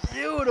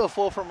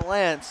 Beautiful from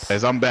Lance.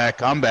 Guys, I'm back.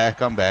 But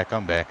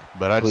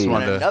I just Please.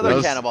 wanted And to. another that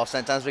was- cannonball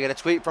sentence. We got a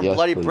tweet from Yes,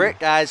 Bloody please. Brick,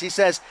 guys. He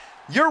says,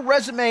 "Your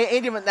resume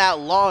ain't even that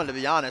long, to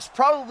be honest.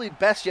 Probably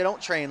best you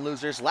don't train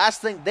losers.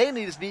 Last thing they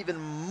need is to be even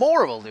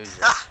more of a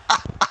loser."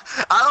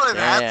 I don't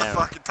even have Damn.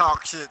 to fucking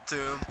talk shit to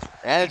him.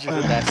 Andrew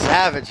with that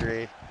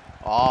savagery.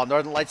 Oh,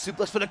 Northern Light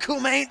suplex, but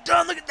Akuma ain't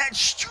done. Look at that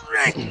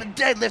strength. The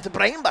deadlift, the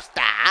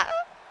brainbuster.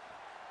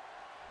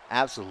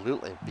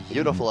 Absolutely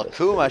beautiful.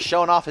 Akuma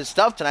showing off his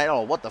stuff tonight. I don't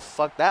know what the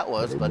fuck that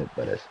was, but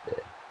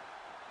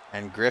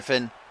and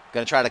Griffin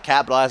gonna try to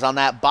capitalize on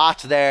that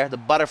botch there. The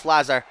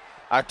butterflies are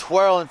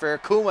twirling for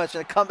Akuma. It's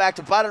gonna come back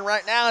to button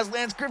right now as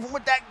Lance Griffin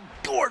with that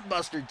gourd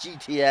buster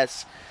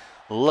GTS,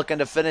 looking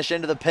to finish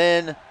into the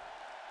pin.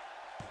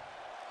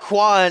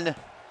 Juan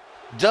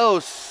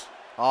Dos.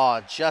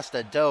 Oh, just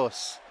a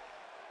dose.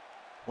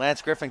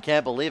 Lance Griffin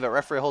can't believe it.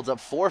 Referee holds up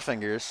 4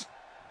 fingers.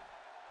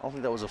 I don't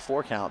think that was a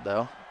 4 count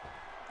though.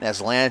 As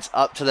Lance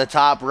up to the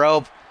top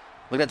rope.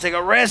 Looking to take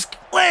a risk.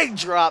 Leg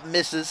drop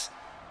misses.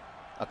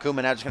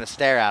 Akuma now just going to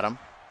stare at him.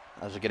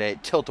 As we get a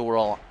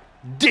tilt-a-whirl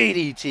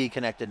DDT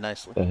connected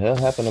nicely. The hell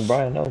happened to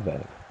Brian Novak?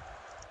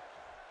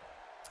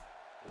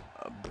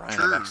 Brian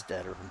True. Novak's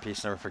dead. Rip in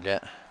peace, never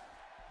forget.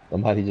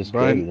 Somebody just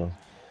Brian- killed him.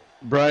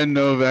 Brian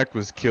Novak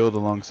was killed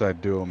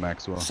alongside Duo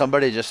Maxwell.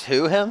 Somebody just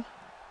who him?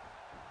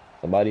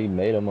 Somebody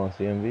made him on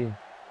CMV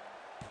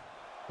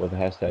with the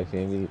hashtag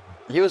CMV.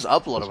 He was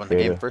uploaded That's when the game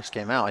creative. first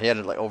came out. He had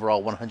like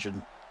overall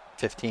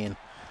 115.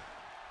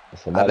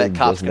 Somebody I bet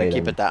Cops just gonna made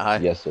keep him it that high.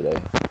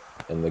 yesterday,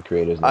 and the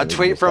creators. A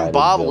tweet from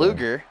Bob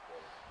Luger.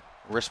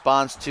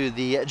 Response to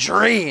the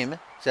Dream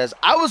says,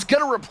 "I was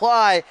gonna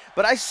reply,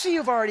 but I see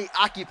you've already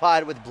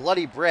occupied with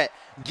Bloody Brit.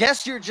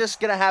 Guess you're just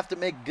gonna have to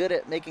make good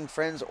at making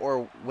friends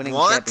or winning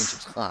What?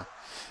 championships." Huh.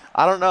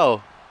 I don't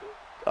know.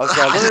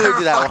 Okay, let me I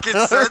redo that fucking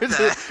one. said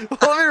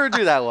Let me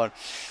redo that one.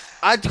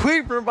 A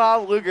tweet from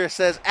Bob Luger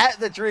says, "At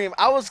the Dream,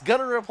 I was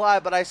gonna reply,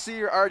 but I see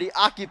you're already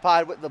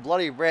occupied with the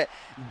Bloody Brit.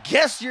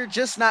 Guess you're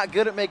just not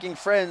good at making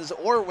friends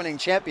or winning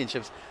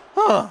championships."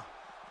 Huh.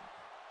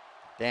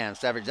 Damn,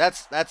 Savage.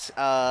 That's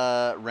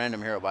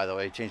Random Hero, by the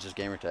way. He changed his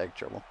gamer tag.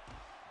 Trouble.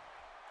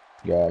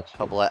 Gotcha.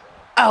 Couple of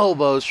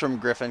elbows from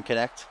Griffin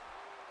connect.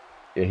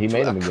 Yeah, he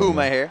made him again.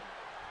 Akuma here.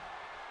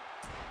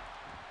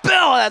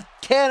 Bill, that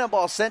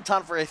cannonball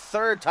senton for a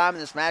 3rd time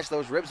in this match.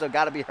 Those ribs have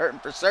got to be hurting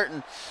for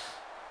certain.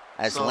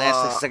 As So, Lance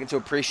takes a second to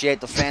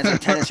appreciate the fans'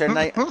 attendance here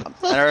tonight. And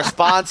a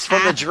response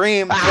from the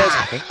Dream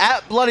says,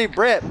 at Bloody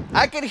Brit,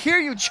 I can hear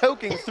you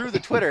choking through the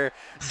Twitter.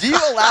 Do you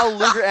allow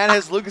Luger and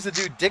his Lucas to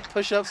do dick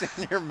push-ups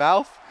in your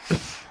mouth?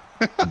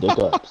 Dick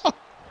ups.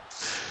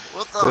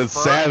 What the That's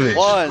fuck? savage.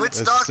 One. Which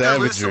That's doctor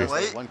lose savagery. some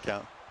weight? One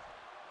count.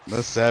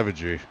 That's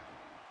savagery.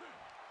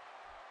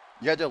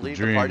 You had to leave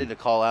the Dream. party to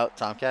call out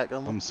Tomcat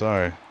Gumbel? I'm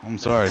sorry. I'm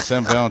sorry.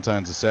 Sam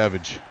Valentine's a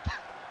savage.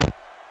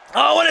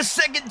 Oh, and a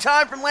second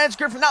time from Lance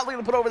Griffin, not looking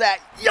to put over that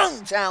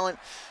young talent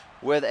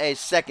with a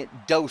second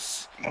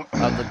dose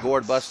of the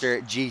Gourd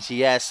Buster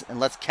GTS. And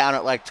let's count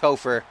it like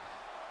Topher.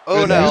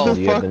 Oh Who no, the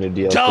Do you have fuck? the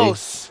new DLC?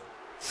 dose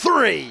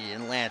 3,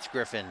 and Lance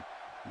Griffin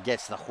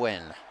gets the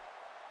win.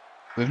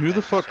 Then who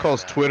the fuck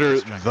calls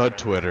Twitter the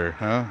Twitter,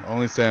 huh?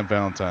 Only Sam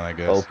Valentine, I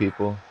guess. Old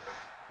people.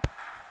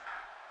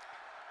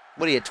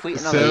 What are you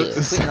tweeting on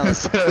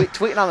So-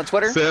 tweeting on the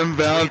Twitter? Sam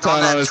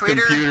Valentine that on his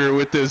Twitter? computer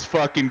with his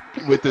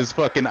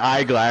fucking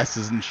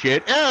eyeglasses and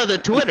shit. Oh, the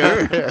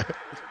Twitter.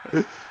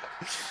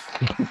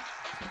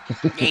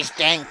 These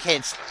dang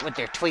kids with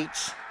their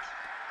tweets.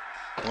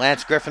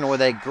 Lance Griffin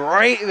with a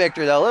great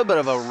victory, though. A little bit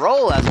of a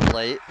roll as of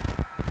late.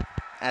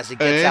 As he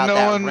gets Hey, out no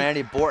that one-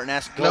 Randy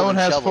Borton-esque No one golden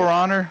has shovel. For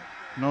Honor.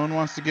 No one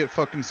wants to get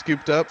fucking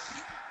scooped up.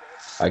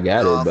 I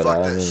got Oh, it, but fuck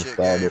I that haven't shit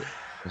installed game. it.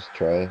 It's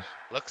trash.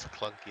 Looks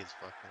clunky as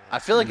fuck. I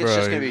feel like it's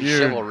just Bro, going to be you're-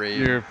 chivalry.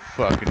 You're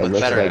fucking. It looks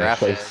better like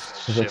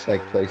graphics. it looks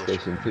like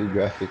PlayStation 2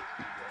 graphics.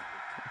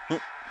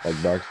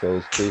 Like Dark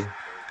Souls 2.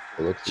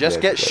 It looks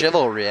Just get exactly like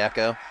chivalry,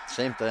 Echo.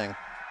 Same thing,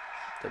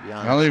 to be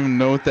I don't honest. even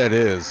know what that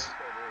is.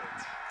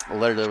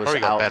 Literally was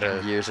Probably got out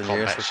better years and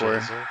years combat before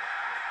shit, so-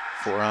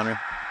 For Honor.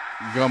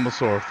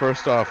 Gumblesaur,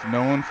 first off,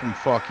 no one from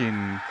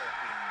fucking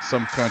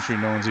some country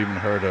no one's even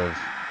heard of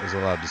is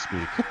allowed to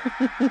speak.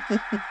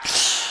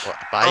 Well,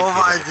 but I Oh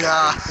hate my it,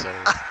 God.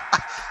 so-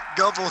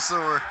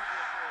 Gumblesaur.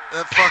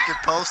 That fucking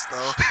post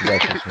though.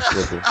 that. That's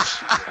some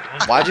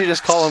slippers. Why'd you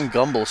just call him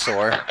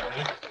Gumblesore?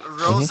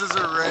 Roses are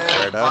Fair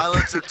red, enough.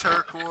 violets are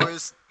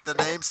turquoise. The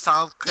name's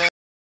Tomcat.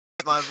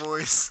 My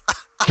voice.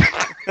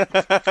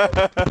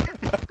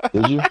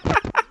 Did you?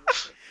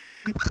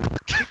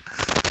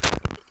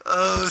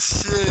 Oh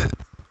shit.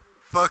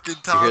 Fucking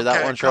You hear that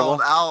Tomcat one, Trouble?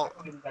 called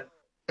out.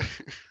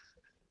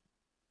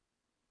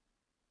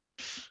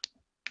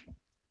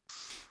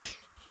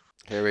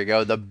 Here we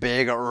go. The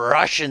big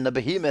Russian, the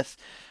behemoth,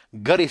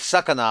 Guddy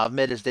Sukhanov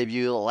made his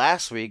debut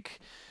last week,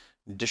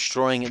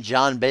 destroying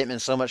John Bateman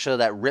so much so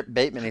that Rip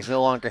Bateman, he's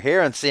no longer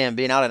here on CMV.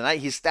 Being out at night,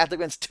 he's stacked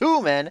against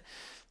two men,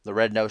 the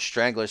Red-Nosed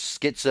Stranglers,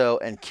 Schizo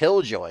and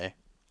Killjoy.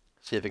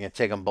 See if he can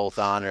take them both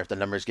on, or if the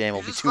numbers game will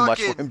You're be just too much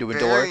for fucking him to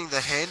endure. burying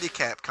the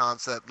handicap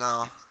concept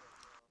now.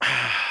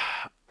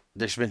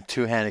 There's been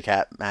 2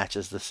 handicap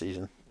matches this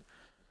season.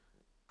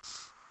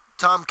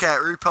 Tomcat,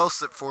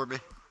 repost it for me.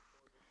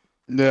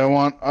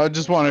 Yeah, I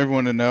just want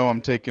everyone to know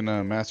I'm taking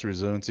a Master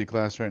Resiliency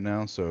class right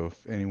now, so if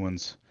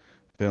anyone's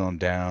feeling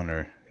down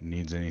or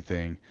needs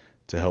anything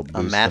to help A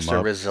boost them master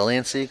up.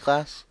 resiliency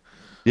class?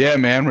 Yeah,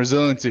 man,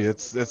 resiliency.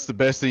 That's the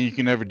best thing you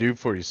can ever do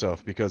for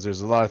yourself because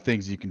there's a lot of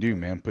things you can do,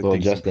 man. Put Well,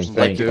 things in Justin,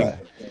 thank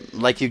perspective. you.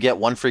 Like you get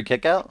 1 free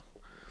kick out?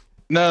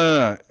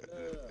 No.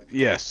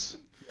 Yes,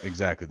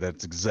 exactly.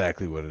 That's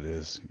exactly what it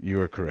is. You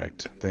are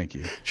correct. Thank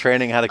you.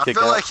 Training how to I kick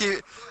feel out? like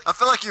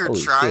you were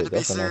Holy trying shit, to be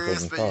that's a nice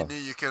serious, looking but you car. knew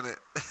you couldn't.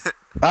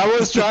 I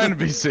was trying to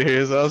be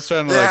serious. I was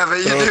trying to Yeah, but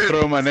you didn't.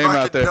 throw my name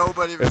out Fucking there.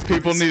 nobody was If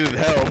people gonna be needed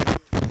help,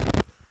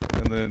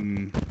 and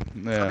then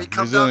yeah, I mean,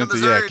 come down to resiliency.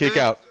 Missouri,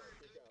 Yeah,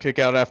 kick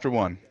out after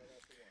 1.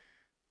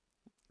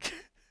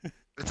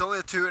 It's only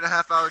a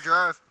 2.5-hour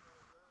drive.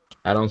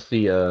 I don't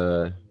see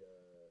a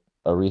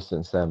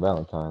recent Sam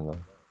Valentine though.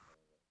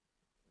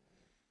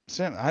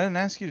 Sam, I didn't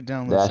ask you to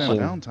download Sam Dashing.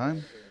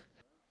 Valentine.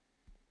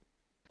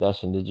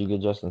 Dashin, did you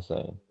get Justin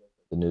Sane?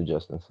 The new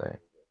Justin Sane.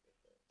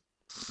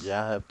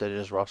 Yeah, I updated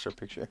his roster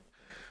picture.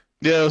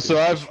 Yeah, so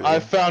Sure.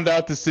 I've found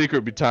out the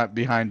secret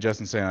behind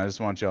Justin Sane. I just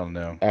want y'all to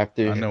know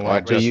After I know why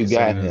you got Justin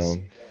Sane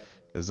him.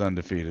 is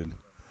undefeated.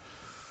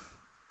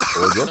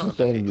 Well, Justin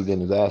Sane is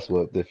getting his ass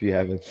whooped if you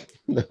haven't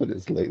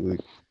noticed lately.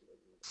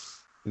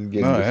 He's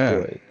getting Oh, yeah.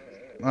 destroyed.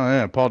 Oh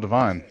yeah, Paul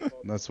Devine.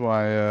 That's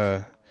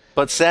why.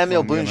 But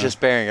Samuel I'm Boone's gonna- just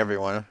burying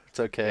everyone. It's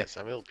okay. Yeah,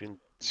 Samuel Boone.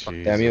 Jesus,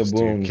 Samuel dude.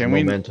 Boone's Can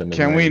we? momentum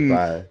Can in we?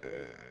 95.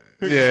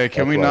 Yeah.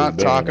 Can That's we why not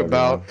he's talk buried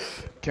about?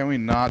 everyone. Can we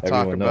not talk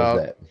Everyone knows about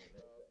that.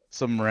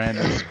 some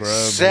random scrub? who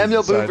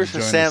Samuel Boone decided to versus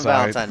join Sam the side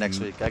Valentine next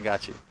and- week. I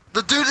got you.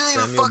 The dude didn't even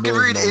Samuel fucking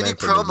Boone's read any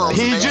momentum promos. is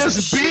He man.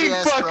 just beat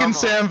Shitty-ass fucking promo.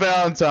 Sam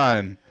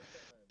Valentine.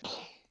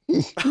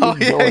 He's Oh,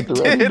 yeah, going he through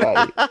did.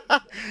 everybody. I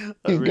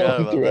He's forgot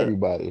going about through that.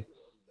 everybody.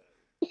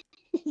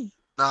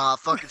 Nah,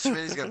 fucking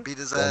Schmitty's gonna beat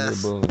his Samuel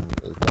ass. Boone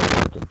is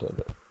not a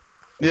contender.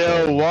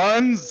 Yeah,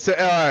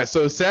 alright,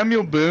 so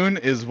Samuel Boone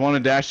is one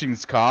of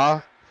Dashing's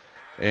Ka,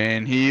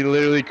 and he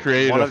literally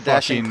created One a of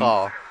Dashing fucking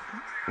Call.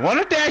 one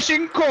of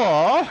Dashing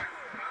Ka,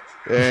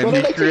 and What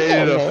he did I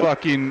created tell a you?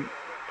 fucking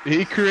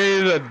he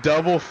created a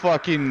double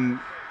fucking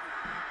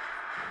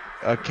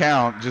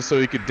account just so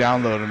he could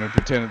download them and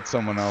pretend it's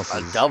someone A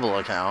else's. double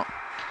account.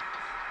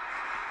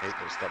 Hate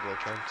those double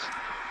accounts.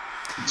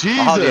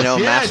 Jesus, How do you know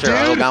yeah, Master dude.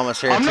 Ogon was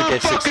here in I'm not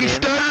 2K16? fucking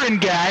stuttering,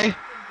 guy.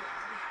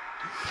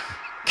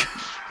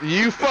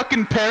 You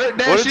fucking parrot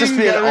Would it just dashing?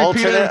 be an Gotta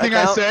repeat alternate everything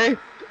account? I say.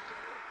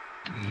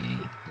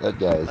 That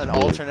guy is An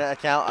big. alternate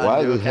account, a Why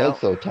is new his head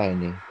account. so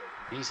tiny?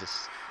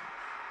 Jesus.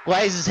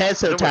 Why is his head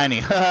so Wonder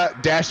tiny? Dashing I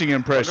wonder where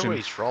impression.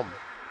 he's from.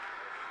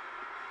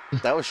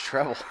 That was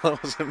Treble.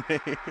 That wasn't me.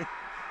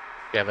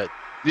 Yeah, but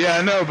Yeah,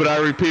 I know, but I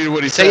repeated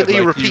what he Say said. that you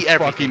like repeat you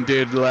everything. fucking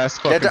did the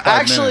last Yeah, fucking 5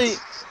 actually,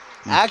 minutes.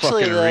 You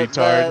actually, fucking the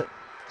retard.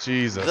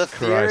 Jesus the Christ.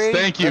 theory,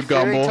 Thank you, the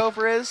theory, Gumble.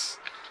 Topher, is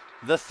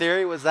the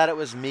theory was that it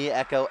was me,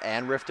 Echo,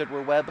 and Rifted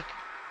were web.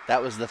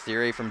 That was the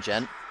theory from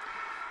Gent.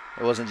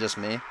 It wasn't just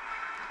me.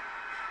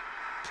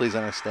 Please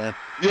understand.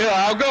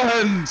 Yeah, I'll go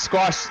ahead and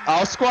squash.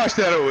 I'll squash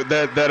that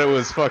it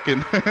was fucking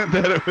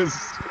that it was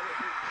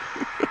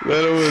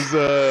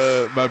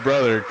my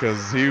brother,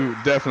 because he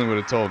definitely would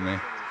have told me.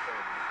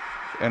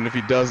 And if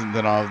he doesn't,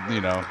 then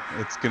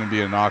it's gonna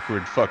be an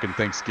awkward fucking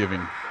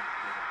Thanksgiving.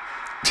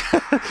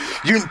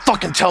 You didn't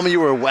fucking tell me you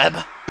were web.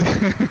 We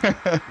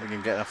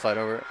can get in a fight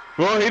over it.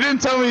 Well, he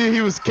didn't tell me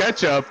he was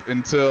ketchup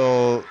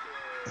until.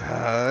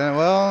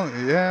 Well,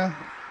 yeah.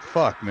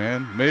 Fuck,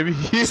 man. Maybe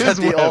he Is is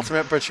that the web.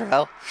 ultimate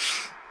portrayal?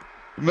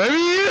 Maybe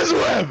he is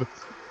web.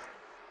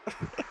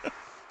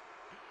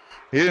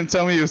 He didn't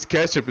tell me he was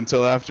ketchup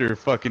until after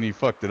fucking he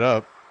fucked it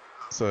up.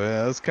 So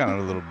yeah, that's kind of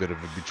a little bit of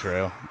a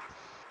betrayal.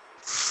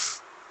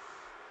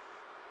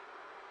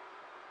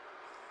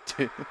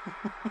 Dude,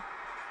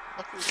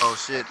 Oh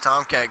shit,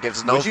 Tomcat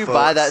gives no would you fucks.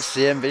 buy that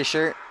CMV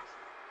shirt?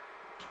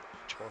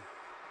 which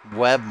one?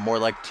 Web, more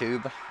like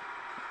tube.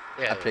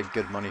 Yeah. I paid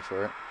good money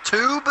for it.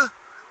 Tube?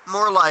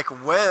 More like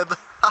web.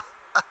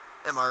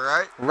 Am I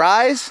right?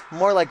 Rise,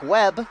 more like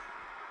web.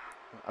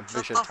 I'm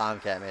pretty sure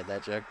Tomcat made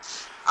that joke.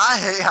 I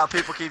hate how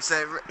people keep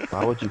saying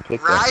Why would you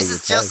pick that? Rise for your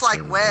is just tag like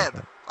team, web.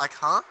 man? Like,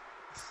 huh?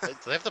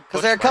 They have to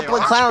Because they're a push my couple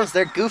of arm. clowns.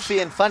 They're goofy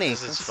and funny.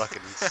 This is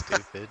fucking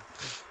stupid.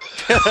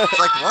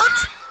 Like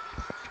what?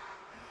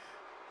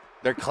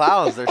 They're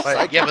clowns. They're Like,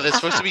 psycho. yeah, but they're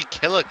supposed to be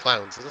killer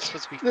clowns. They're not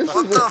supposed to be This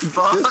fucking... What the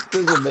fuck?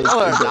 This doesn't make No,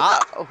 they're sense.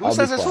 not. Who I'll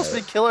says be they're supposed to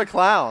be quiet. killer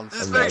clowns?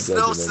 This I'm not makes no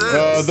judging them.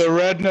 sense. The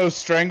Red-Nosed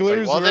Stranglers,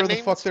 Wait, what are whatever their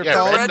the fuck names? they're Yeah,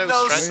 called.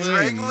 Red-Nosed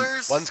Stranglers.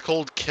 Stranglers? One's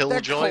called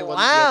Killjoy, one's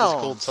clowns.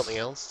 called something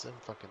else. I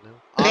don't fucking know.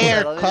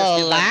 They're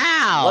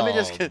Let me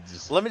just give them-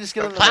 clowns. Let me just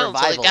give them the Clowns,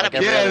 so they revival gotta like be-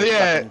 every Yeah, other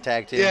yeah. fucking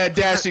tag team. Yeah,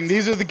 Dashing.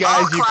 These are the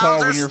guys All you clowns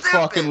call are when your stupid.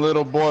 fucking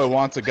little boy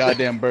wants a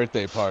goddamn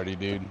birthday party,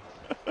 dude.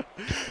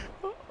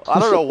 I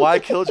don't know why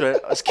Killjoy's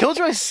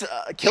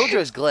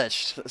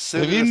glitched. As soon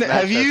Have as you- this match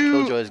have starts, you-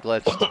 Killjoy's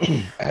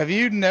glitched. Have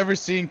you never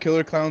seen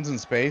Killer Clowns in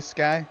Space,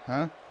 guy?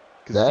 Huh?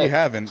 Because That if you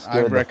haven't, I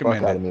scared the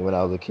recommend fuck out of it. me when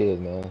I was a kid,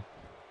 man.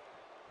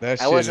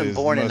 That I shit wasn't is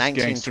born the in most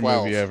gangster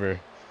 1912. movie ever.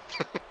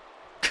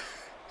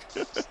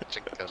 Such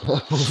a gun.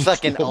 Fucking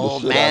Scared the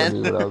old shit out of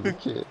me man. when I was a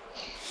kid.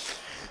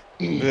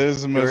 This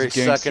is the You're most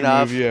gangster sucking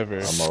off. movie ever.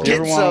 I'm old. You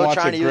ever want to Schizo watch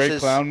trying a to use great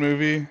his- clown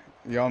movie?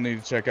 Y'all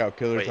need to check out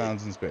Killer Wait.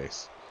 Clowns in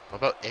Space. What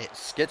about it?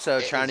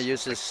 Schizo trying to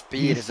use his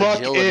speed, his Fuck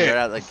agility it. right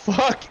out the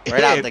Fuck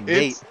right out it. the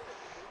gate. It's-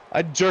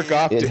 I'd jerk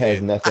off It to has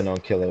it. nothing on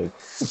Killer.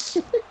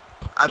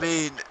 I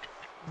mean,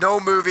 no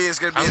movie is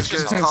gonna be I'm as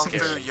good as just Kung Fu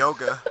scared.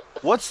 Yoga.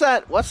 What's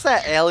that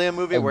alien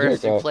movie A where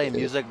if jerk you off play to it.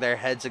 music their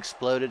heads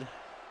exploded?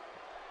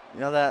 You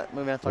know that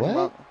movie I'm talking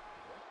What?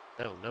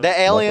 about? No. The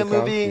alien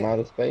Leprechauns movie? from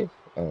outer space?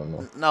 I don't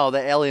know. No,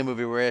 the alien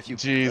movie where if you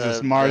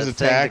Jesus, Mars the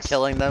thing to Attacks?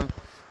 killing them.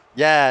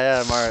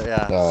 Yeah, Mars.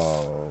 Yeah,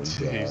 Oh, God.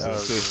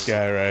 Jesus, this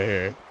guy right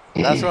here.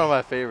 that's one of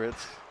my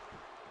favorites.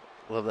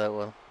 Love that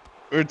one.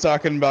 We're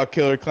talking about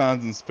Killer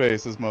Clowns in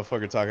Space. This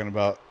motherfucker talking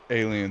about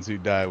aliens who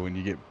die when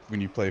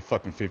you play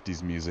fucking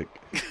 50s music.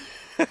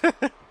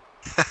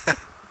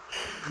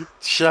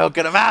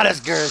 Choking him out as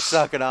Gur's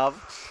sucking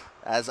off.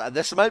 As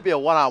this might be a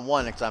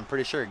one-on-one because I'm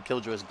pretty sure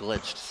Killjoy's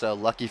glitched. So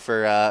lucky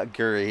for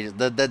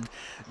Guri.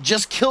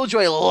 Just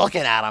Killjoy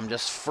looking at him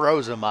just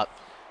froze him up.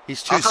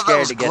 He's too I thought that scared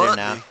was to get in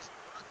now. Gluttony.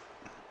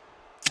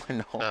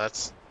 No. No,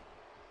 that's...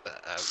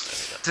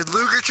 Did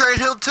Luger train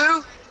him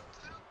too?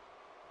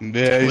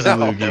 Yeah, he's a Without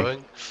loogie.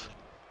 knowing.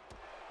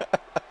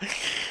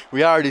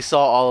 We already saw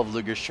all of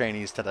Luger's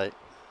trainees tonight.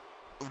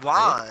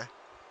 Why?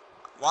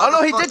 Why Oh no,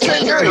 the he fuck did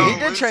train you Guri. know He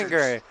did train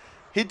losers? Guri.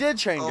 He did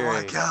train Oh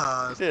Guri. my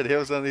god. He did.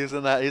 He's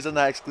in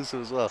that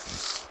exclusive as well.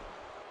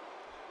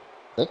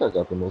 I think I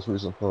got the most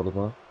recent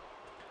Pokemon.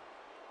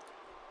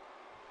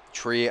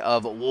 Tree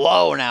of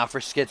woe now for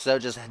Schizo,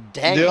 just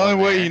dang. The only on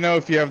way there. you know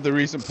if you have the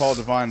recent Paul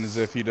Devine is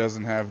if he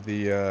doesn't have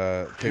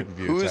the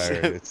pay-per-view Who's-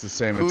 attire. It's the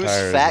same Who's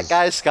attire. fat as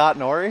guy Scott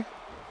Nori?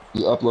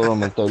 You upload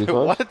them on 31st,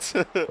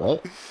 What?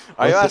 right?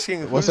 Are you What's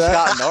asking who what's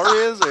Scott that?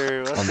 Nori is,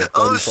 or what? On the 31st,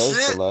 Oh,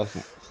 shit.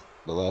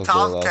 the last day of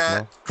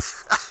Tomcat.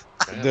 last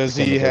month. Does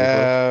On he the 31st?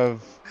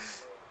 have?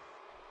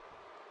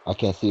 I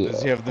can't see it.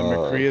 Does he have the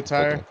McCree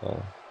attire?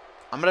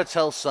 I'm gonna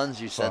tell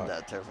Sons you said Fuck.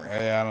 that, Topher.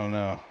 I don't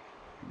know.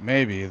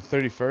 Maybe the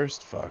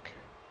 31st. Fuck.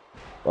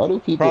 Why do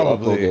people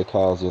Probably. upload their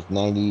cars with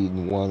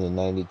 91 and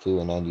 92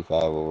 and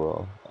 95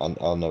 overall?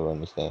 I'll never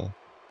understand.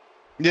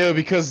 Yeah,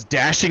 because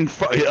dashing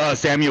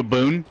Samuel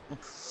Boone.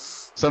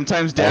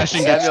 Sometimes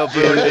dashing Samuel gets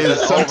Boone is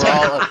sometimes-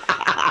 overall.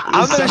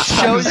 I'm gonna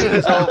show you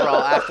his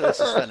overall after this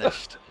is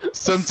finished.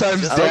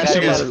 Sometimes Just like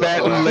Dashing I is got it.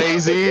 fat and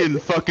lazy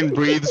and fucking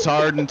breathes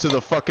hard into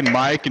the fucking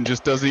mic and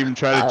just doesn't even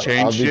try to I'll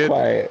change be shit.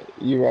 quiet.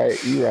 You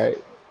right. You right.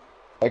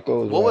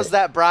 Echo's What right. was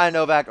that Brian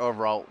Novak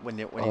overall when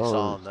you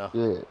saw him though?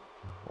 Shit.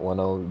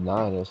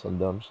 109 or some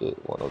dumb shit.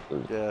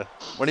 103. Yeah,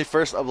 when he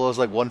first uploaded, it was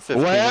like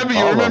 115. Webb, you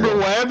All of remember them.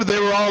 Webb? They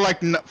were all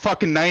like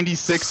fucking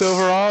 96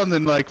 overall, and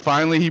then like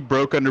finally he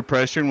broke under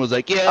pressure and was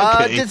like,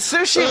 "Yeah, okay, Did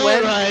Sushi all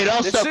win? right,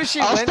 I'll Did stop,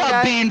 Sushi I'll win, stop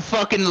guy? being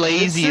fucking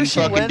lazy and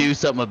Sushi fucking win? do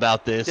something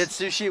about this." Did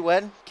Sushi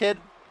win, kid?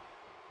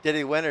 Did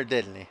he win or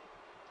didn't he?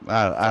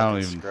 I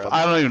Fucking scrub.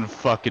 don't even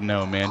fucking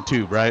know, man.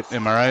 Tube, right?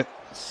 Am I right?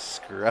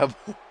 Scrub.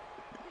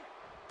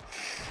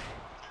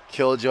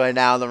 Killjoy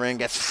now in the ring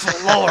gets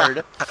floored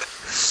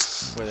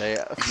with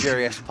a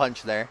furious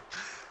punch there.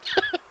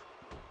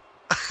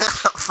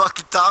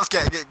 Fucking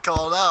Tomcat getting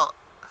called out.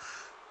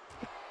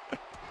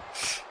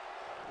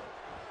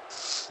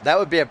 That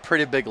would be a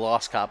pretty big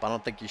loss, Cop. I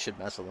don't think you should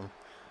mess with him,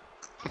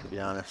 to be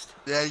honest.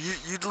 Yeah,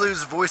 you'd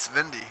lose voice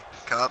Vindy,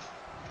 Cup.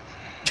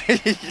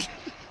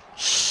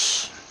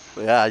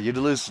 Yeah, you'd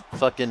lose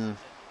fucking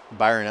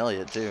Byron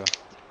Elliott, too.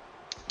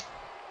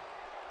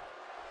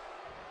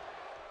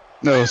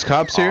 No, is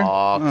Cops here?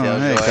 Aw,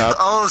 hey, Killjoy. Cop.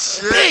 Oh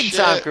shit! Big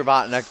time shit.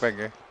 Cravat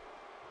neckbreaker.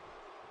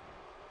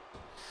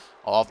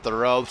 Off the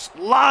ropes.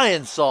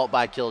 Lion salt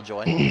by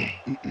Killjoy.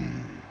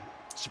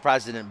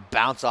 Surprised it didn't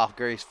bounce off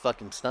Gary's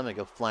fucking stomach,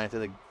 go flying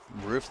through the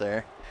roof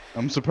there.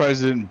 I'm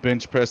surprised he didn't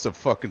bench press a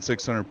fucking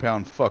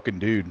 600-pound fucking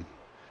dude.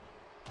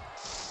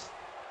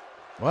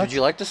 What? Would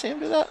you like to see him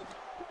do that? Would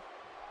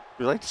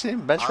you like to see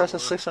him bench I press a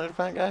would.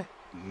 600-pound guy?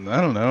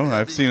 I don't know. That'd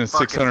I've be seen a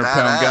fucking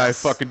 600-pound guy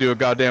badass. fucking do a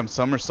goddamn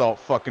somersault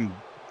fucking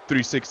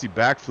 360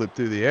 backflip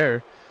through the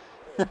air.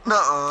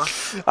 Nuh-uh.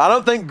 I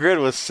don't think Grid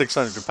was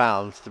 600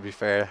 pounds, to be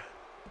fair.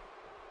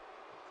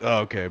 Oh,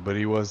 okay, but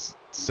he was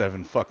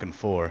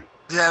 7'4".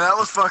 Yeah, that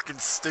was fucking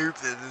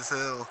stupid as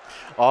hell.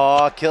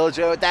 Oh,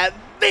 Killjoy with that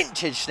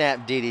vintage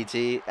snap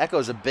DDT.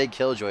 Echo's a big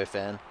Killjoy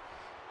fan.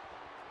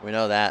 We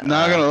know that.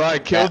 Not gonna lie,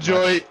 that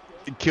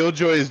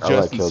Killjoy is I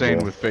just like insane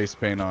Killjoy. with face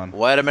paint on.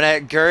 Wait a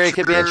minute, Guri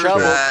could be in Screw trouble.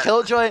 that.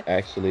 Killjoy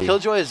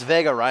Actually, is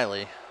Vega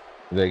Riley.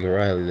 Vega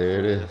Riley, there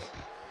it is.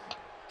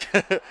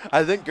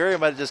 I think Guri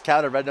might have just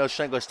countered Red Nose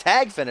Strangler's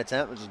tag fin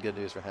attempt, which is good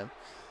news for him.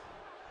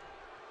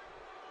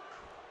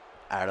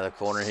 Out of the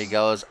corner he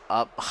goes,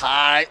 up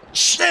high,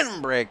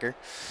 shin breaker.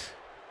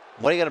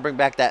 When are you going to bring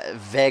back that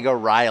Vega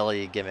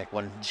Riley gimmick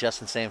when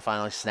Justin Sane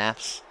finally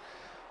snaps?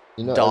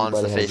 You know, Dons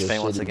everybody the has face their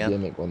paint once shitty again.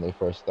 gimmick when they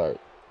first start.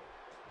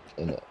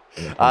 In the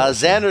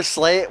Xander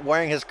Slate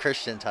wearing his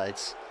Christian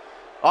tights.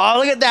 Oh,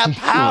 look at that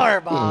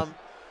power bomb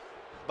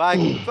by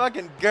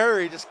fucking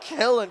Guri, just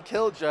killing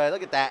Killjoy.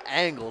 Look at that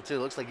angle, too.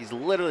 Looks like he's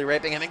literally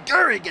raping him, and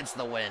Guri gets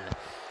the win.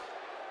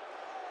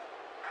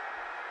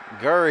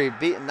 Guri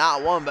beating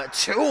not one, but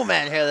two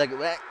men here.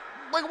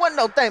 Like one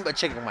no thing but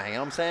chicken wing, you know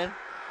what I'm saying?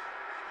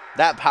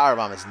 That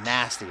powerbomb is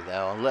nasty,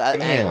 though. That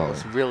angle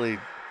was really...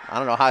 I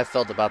don't know how I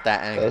felt about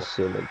that angle. That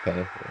shit look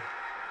painful.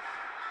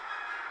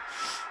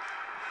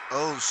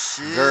 Oh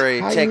shit.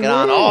 Guri How you taking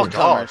on win? all Oh,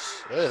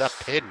 comers. yeah, that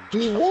pin.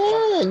 He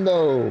won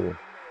though.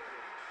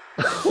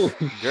 Oh,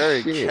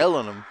 Guri shit.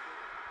 killing him.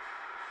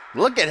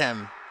 Look at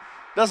him.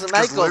 Doesn't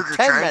make 'Cause go Luger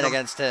 10 trained men him.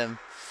 againt him.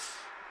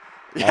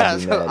 I'd Yeah,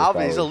 be so mad if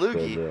I he's a was still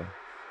loogie. there.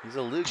 He's a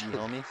loogie,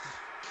 homie.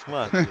 Come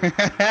on.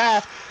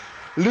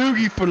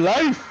 Loogie for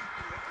life.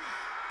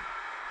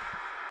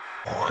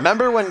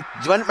 Remember when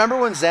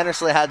Xander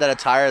Slay had that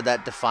attire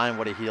that defined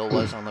what a heel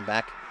was on the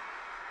back?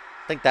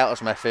 I think that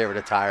was my favorite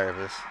attire of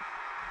his.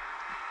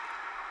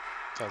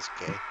 Sounds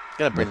gay.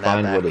 Gonna bring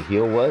Find that what a back.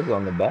 heel was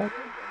on the back.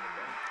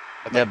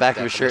 Yeah, back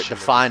of his shirt Definition of-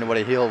 defined what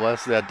a heel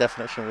was. The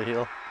definition of a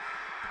heel.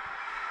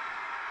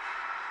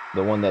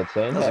 The one that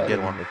Sane That was a had good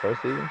in one. the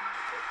first season.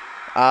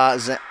 I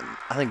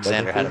think Was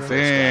it Xander had it season?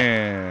 first.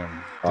 Yeah.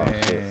 Damn.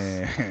 Oh,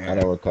 shit. I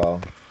don't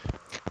recall.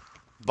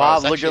 Bob Bro,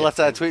 it's Luger actually left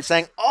out a tweet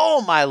saying,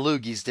 "Oh, my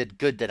loogies did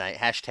good tonight."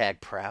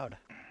 Hashtag proud.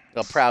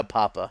 A proud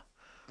papa.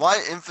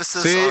 Why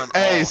emphasis See, on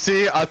hey, all?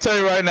 see, I'll tell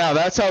you right now,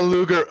 that's how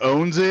Luger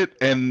owns it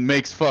and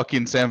makes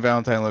fucking Sam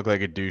Valentine look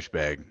like a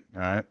douchebag.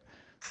 All right,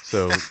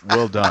 so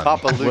well done,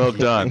 Papa well Loogie.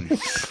 done.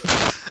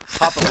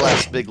 Papa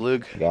bless, Big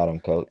Luke. Got him,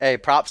 coach. Hey,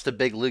 props to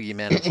Big Loogie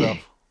man himself.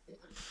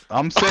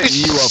 I'm setting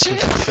you up for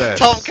success.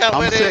 Tomcat I'm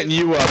went in. setting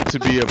you up to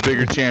be a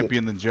bigger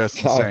champion than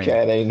Justin Sane.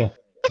 Tomcat ain't no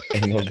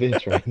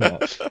bitch right now.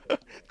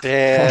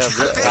 Damn,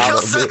 Tomcat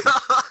Cop. ain't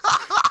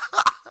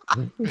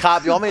no bitch.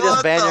 Cop, you want me to just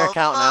What ban your the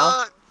account now?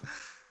 fuck?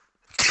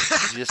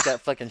 You just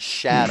got fucking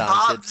shat on,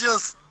 Pop kid.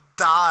 just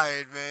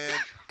died, man.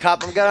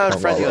 Cop, I'm gonna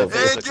unfriend you on And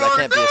Facebook, so I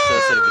can't be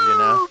associated with you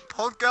now.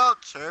 Punk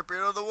out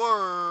champion of the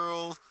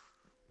world.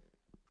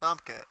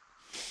 Tomcat.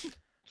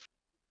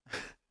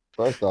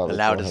 First off, And it's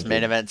now it is 100.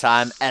 main event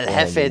time. El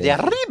Jefe de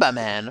Arriba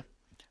Man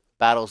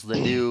battles the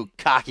new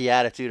cocky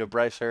attitude of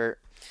Bryce Hurt.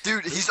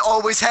 Dude, he's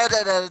always had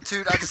that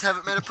attitude. I just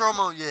haven't made a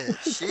promo yet.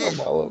 Shit. I'm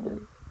all over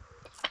it.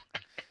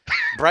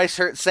 Bryce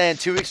Hurt saying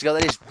 2 weeks ago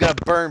that he's gonna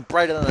burn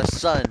brighter than the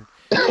sun.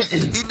 He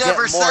never Get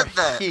more said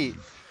that. heat.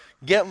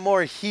 get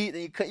more heat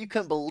than you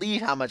couldn't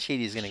believe how much heat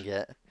he's gonna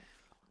get.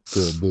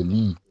 Good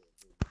believe.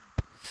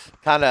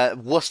 Kind of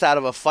wussed out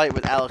of a fight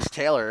with Alex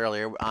Taylor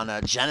earlier on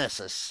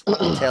Genesis.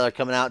 Taylor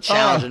coming out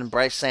challenging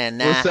Bryce saying,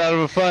 nah. What's out of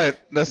a fight?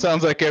 That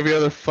sounds like every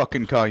other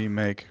fucking call you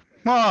make.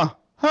 Ah!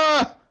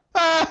 Ah!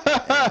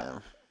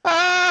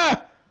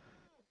 Ah!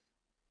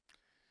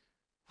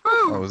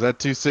 Oh, was that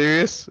too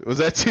serious? Was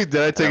that too?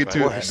 Did I take it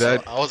too?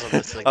 I wasn't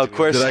listening. Of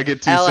course. Did I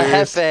get too El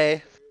serious?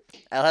 Jefe.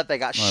 El Jefe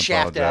got I shafted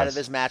out of apologize.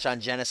 his match on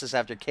Genesis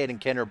after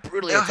Caden Kinder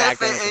brutally El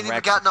attacked Jefe him. ain't with even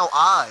Rex. got no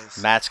eyes.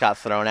 Matt's got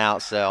thrown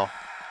out, so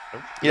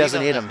he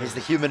doesn't need him. He's the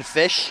human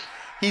fish.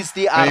 He's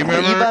the Hey, you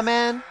remember- Arriba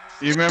man.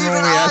 You remember Even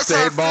when we asked the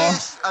eyes 8 have ball?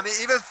 fish. I mean,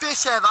 even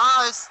fish have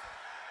eyes.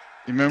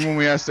 You remember when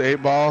we asked the 8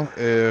 ball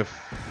if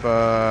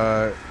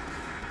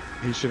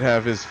he should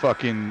have his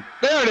fucking?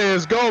 There it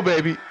is, go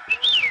baby.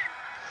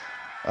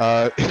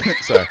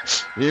 Sorry.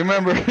 You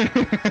remember?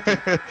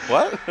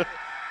 What?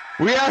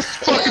 We asked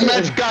fucking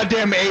Magic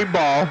goddamn 8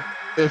 ball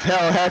if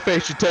El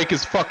Jefe should take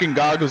his fucking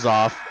goggles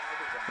off,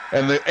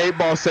 and the 8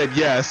 ball said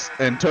yes,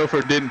 and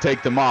Topher didn't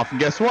take them off. And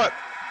guess what?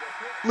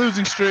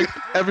 Losing streak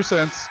ever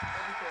since.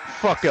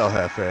 Fuck El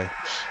Jefe.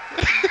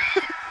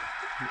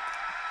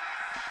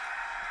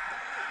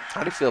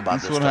 How do you feel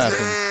about That's this? what Topher? happened.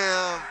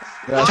 Damn.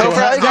 That's Topher, what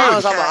I think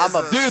happened.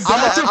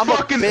 knows I'm a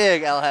fucking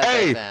big El Jefe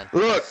Hey, fan.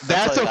 look,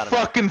 that's all a you gotta know.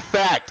 fucking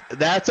fact.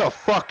 That's a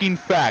fucking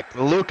fact.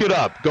 Look it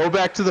up. Go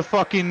back to the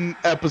fucking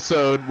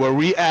episode where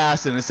we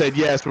asked and it said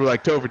yes. We're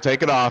like, Topher,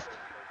 take it off.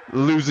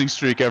 Losing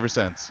streak ever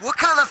since. What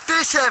kind of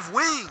fish have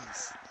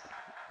wings?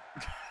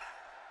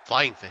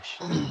 Flying fish.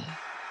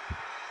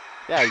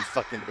 Yeah, you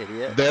fucking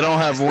idiot. They don't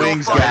have No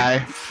wings, fucking-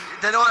 guy.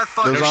 They don't have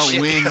fucking Those aren't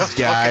shit. wings,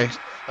 guy.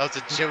 That was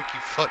a joke, you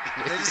fucking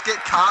They idiot. just get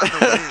caught in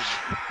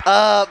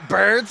the wind.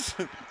 Birds.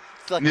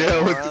 Fucking Yeah,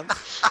 look- moron.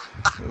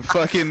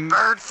 Fucking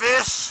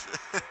Birdfish.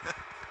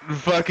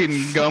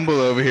 fucking Gumble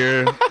over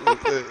here,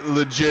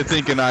 legit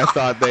thinking I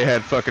thought they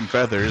had fucking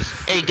feathers.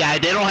 Hey, guy,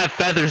 they don't have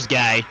feathers,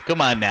 guy.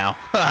 Come on now.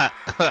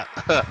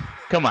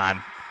 Come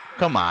on.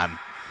 Come on.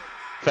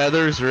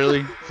 Feathers,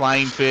 really?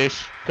 Flying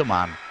fish? Come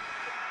on.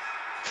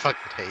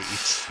 Fucking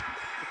hate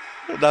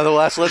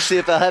Nonetheless, let's see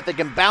if El Jefe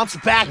can bounce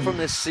back from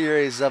this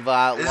series of Is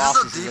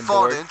losses. this he's a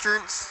default endured.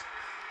 entrance?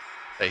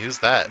 you. Hey, who's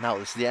that? No,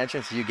 this is the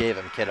entrance you gave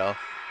him, kiddo.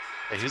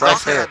 Hey, who's I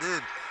Bryce don't that? think I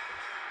Hurt.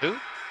 did. Who?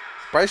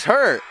 Bryce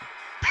Hurt.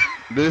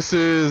 This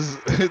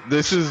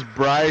is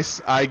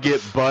Bryce. I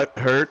get butt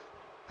hurt.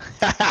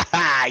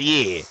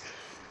 Yeah.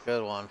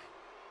 Good one.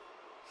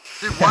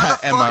 Dude, why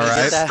the Am I fuck is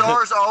right? the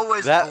stars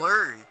always That-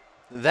 blurry?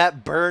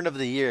 That burn of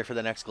the year for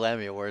the next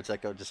Glammy Awards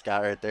that go just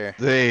got right there.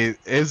 Hey,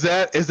 is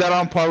that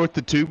on par with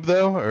the tube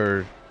though,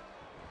 or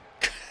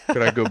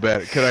could I go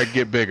better? Could I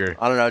get bigger?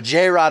 I don't know.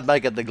 J-Rod might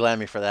get the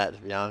Glammy for that, to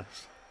be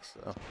honest.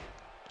 So.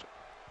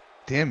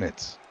 Damn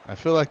it! I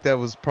feel like that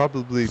was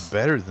probably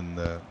better than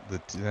the.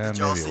 Did y'all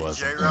Maybe it see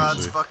wasn't. J-Rod's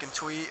actually. fucking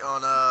tweet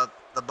on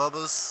the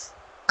Bubbas?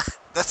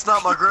 That's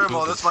not my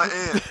grandma, that's my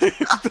aunt.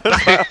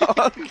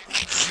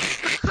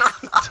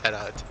 10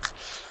 out of 10.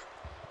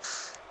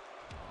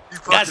 You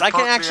fucking Guys, I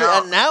can punked me actually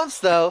out. announce,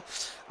 though,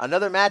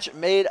 another match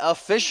made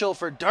official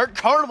for Dark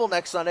Carnival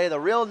next Sunday. The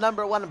real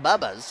 #1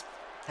 Bubbas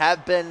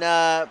have been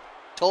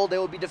told they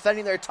will be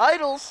defending their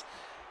titles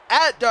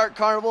at Dark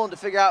Carnival, and to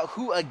figure out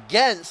who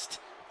against,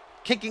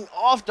 kicking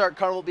off Dark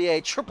Carnival will be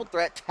a triple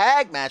threat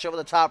tag match over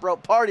the top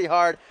rope. Party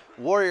Hard,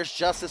 Warriors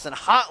Justice, and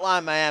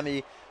Hotline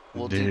Miami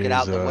will duke it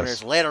out the Jesus.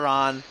 winners later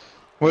on.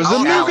 Where's the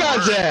Oh, new yeah.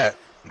 guys at?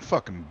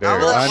 Fucking How bear.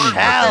 will I it need work to if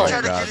challenge. they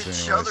make try to gods get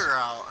each anyways. other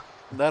out?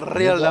 The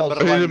real guys- #1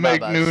 I need to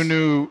make Bubbas.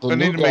 new. The I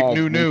need to make guys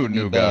new need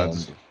to be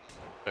gods. banned.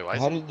 Wait, why is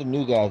How it? did the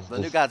new guys? The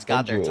new just guys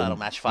got their enter title and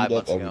match 5 beat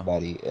months up ago.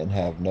 everybody and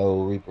have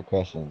no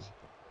repercussions?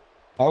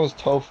 How is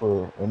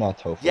Topher, or not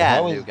Topher? Yeah,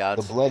 how new is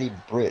gods. the Bloody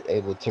Brit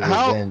able to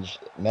How- revenge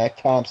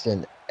Mac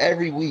Thompson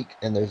every week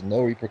and there's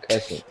no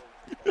repercussion?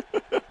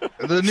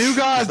 The new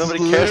gods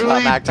Nobody cares about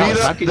literally Mac beat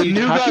Thompson. up. How can The you-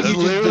 new how can guys you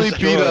just literally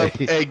beat up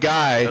destroy- a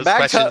guy Those Back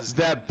questions.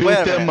 that beat Wait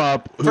a them minute.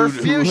 up For who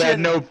had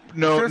Fusion- no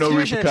For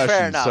Fusion, it's fair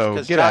repercussions. enough, So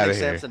because get Johnny out of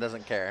here. Simpson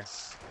doesn't care.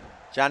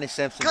 Johnny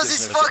Simpson Because just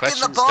he's knows- fucking the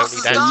questions don't boss's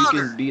need So that. you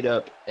daughter. can beat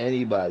up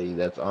anybody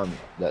that's on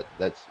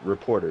that's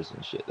reporters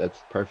and shit. That's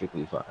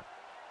perfectly fine.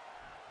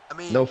 I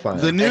mean, No fine.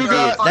 The new Hey,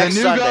 guy, fuck the next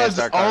new Sunday guys is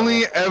Dark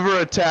only Carnival. ever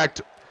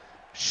attacked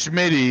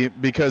Schmitty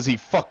because he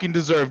fucking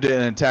deserved it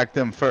and attacked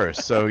them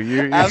first. So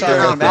you're After sorry a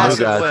The about new massive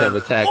that. guys win. have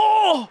attacked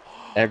Oh!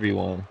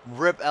 everyone.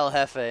 Rip El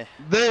Jefe.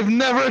 They've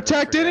never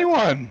attacked forget.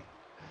 anyone.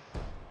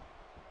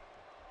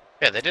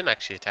 Yeah, they didn't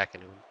actually attack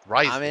anyone.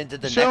 Rise. I mean,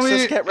 did the Show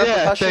Nexus me. get Yeah,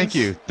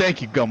 repercussions?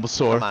 thank you,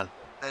 Gumblesaur. Come on.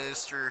 that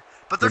is true.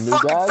 But The they're new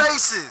fucking guys?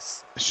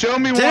 faces. Show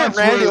me Didn't once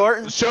Randy where,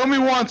 Orton- show me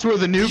once where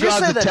the new Did you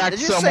gods say that- attacked did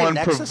you say someone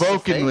Nexus is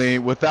provokingly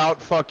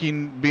without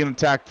fucking being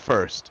attacked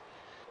first.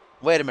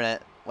 Wait a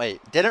minute. Wait,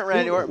 didn't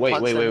Randy Who- Orton wait,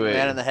 punch wait, the wait, wait.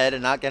 man in the head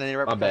and not get any My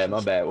repercussions? bad,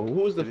 my bad. Who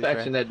was the To be fair.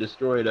 faction that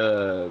destroyed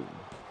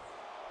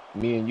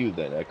me and you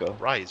then, Echo?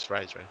 Rise.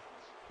 That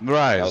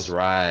Rise. was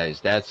Rise.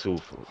 That's who.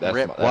 That's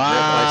Rip. my, that's Wow,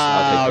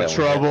 I'll take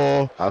that one.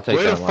 trouble. I'll take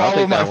Way that to one. I'll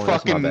follow take my that one.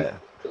 That's my fucking. bad.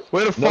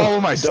 Way to No, follow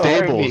my don't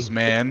hurt stables, me.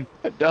 man.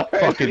 Don't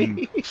hurt Fucking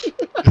me.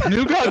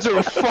 New Gods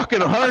are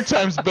fucking 100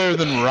 times better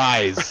than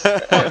Rise.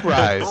 Fuck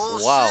Rise.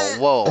 Bullshit. Wow,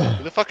 whoa.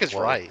 Who the fuck is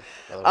Whoa. Rai?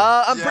 by the way?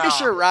 I'm pretty Yeah.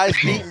 sure Rise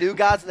beat New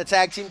Gods in the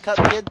Tag Team Cup,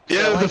 kid. Yeah,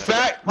 why the don't you-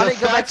 fact why don't you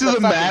go back of to the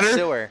fucking matter.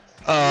 sewer?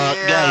 Guys,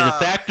 Yeah.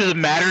 the fact of the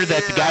matter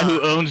that the guy Yeah.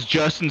 who owns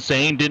Just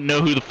Insane didn't know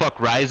who the fuck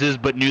Rise is,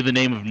 but knew the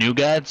name of New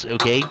Gods.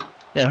 Okay,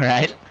 all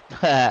right.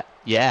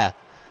 Yeah.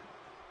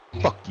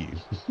 Fuck you.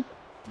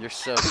 You're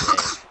so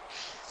gay.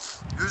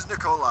 Who's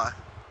Nikolai?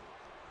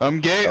 I'm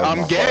gay. Oh,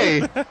 I'm my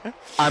gay.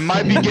 I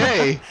might be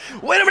gay.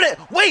 Wait a minute!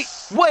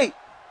 Wait!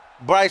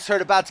 Bryce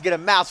Hurt about to get a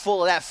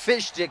mouthful of that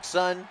fish stick,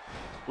 son.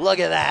 Look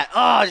at that.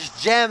 Oh,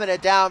 just jamming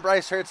it down.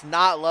 Bryce Hurt's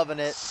not loving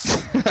it.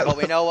 But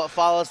we know what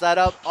follows that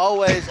up.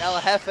 Always El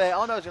Jefe.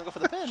 Oh no, he's gonna go for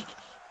the pin.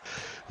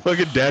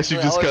 Fucking Dashie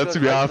Well, just always cuts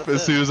goes me right off to the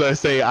as soon as I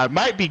say I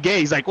might be gay.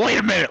 He's like, wait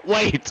a minute,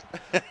 wait.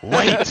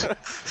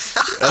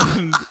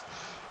 And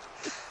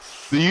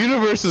the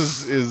universe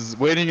is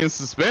waiting in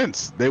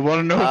suspense. They want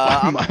to know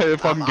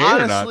if I'm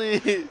gay or not.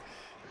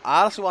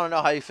 I honestly want to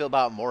know how you feel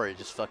about Maury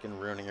just fucking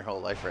ruining your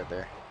whole life right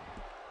there.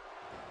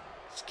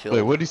 Just killed.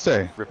 Wait, what'd he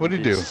say? Rip What'd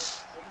he in do?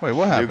 peace. Wait,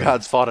 what New happened?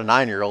 Gods fought a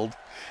 9-year-old.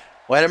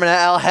 Wait a minute,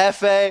 El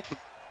Jefe.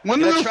 When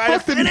Gonna did the try to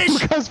fuck did New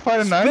finish. Gods fight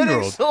a Spinning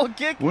 9-year-old? soul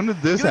kick. When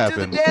did this Gonna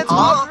happen? do the dance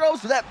off the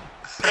ropes with that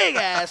big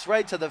ass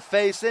right to the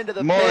face, into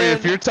the Maury, pin.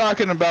 if you're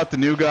talking about the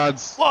New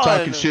Gods One,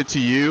 talking shit to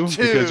you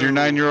because you're two,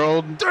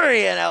 9-year-old,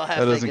 3, and El Jefe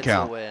That doesn't gets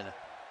count. the win.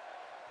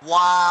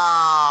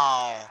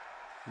 Wow.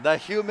 The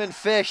human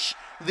fish,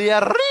 the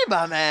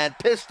Arriba man,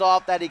 pissed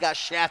off that he got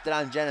shafted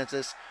on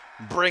Genesis,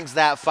 brings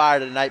that fire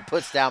tonight,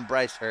 puts down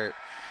Bryce Hurt.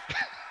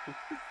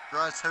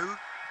 Bryce who?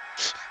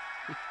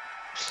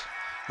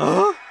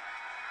 Huh?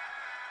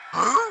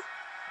 Who?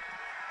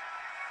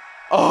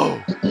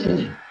 Oh.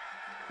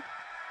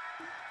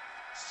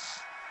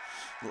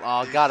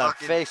 Oh, Dude, got a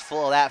fucking- face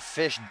full of that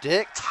fish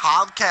dick.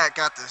 Tomcat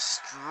got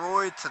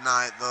destroyed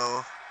tonight,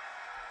 though.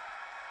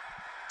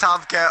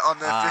 Tomcat on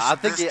that fish I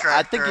think diss you, track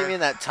I think you track. mean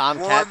that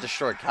Tomcat One-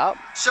 destroyed Cop.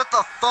 Shut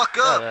the fuck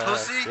up, You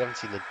pussy. haven't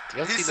seen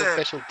the He the said-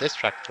 official diss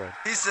track thread.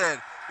 He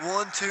said,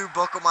 1, 2,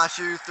 buckle my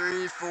shoe,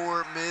 3,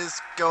 4,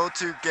 Ms. Go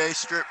to gay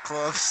strip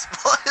clubs.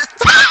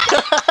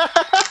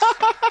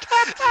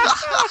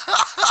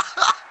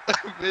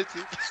 That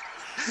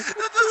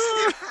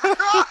doesn't even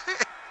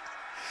right.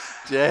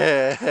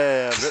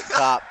 Damn, Rip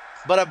Cop.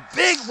 But a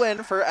big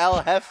win for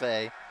El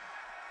Jefe.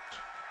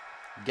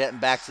 Getting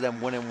back to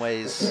them winning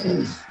ways.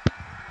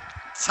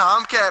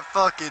 Tomcat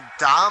fucking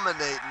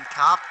dominating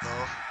Cop,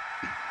 though.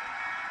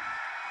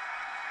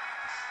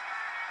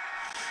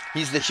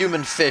 He's the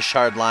human fish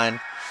hardline.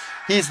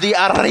 He's the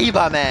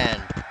Arriba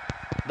man.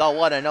 The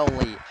one and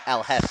only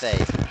El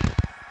Jefe.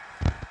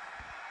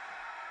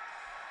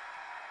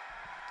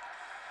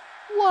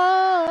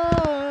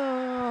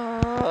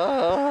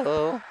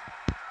 Whoa.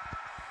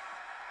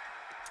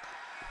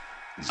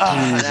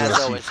 And as Jesus,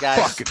 always, you guys,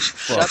 fucking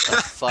shut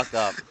the fuck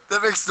up.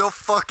 That makes no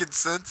fucking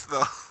sense,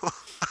 though.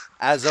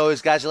 As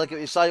always, guys, you like what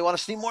you saw, you want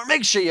to see more,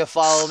 make sure you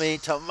follow me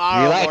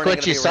tomorrow You like morning.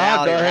 what you gonna be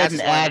saw? Go Reality ahead and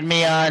Wrestling. add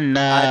me on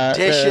the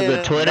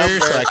Edition Twitter so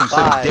number I can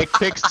 5. send dick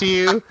pics to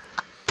you.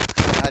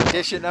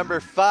 Edition number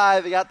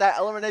 5. We got that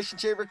Elimination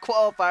Chamber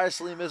qualifier.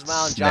 Salim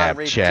Ismail and John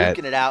Reed Snapchat.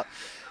 duking it out.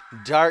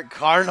 Dark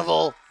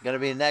Carnival going to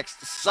be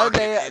next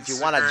Sunday. If you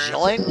want to Instagram.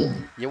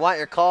 join, you want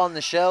your call on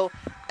the show,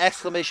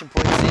 exclamation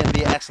point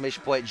CMV,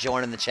 exclamation point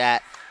join in the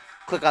chat.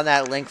 Click on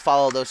that link,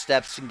 follow those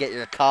steps, and get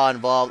your call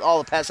involved.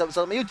 All the past episodes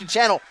on my YouTube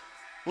channel,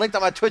 linked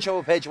on my Twitch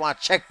page. You want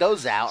to check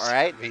those out, all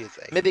right?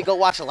 Maybe go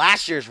watch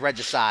last year's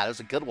Regicide. It was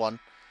a good one.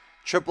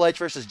 Triple H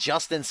versus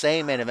Just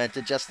Insane main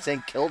evented. Just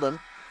Insane killed him.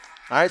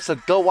 All right, so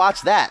go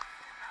watch that.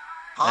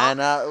 Huh?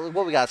 And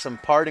what we got? Some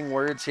parting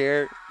words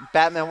here.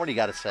 Batman, what do you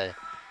got to say?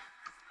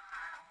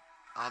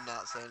 I'm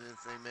not saying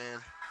anything, man.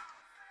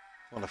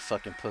 What a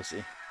fucking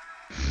pussy.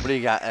 What do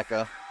you got,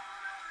 Echo?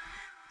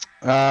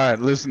 All right,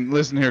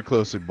 listen here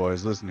closely,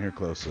 boys. Listen here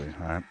closely.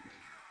 All right.